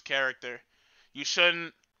more loose character. You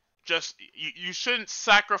shouldn't you shouldn't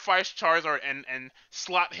sacrifice Charizard and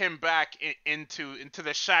slot him back into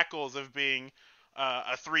the shackles of being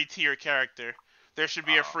a 3-tier character. There should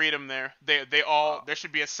be a freedom there. There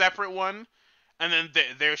should be a separate one, and then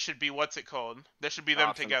there should be what's it called? There should be them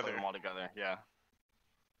Option to together. put them all together, yeah.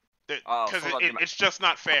 Because so it's just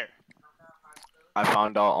not fair. I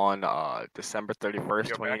found out on December 31st,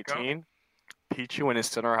 Yo, back up. 2018, Pichu and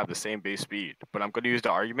Incineroar have the same base speed. But I'm going to use the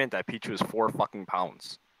argument that Pichu is 4 fucking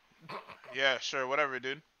pounds. Yeah, sure, whatever,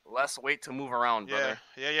 dude. Less weight to move around, brother.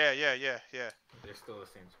 Yeah. They're still the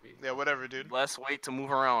same speed. Yeah, whatever, dude. Less weight to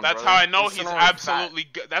move around, That's brother. how I know he's Incineroar is absolutely.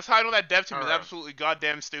 That's how I know that dev team is Alright. absolutely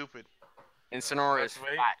goddamn stupid. fat. Incineroar Let's is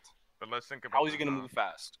wait. fat. But let's think about How is he this, going to Dom. move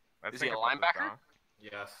fast? Let's Is he think a about this, linebacker? Dom.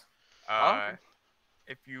 Yes. Huh?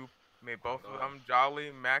 If you made both of them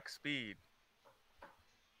jolly max speed,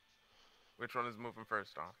 which one is moving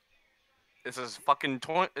first, Dom? It's a fucking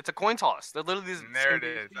it's a coin toss. They're literally the There same it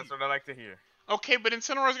base is. speed. That's what I like to hear. Okay, but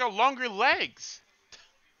Incineroar's got longer legs.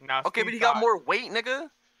 Now, Okay, speed but he got time. more weight, nigga.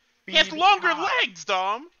 He has Speed longer time. legs,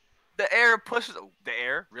 Dom. The air pushes. The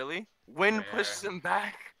air, really? Wind Yeah. pushes him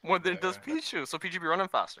back more than it does Yeah. Pichu. So Pichu be running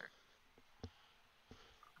faster.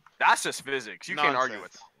 That's just physics. You can't argue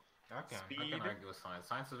with Nonsense. that. I can Speed. argue with science.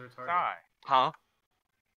 Science is retarded. Tie. Huh?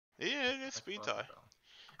 Yeah, it's That's speed fucked tie. up.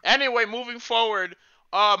 Anyway, moving forward,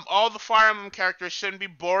 all the Fire Emblem characters shouldn't be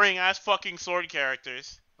boring ass fucking sword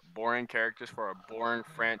characters. Boring characters for a boring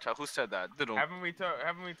franchise. Who said that? Diddle. Haven't we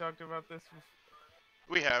talked about this?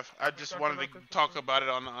 We have. I just talked wanted about to this talk before? about it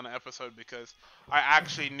on an episode because I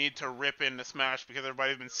actually need to rip into Smash because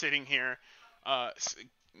everybody's been sitting here,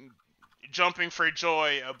 jumping for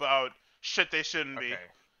joy about shit they shouldn't be. Okay.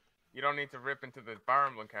 You don't need to rip into the Fire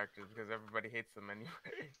Emblem characters because everybody hates them anyway.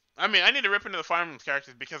 I mean, I need to rip into the Fire Emblem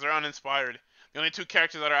characters because they're uninspired. The only two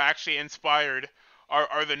characters that are actually inspired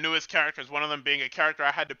are the newest characters, one of them being a character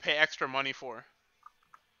I had to pay extra money for.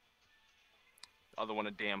 Other one,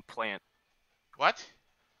 a damn plant. What?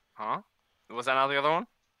 Huh? Was that not the other one?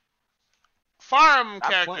 Fire Emblem That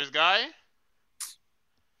characters, guy.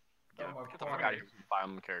 Get my the fuck point. out of here from Fire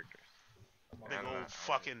Emblem characters. Big And, old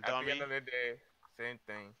fucking At the dummy. end of the day, same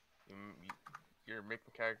thing. You're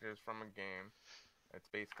making characters from a game that's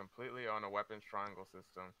based completely on a weapons triangle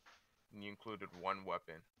system, and you included one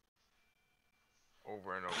weapon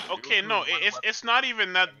over and over. Okay, no, it's not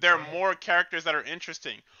even that there are more characters that are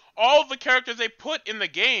interesting. All the characters they put in the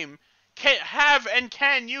game can have and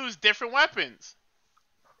can use different weapons.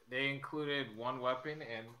 They included one weapon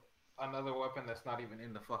and another weapon that's not even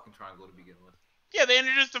in the fucking triangle to begin with. Yeah, they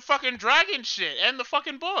introduced the fucking dragon shit and the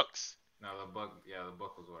fucking books. No, the book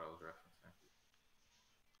was what I was referencing.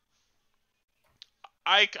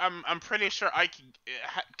 I'm pretty sure I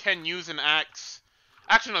can use an axe.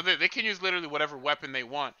 Actually, no, they can use literally whatever weapon they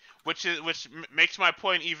want, which makes my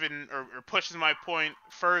point even or pushes my point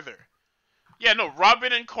further. Yeah, no,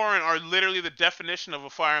 Robin and Corrin are literally the definition of a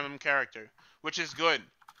Fire Emblem character, which is good.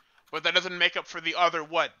 But that doesn't make up for the other,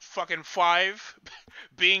 fucking 5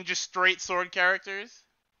 being just straight sword characters?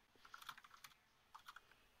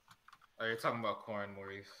 Oh, you're talking about Corrin,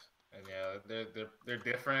 Maurice. And yeah, they're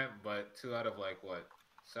different, but 2 out of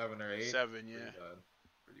 7 or 8? 7, yeah.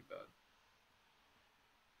 Pretty bad.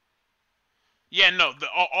 Yeah, no,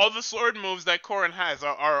 all the sword moves that Corrin has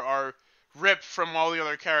are ripped from all the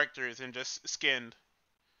other characters and just skinned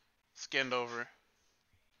over.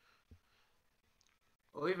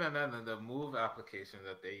 Well, even then, the move application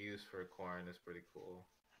that they use for Corrin is pretty cool.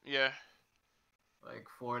 Yeah. Like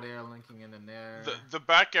forward air linking in and air. The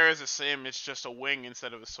back air is the same, it's just a wing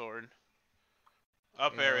instead of a sword.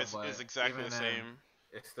 Up air is exactly the same.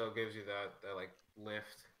 It still gives you that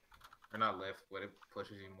lift. Or not lift, but it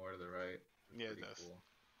pushes you more to the right. Yeah, it does. Cool.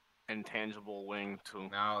 Intangible wing too.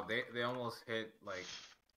 Now they almost hit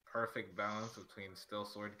perfect balance between still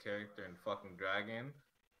sword character and fucking dragon,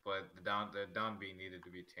 but the down B needed to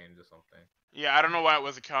be changed or something. Yeah, I don't know why it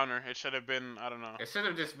was a counter. It should have been, I don't know. It should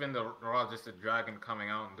have just been just a dragon coming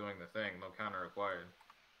out and doing the thing, no counter required.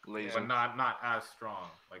 Lazy. But not as strong.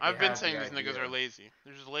 I've been saying these niggas are lazy.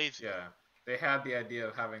 They're just lazy. Yeah, they had the idea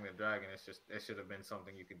of having the dragon. It's just it should have been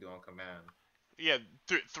something you could do on command. Yeah,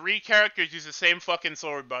 3 characters use the same fucking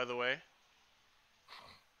sword, by the way.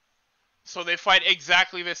 So they fight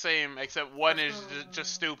exactly the same, except one is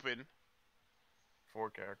just stupid. 4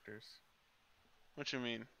 characters. What you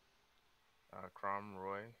mean? Chrom,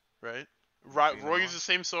 Roy. Right? Roy uses the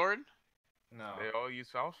same sword? No. They all use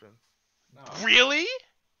falchions. No. Really?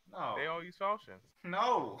 No. They all use falchions.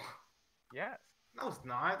 No. Yes. No, it's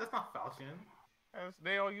not. That's not falchion.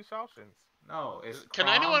 They all use falchions. No, it's. Can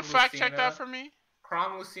Chrom, anyone fact check Lucina, that for me?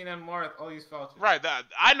 Chrom, Lucina, and Marth all use falchions. Right,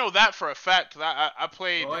 I know that for a fact. Cause I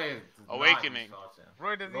played Roy Awakening.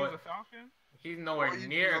 Roy doesn't use a falchion? He's nowhere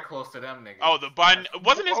near close to them niggas. Oh,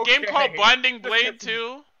 wasn't his game called Binding Blade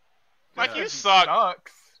too? Mikey, you suck.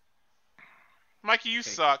 Sucks. Mikey, you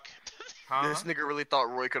suck. Huh? This nigga really thought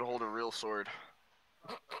Roy could hold a real sword.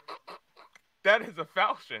 That is a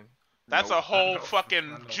falchion. That's a whole No, fucking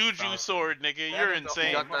no, juju falchion. sword, nigga. That You're is a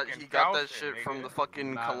insane. whole- He got that falchion, shit nigga. from the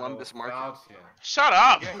fucking Columbus market. Falchion. Shut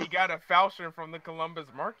up. Yeah, he got a falchion from the Columbus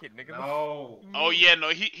market, nigga. No. Oh yeah, no,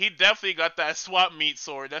 he definitely got that swap meet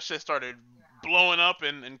sword. That shit started blowing up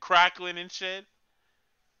and crackling and shit.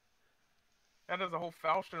 That is a whole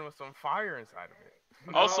falchion with some fire inside of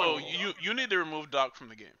it. Also, No. you need to remove Doc from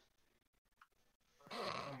the game.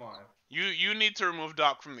 Come on. You need to remove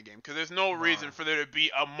Doc from the game because there's no Come reason on. for there to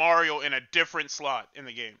be a Mario in a different slot in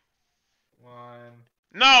the game. One.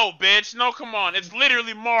 No, bitch. No, come on. It's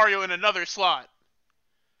literally Mario in another slot.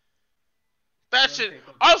 That shit.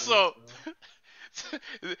 Also,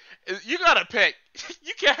 you gotta pick.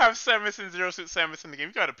 You can't have Samus and Zero Suit Samus in the game.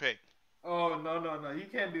 You gotta pick. Oh no, you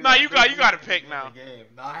can't do Nah, that. you gotta pick in now. The game.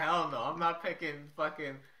 Nah, hell no. I'm not picking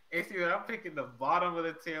fucking. It's either I'm picking the bottom of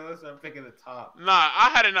the tier list or I'm picking the top. Nah,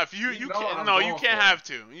 I had enough. You You know can't. what I'm No, you going can't for. have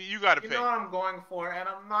to. You gotta You pick. know what I'm going for, and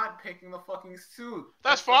I'm not picking the fucking suit.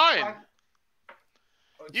 That's the fine.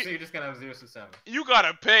 Oh, You- so you're just gonna have 0 to 7. You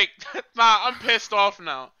gotta pick. Nah, I'm pissed off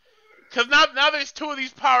now. Cause now there's 2 of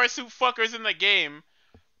these power suit fuckers in the game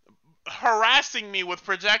harassing me with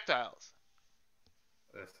projectiles.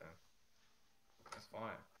 Listen, that's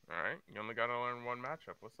fine. Alright, you only gotta learn one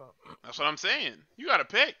matchup. What's up? That's what I'm saying. You gotta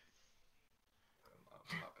pick.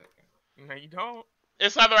 I'm not picking. No, you don't.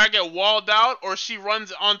 It's either I get walled out or she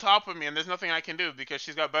runs on top of me and there's nothing I can do because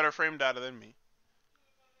she's got better frame data than me.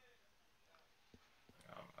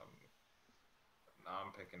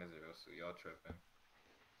 I'm picking a 0 suit. Y'all tripping.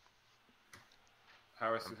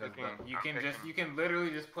 Power suit has picking- done. I'm You can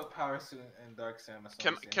literally just put power suit and Dark Samus. on the Can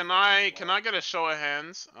same can fucking I slot. can I get a show of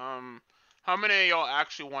hands? How many of y'all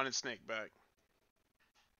actually wanted Snake back?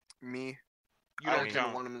 Me. You I don't didn't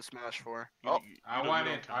count. want him in Smash 4. You- Oh, you I don't- you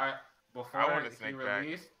wanted don't count. before I wanted he Snake back.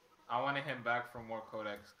 released. I wanted him back for more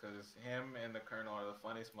codex because him and the Colonel are the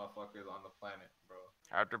funniest motherfuckers on the planet, bro.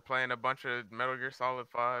 After playing a bunch of Metal Gear Solid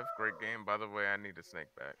 5, great game, by the way, I need a Snake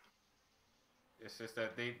back. It's just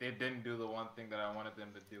that they didn't do the one thing that I wanted them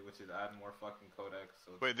to do, which is add more fucking codex.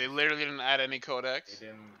 So Wait, they literally didn't add any codex? they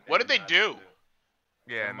didn't. What did they add do? shit.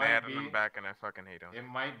 Yeah, It and they might added them be- back, and I fucking hate them. It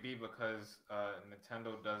might be because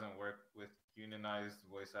Nintendo doesn't work with unionized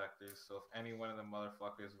voice actors. So if any one of the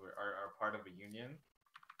motherfuckers are part of a union,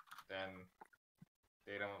 then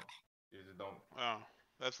they just don't. Oh,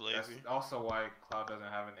 that's That's lazy. also why Cloud doesn't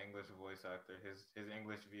have an English voice actor. His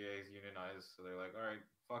English VA is unionized, so they're like, all right,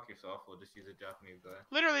 fuck yourself. We'll just use a Japanese guy.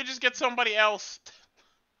 Literally, just get somebody else.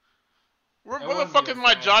 Where It the wouldn't fuck be is a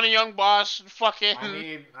my fan. Johnny Young Bosch fucking...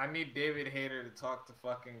 I need David Hayter to talk to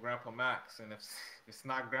fucking Grandpa Max, and if it's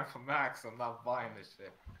not Grandpa Max, I'm not buying this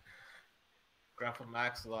shit. Grandpa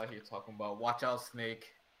Max is out here talking about watch out, Snake.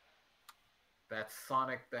 That's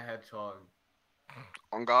Sonic the Hedgehog.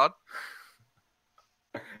 On God.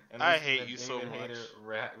 And I listen hate to you so David Hayter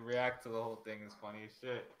much. react to the whole thing is funny as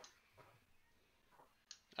shit.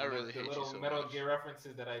 I really the hate you little so Metal much. Gear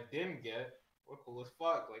references that I didn't get were cool as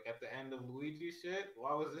fuck. Like at the end of Luigi shit,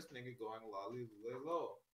 why was this nigga going lolly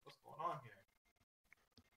low? What's going on here?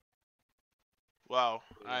 Wow,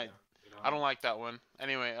 But, I yeah, you know. I don't like that one.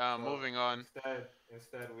 Anyway, So, moving on.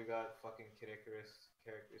 Instead, we got fucking Kid Icarus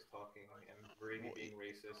characters talking and Brady being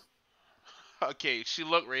racist. Okay, she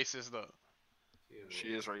looked racist though. She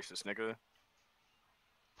is racist, nigga.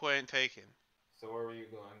 Point taken. So where were you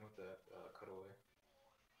going with that cutaway?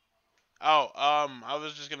 Oh, I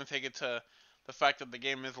was just gonna take it to the fact that the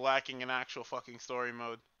game is lacking in actual fucking story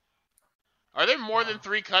mode. Are there more than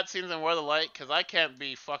 3 cutscenes in World of Light? Cause I can't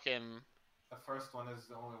be fucking. The first one is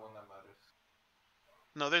the only one that matters.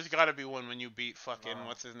 No, there's gotta be one when you beat fucking No.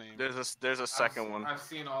 what's his name. There's a second one. I've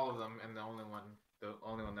seen all of them, and the only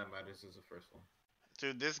one that matters is the first one.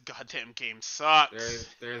 Dude, this goddamn game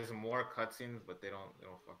sucks. There's more cutscenes, but they don't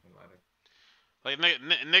fucking matter. Like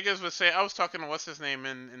niggas would say, I was talking to what's his name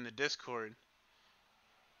in the Discord,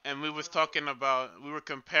 and we were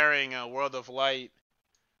comparing World of Light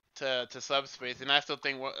to Subspace, and I still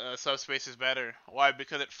think Subspace is better. Why?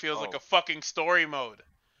 Because it feels like Oh. a fucking story mode.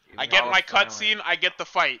 I Even get though my it's violent. cutscene, I get the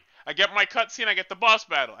fight. I get my cutscene, I get the boss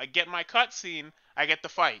battle. I get my cutscene, I get the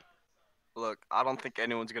fight. Look, I don't think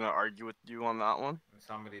anyone's gonna argue with you on that one.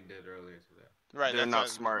 Somebody did earlier today. Right? They're that's not what-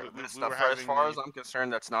 smart. we That's were not, as having far the- as I'm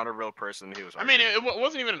concerned, that's not a real person. He was. I mean, arguing. it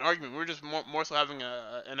wasn't even an argument. We were just more so having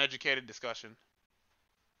an educated discussion.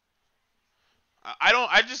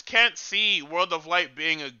 I just can't see World of Light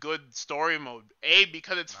being a good story mode. A,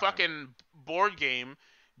 because it's Right. fucking board game.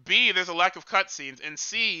 B, there's a lack of cutscenes. And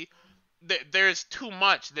C, there's too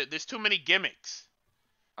much. There's too many gimmicks.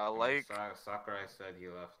 I like. Sakurai said he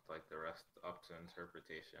left like the rest up to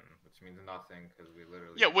interpretation, which means nothing because we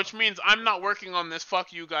literally. Yeah, did which nothing. means I'm not working on this.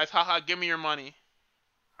 Fuck you guys. Haha, give me your money.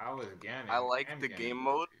 How is Ganon? I like and the Ganon game good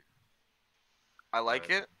mode. too? I like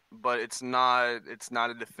Right. it, but it's not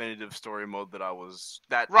a definitive story mode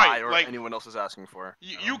that Right, I or like- anyone else is asking for.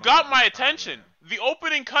 You I you don't got know my if it's not attention. that. The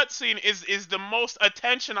opening cutscene is the most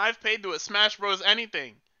attention I've paid to a Smash Bros.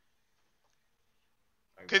 Anything.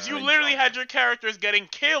 Like Because that. you Like literally Zelda. had your characters getting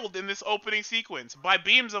killed in this opening sequence by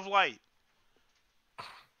beams of light.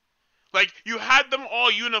 Like, you had them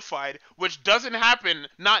all unified, which doesn't happen,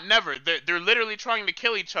 not never. They're literally trying to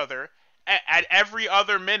kill each other at every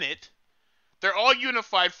other minute. They're all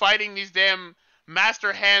unified, fighting these damn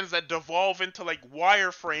master hands that devolve into, like,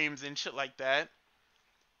 wireframes and shit like that.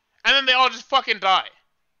 And then they all just fucking die.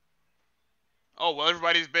 Oh, well,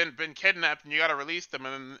 everybody's been kidnapped and you gotta release them.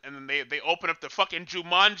 And then they open up the fucking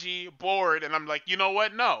Jumanji board and I'm like, you know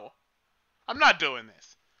what? No. I'm not doing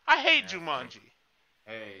this. I hate Yeah, Jumanji.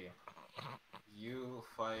 Hey, you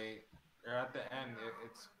fight. Or at the end,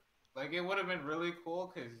 it's like it would have been really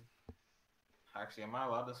cool because. Actually, am I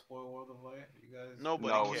allowed to spoil World of Light? You guys? Nobody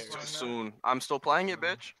No, cares. it's too soon. I'm still playing it,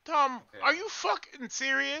 bitch. Tom, Okay. are you fucking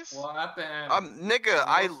serious? Well, at the end. Nigga,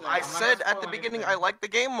 I I will say, I I'm not said gonna at the spoil beginning I anything. like the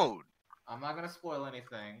game mode. I'm not gonna spoil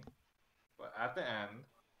anything, but at the end,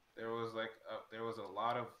 there was a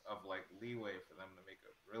lot of like leeway for them to make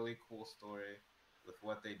a really cool story with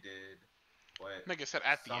what they did. But Nigga said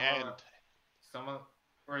at the some end.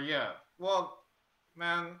 Well,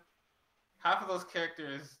 man, half of those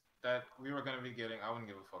characters that we were gonna be getting, I wouldn't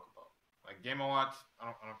give a fuck about. Like Game & Watch, I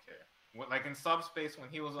don't care. Like in Subspace when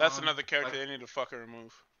he was That's on, another character like, they need to fucking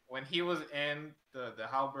remove. when he was in the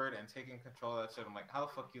halberd and taking control of that shit, I'm like, how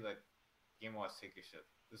the fuck you let Game Watch take your shit?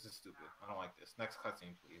 This is stupid. I don't like this. Next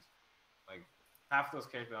cutscene, please. Like half those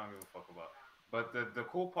characters I don't give a fuck about. But the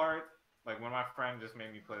cool part Like when my friend just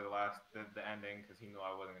made me play the ending because he knew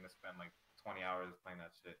I wasn't gonna spend like 20 hours playing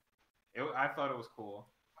that shit. I thought it was cool.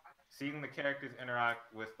 Seeing the characters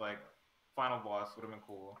interact with like final boss would have been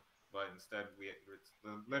cool, but instead it's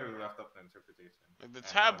literally left up to interpretation. Like, the And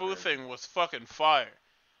taboo thing was fucking fire.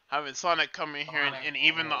 Having Sonic come in here and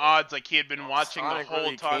even the odds like he had been watching Sonic the whole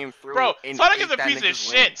really time. came through Bro, and Sonic ate is a that piece of nigga's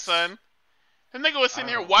shit, wings. son. The nigga was sitting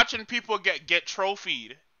I here don't know. watching people get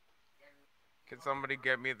trophied. Can somebody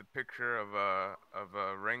get me the picture of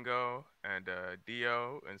Ringo and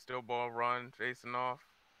Dio and Steel Ball Run facing off?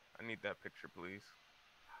 I need that picture, please.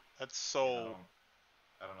 That's I so.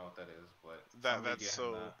 don't know what that is, but somebody That's get him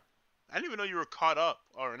so. that. I didn't even know you were caught up,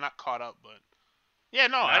 or not caught up, but yeah,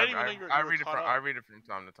 no, I didn't even know you were. I you were read it caught from up. I read it from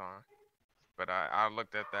time to time, but I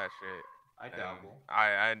looked at that shit. I and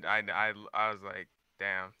dabble. I was like,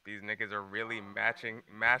 damn, these niggas are really mashing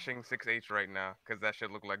 6H right now, cause that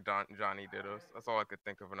shit looked like Johnny Dittos. That's all I could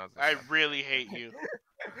think of when I was. I really hate you.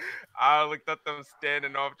 I looked at them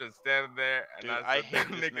standing off, just standing there, and Dude, I I said, hate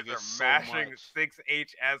them this niggas nigga are so mashing much.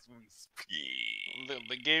 6H as we speak.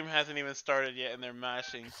 The game hasn't even started yet, and they're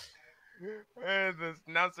mashing. And the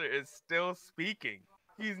announcer is still speaking.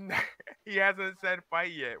 He's not, he hasn't said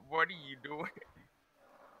fight yet. What are you doing?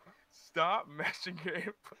 Stop mashing your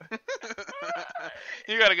input.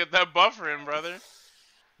 You gotta get that buffer in, brother.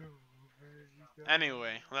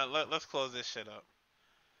 Anyway, let's close this shit up.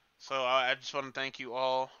 So I just want to thank you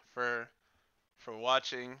all for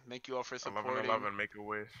watching. Thank you all for supporting 11-11, make a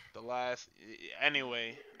wish. the last.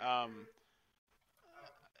 Anyway, I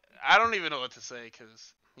don't even know what to say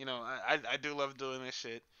because you know I do love doing this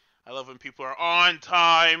shit. I love when people are on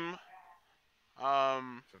time.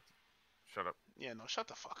 Shut up. Yeah, no, shut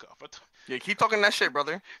the fuck up. What the- Yeah, keep talking that shit,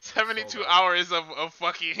 brother. 72 bad. hours of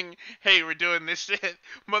fucking, hey, we're doing this shit.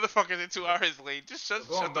 Motherfuckers are 2 hours late. Just shut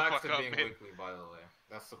We're going the back fuck to up, being man. weekly, by the way.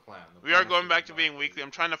 That's the plan. The We are plan is going back to go being weekly. I'm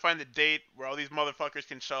trying to find a date where all these motherfuckers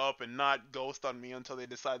can show up and not ghost on me until they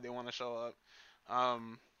decide they want to show up.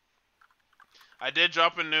 I did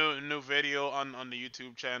drop a new video on the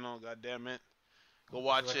YouTube channel. God damn it, go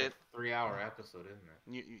watch It's like it. a 3-hour episode,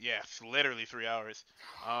 isn't it? Yeah, it's literally 3 hours.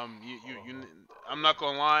 I'm not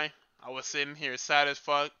gonna lie. I was sitting here sad as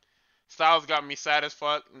fuck. Styles got me sad as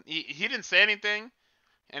fuck. He didn't say anything,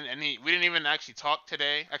 and we didn't even actually talk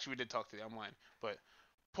today. Actually, we did talk today. I'm lying. But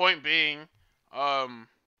point being, I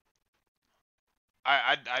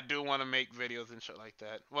do want to make videos and shit like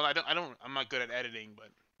that. Well, I'm not good at editing, but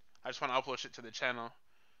I just want to upload shit to the channel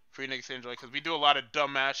for you niggas to enjoy because we do a lot of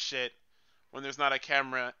dumbass shit when there's not a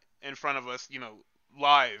camera in front of us, you know,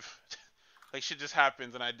 live. Like shit just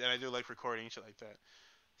happens, and I do like recording shit like that.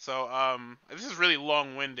 So this is really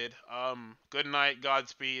long-winded. Good night,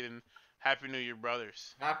 Godspeed, and Happy New Year,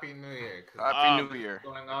 brothers. Happy New Year. 'cause Happy New Year.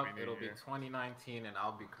 Going up, Happy New it'll be Year. 2019, and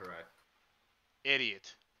I'll be correct.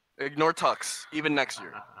 Idiot. Ignore Tux, even next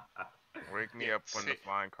year. Wake me Yeah, up when the see-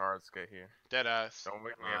 flying cards get here. Deadass. Don't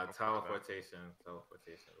wake me up. before that. Teleportation.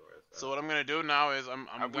 So what I'm gonna do now is I'm We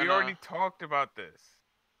gonna already talked about this.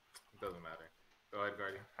 Doesn't matter. Go ahead,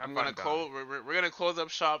 Guardian. Have I'm fun, gonna Don. close. We're gonna close up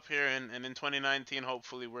shop here, and in 2019,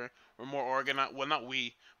 hopefully we're more organized. Well, not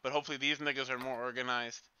we, but hopefully these niggas are more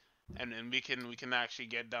organized, and we can actually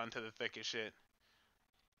get down to the thick of shit.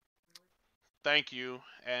 Thank you,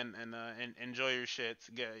 and enjoy your shits.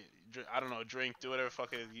 I don't know, drink, do whatever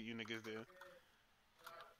fuck it is you niggas do.